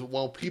pictures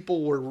while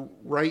people were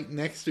right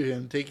next to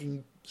him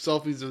taking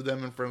selfies of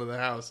them in front of the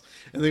house,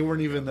 and they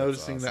weren't even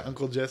noticing that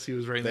Uncle Jesse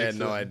was right next to them.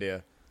 They had no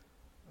idea.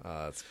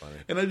 Oh, that's funny.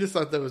 And I just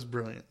thought that was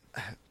brilliant.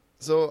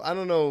 So I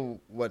don't know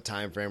what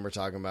time frame we're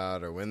talking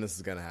about or when this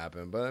is going to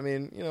happen, but I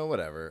mean, you know,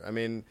 whatever. I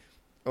mean,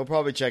 I'll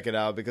probably check it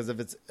out because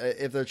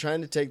if they're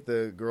trying to take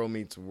the Girl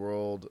Meets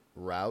World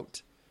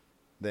route,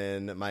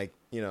 then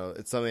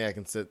it's something I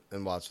can sit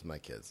and watch with my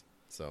kids.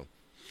 So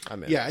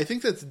I'm in. Yeah, I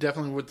think that's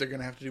definitely what they're going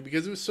to have to do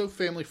because it was so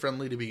family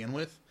friendly to begin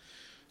with.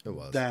 It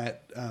was.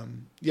 That,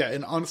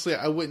 and honestly,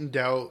 I wouldn't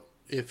doubt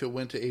if it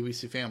went to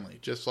ABC Family,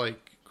 just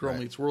like Girl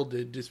Meets World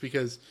did, just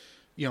because,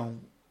 you know,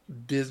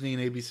 Disney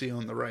and ABC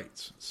own the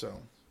rights. So, all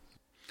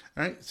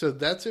right, so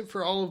that's it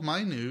for all of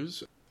my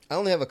news. I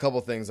only have a couple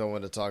things I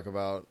wanted to talk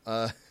about.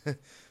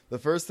 The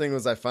first thing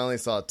was I finally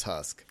saw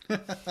Tusk.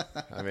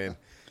 I mean,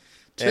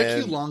 took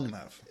you long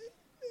enough.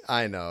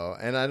 I know,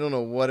 and I don't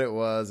know what it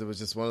was. It was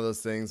just one of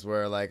those things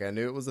where, like, I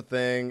knew it was a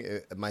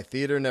thing. My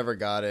theater never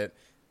got it.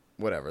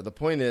 Whatever. The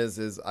point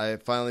is I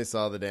finally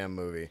saw the damn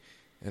movie,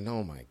 and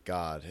oh my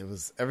god, it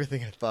was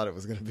everything I thought it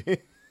was going to be.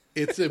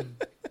 It's a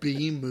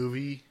B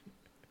movie.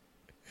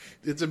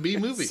 It's a B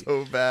movie. It's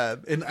so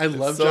bad, and I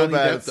love so Johnny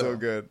bad, Depp. Though. So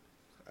good.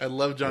 I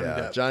love Johnny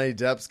Depp. Johnny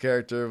Depp's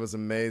character was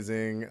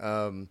amazing.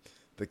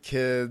 The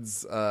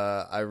kids,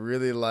 I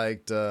really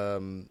liked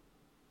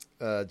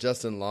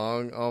Justin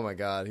Long. Oh my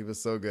god, he was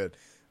so good.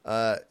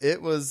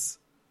 It was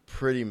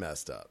pretty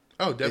messed up.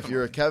 Oh, definitely. If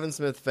you're a Kevin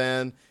Smith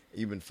fan,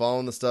 you've been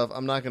following the stuff.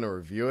 I'm not going to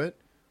review it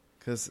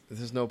because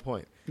there's no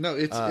point. No,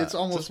 it's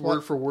almost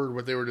word for word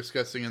what they were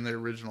discussing in the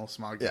original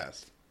Smogcast. Yeah.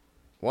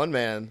 One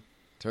man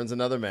turns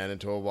another man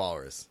into a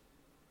walrus.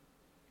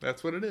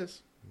 That's what it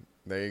is.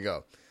 There you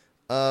go.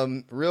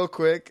 Real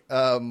quick,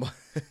 I'm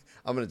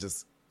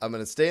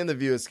gonna stay in the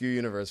View Askew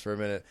universe for a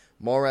minute.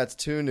 Mallrats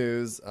 2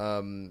 news.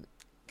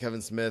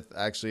 Kevin Smith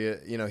actually,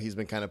 he's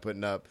been kind of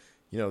putting up,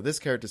 this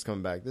character's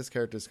coming back, this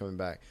character's coming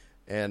back,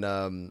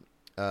 and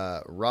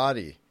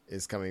Roddy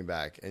is coming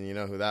back, and you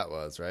know who that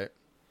was, right?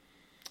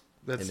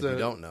 That's and if you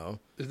don't know,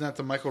 isn't that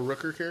the Michael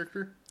Rooker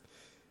character?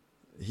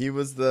 He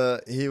was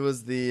the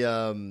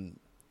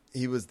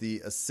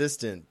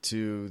assistant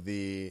to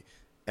the,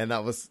 and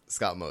that was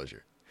Scott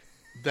Mosier.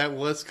 That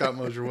was Scott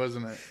Mosier,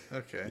 wasn't it?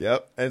 Okay.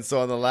 Yep. And so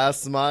on the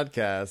last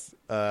Smodcast,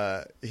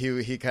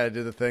 he kind of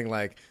did the thing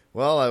like,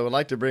 well, I would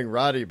like to bring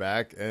Roddy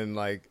back, and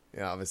like,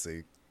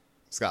 obviously,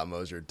 Scott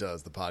Mosier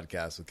does the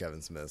podcast with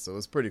Kevin Smith, so it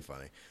was pretty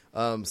funny.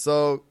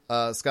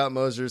 Scott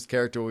Mosier's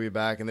character will be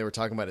back, and they were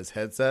talking about his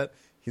headset.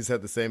 He's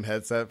had the same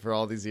headset for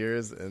all these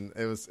years, and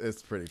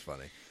it's pretty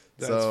funny.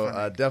 That's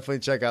funny. Definitely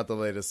check out the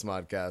latest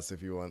Smodcast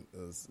if you want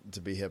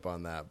to be hip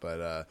on that.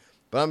 But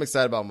I'm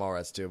excited about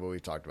Mallrats too, but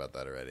we've talked about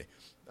that already.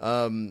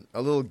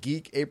 A little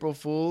geek April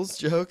Fool's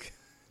joke.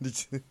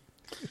 This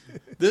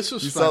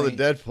was you funny. saw the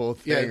Deadpool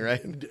thing,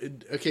 right?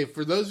 Okay,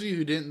 for those of you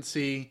who didn't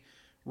see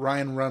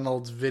Ryan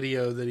Reynolds'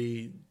 video that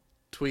he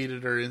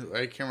tweeted, or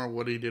I can't remember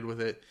what he did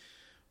with it,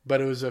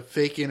 but it was a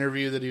fake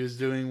interview that he was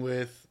doing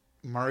with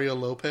Mario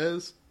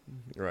Lopez,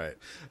 right?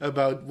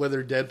 About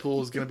whether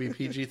Deadpool is going to be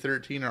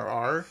PG-13 or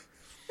R.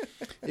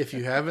 If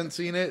you haven't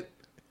seen it,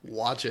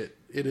 watch it.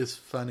 It is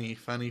funny.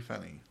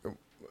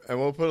 And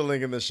we'll put a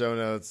link in the show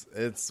notes.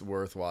 It's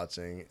worth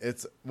watching.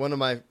 It's one of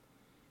my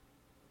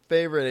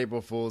favorite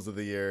April Fools of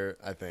the year,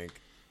 I think,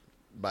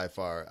 by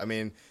far. I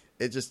mean,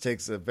 it just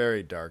takes a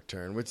very dark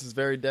turn, which is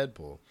very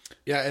Deadpool.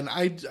 Yeah, and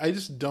I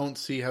just don't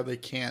see how they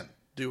can't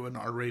do an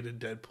R-rated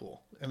Deadpool.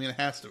 I mean, it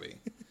has to be.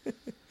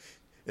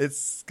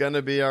 It's going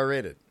to be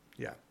R-rated.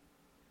 Yeah.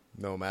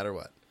 No matter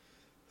what.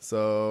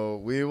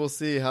 So we will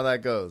see how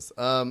that goes.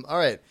 All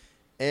right.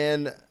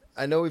 And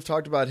I know we've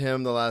talked about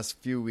him the last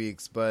few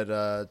weeks,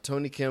 but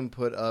Tony Kim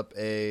put up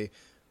a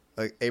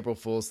April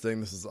Fool's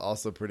thing. This is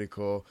also pretty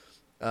cool.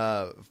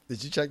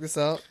 Did you check this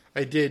out?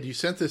 I did. You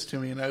sent this to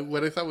me, and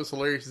what I thought was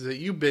hilarious is that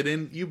you bid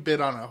on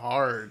it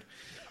hard.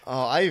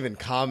 Oh, I even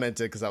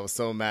commented because I was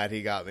so mad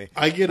he got me.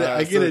 I get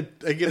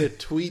a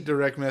tweet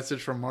direct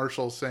message from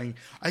Marshall saying,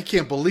 "I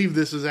can't believe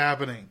this is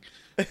happening."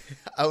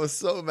 I was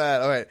so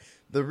mad. All right.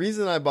 The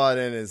reason I bought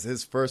in is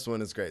his first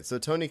one is great. So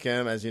Tony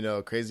Kim, as you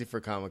know, crazy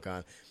for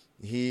Comic-Con.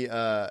 He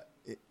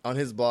on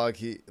his blog,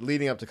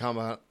 leading up to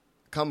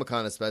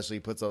Comic-Con especially,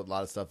 he puts a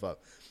lot of stuff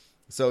up.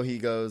 So he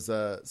goes,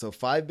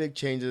 5 big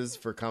changes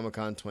for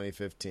Comic-Con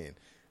 2015.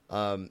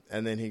 And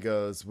then he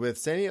goes, with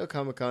San Diego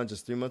Comic-Con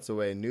just 3 months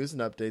away, news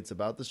and updates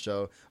about the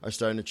show are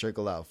starting to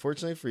trickle out.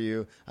 Fortunately for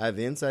you, I have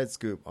the inside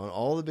scoop on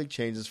all the big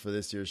changes for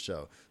this year's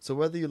show. So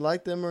whether you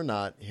like them or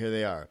not, here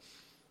they are.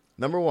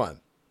 Number 1,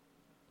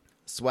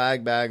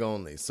 swag bag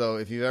only. So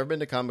if you've ever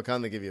been to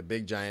Comic-Con, they give you a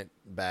big giant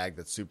bag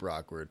that's super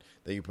awkward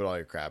that you put all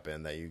your crap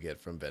in that you get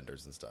from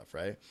vendors and stuff,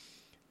 right?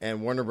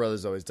 And Warner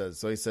Brothers always does.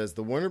 So he says,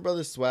 the Warner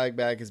Brothers swag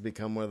bag has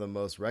become one of the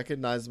most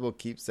recognizable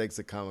keepsakes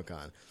at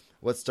Comic-Con.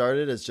 What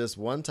started as just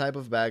one type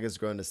of bag has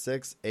grown to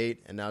 6,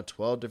 8, and now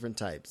 12 different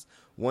types.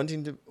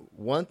 Wanting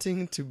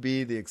to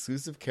be the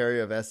exclusive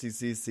carrier of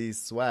SDCC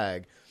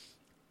swag,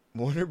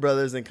 Warner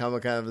Brothers and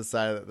Comic-Con have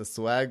decided that the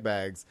swag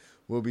bags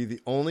will be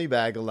the only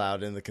bag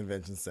allowed in the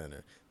convention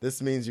center.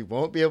 This means you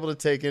won't be able to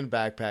take in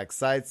backpacks,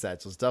 side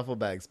satchels, duffel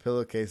bags,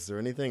 pillowcases, or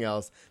anything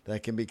else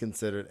that can be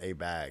considered a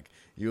bag.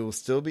 You will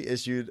still be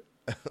issued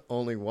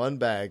only one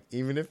bag,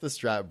 even if the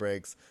strap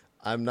breaks.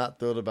 I'm not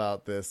thrilled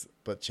about this,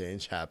 but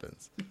change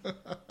happens.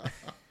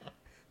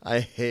 I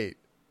hate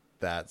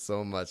that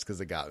so much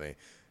because it got me.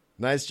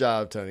 Nice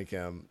job, Tony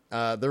Kim.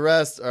 The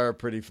rest are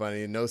pretty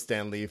funny. No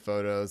Stan Lee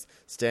photos,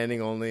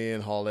 standing only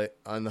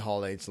on the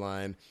Hall H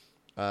line.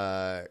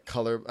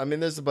 Color. I mean,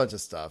 there's a bunch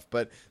of stuff,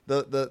 but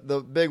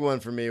the big one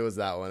for me was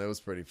that one. It was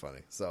pretty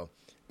funny. So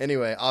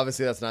anyway,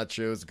 obviously that's not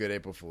true. It's a good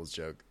April Fool's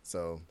joke.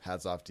 So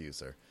hats off to you,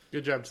 sir.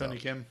 Good job, Tony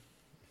Kim.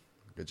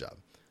 Good job.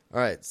 All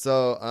right.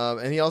 So,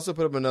 and he also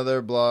put up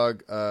another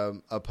blog,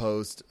 a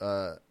post,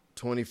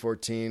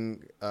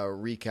 2014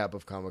 recap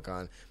of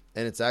Comic-Con,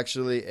 and it's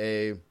actually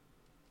a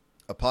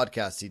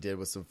podcast he did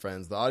with some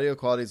friends. The audio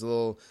quality is a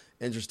little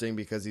interesting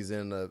because he's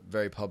in a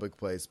very public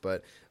place,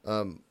 but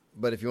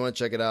if you want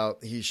to check it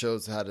out, he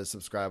shows how to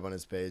subscribe on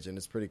his page, and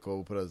it's pretty cool.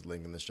 We'll put a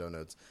link in the show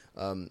notes.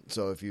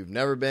 So if you've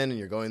never been and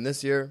you're going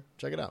this year,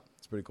 check it out.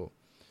 It's pretty cool.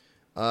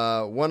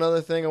 One other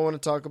thing I want to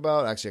talk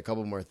about, actually a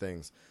couple more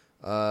things.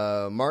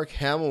 Mark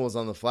Hamill was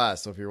on The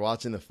Flash, so if you're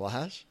watching The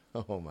Flash,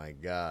 oh my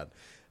God.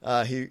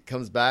 He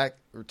comes back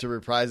to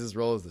reprise his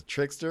role as the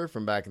Trickster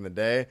from back in the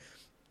day,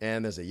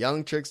 and there's a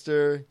young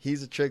Trickster.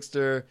 He's a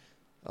Trickster.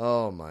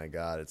 Oh my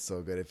God, it's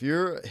so good. If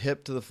you're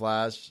hip to The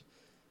Flash,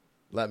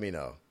 let me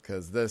know,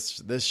 because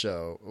this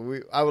show,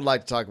 I would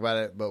like to talk about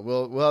it, but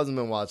Will hasn't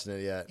been watching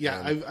it yet.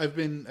 Yeah, I've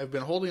been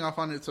holding off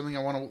on it. It's something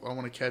I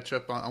want to catch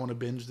up on. I want to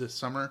binge this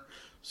summer,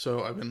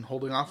 so I've been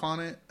holding off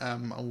on it. I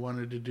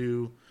wanted to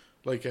do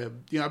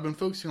I've been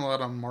focusing a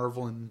lot on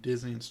Marvel and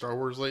Disney and Star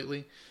Wars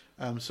lately.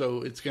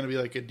 So it's going to be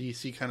like a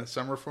DC kind of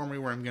summer for me,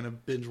 where I'm going to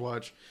binge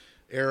watch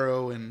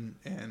Arrow and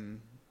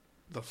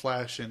The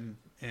Flash and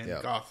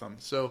Gotham.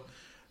 So,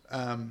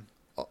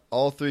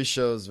 all 3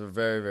 shows were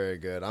very, very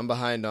good. I'm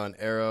behind on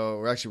Arrow.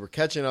 We're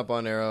catching up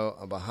on Arrow.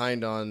 I'm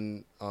behind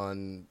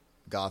on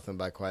Gotham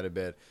by quite a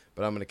bit,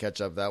 but I'm going to catch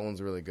up. That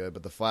one's really good.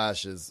 But The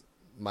Flash is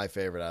my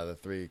favorite out of the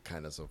three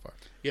kind of so far.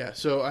 Yeah,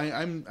 so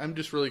I'm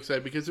just really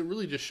excited because it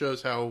really just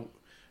shows how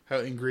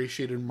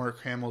ingratiated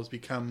Mark Hamill has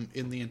become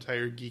in the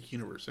entire geek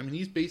universe. I mean,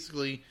 he's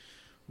basically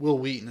Will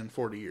Wheaton in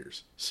 40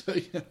 years. So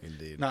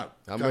Indeed. not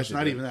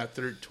even that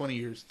 20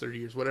 years, 30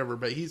 years, whatever.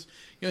 But he's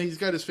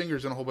got his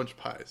fingers in a whole bunch of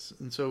pies,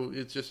 and so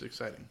it's just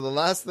exciting. The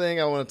last thing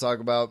I want to talk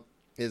about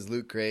is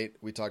Loot Crate.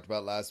 We talked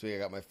about last week. I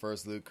got my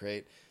first Loot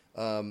Crate.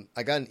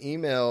 I got an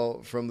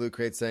email from Loot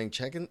Crate saying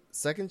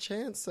second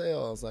chance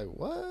sale. I was like,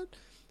 what?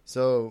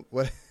 So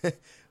what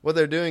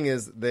they're doing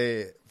is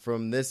they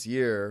from this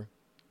year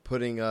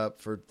putting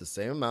up for the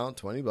same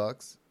amount,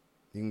 $20.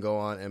 You can go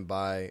on and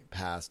buy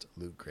past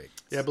Loot Crates.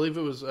 Yeah, I believe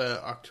it was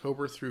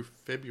October through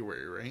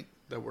February, right?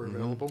 That were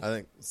available. I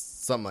think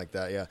something like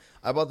that. Yeah,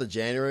 I bought the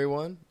January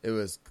one. It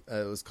was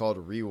called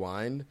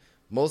Rewind,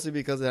 mostly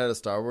because it had a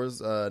Star Wars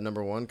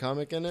 #1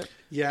 comic in it.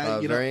 Yeah,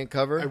 variant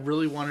cover. I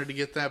really wanted to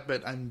get that,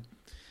 but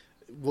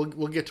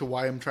we'll get to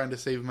why I'm trying to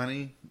save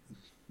money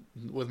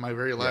with my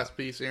very last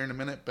piece here in a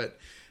minute. But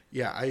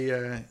yeah,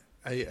 I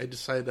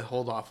decided to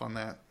hold off on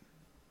that.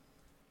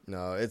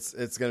 No,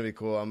 it's gonna be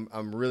cool.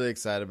 I'm really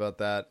excited about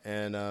that,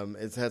 and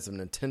it's had some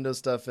Nintendo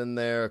stuff in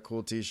there, a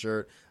cool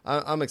T-shirt.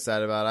 I'm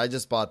excited about it. I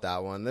just bought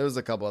that one. There was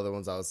a couple other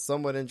ones I was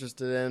somewhat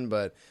interested in,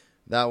 but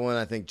that one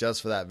I think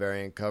just for that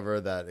variant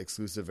cover, that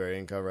exclusive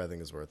variant cover, I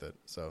think is worth it.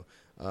 So,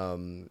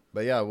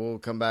 but yeah, we'll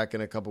come back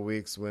in a couple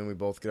weeks when we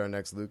both get our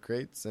next Loot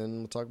Crates, and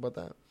we'll talk about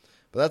that.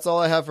 But that's all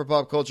I have for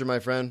pop culture, my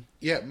friend.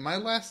 Yeah, my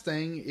last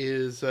thing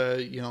is,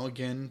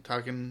 again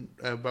talking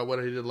about what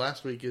I did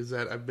last week is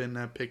that I've been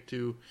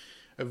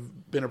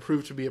I've been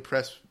approved to be a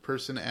press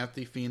person at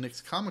the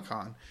Phoenix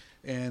Comic-Con.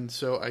 And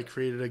so I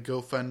created a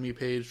GoFundMe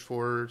page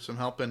for some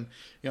help. And,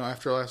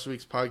 after last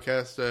week's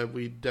podcast,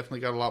 we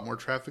definitely got a lot more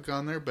traffic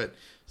on there, but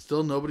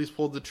still nobody's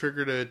pulled the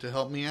trigger to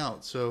help me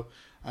out. So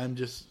I'm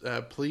just,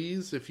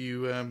 please, if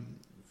you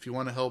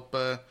want to help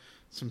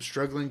some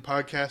struggling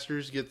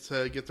podcasters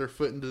get their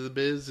foot into the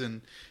biz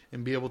and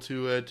be able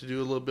to do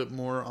a little bit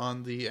more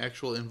on the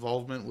actual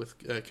involvement with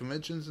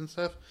conventions and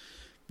stuff,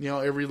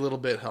 every little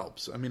bit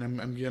helps. I mean, I'm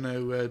going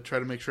to try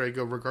to make sure I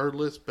go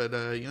regardless, but,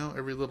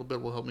 every little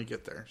bit will help me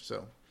get there.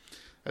 So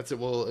that's it.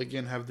 We'll,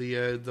 again, have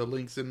the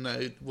links, and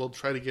we'll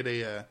try to get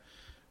a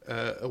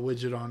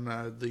widget on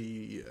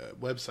the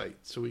website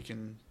so we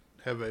can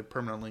have a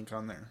permanent link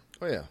on there.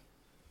 Oh, yeah.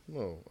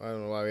 Well, I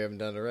don't know why we haven't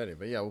done it already,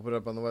 but yeah, we'll put it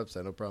up on the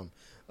website. No problem.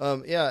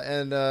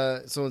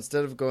 So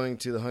instead of going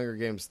to the Hunger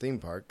Games theme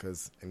park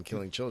and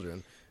killing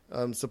children,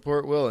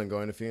 support Will and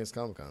going to Phoenix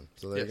Comic-Con.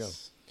 So there you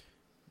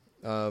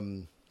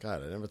go.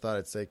 God, I never thought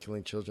I'd say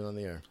killing children on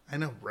the air. I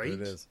know, right?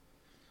 But it is.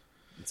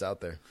 It's out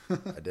there.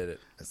 I did it.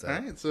 I said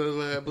All right,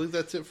 so I believe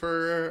that's it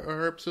for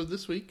our episode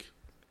this week.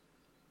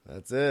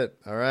 That's it.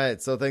 All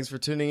right, so thanks for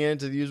tuning in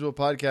to The Usual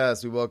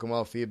Podcast. We welcome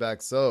all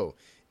feedback. So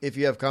if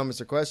you have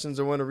comments or questions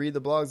or want to read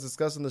the blogs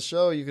discussed on the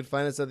show, you can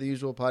find us at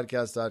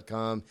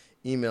theusualpodcast.com.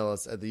 Email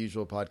us at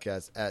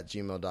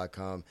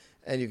theusualpodcast@gmail.com.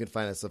 And you can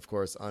find us, of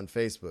course, on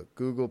Facebook,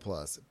 Google+,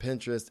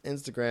 Pinterest,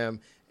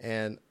 Instagram,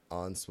 and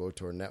on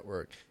SWOTOR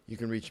Network. You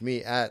can reach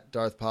me at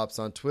Darth Pops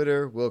on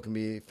Twitter. Will can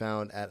be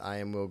found at I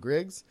am Will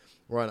Griggs.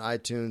 We're on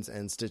iTunes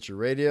and Stitcher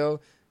Radio.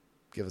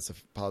 Give us a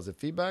positive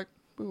feedback.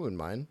 We wouldn't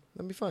mind.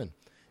 That'd be fun.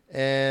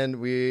 And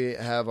we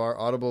have our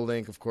Audible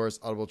link, of course,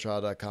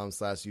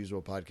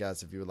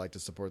 audibletrial.com/usualpodcast if you would like to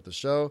support the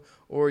show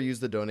or use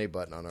the donate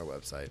button on our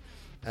website.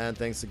 And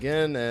thanks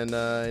again. And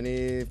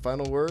any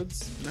final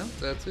words? No,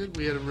 that's it.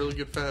 We had a really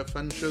good,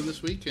 fun show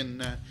this week.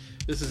 And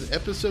this is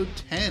episode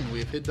 10.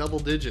 We've hit double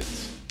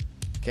digits.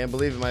 Can't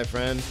believe it, my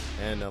friend.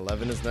 And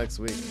 11 is next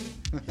week.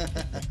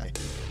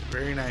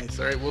 Very nice.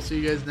 All right, we'll see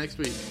you guys next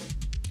week.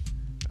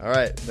 All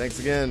right. Thanks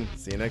again.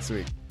 See you next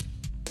week.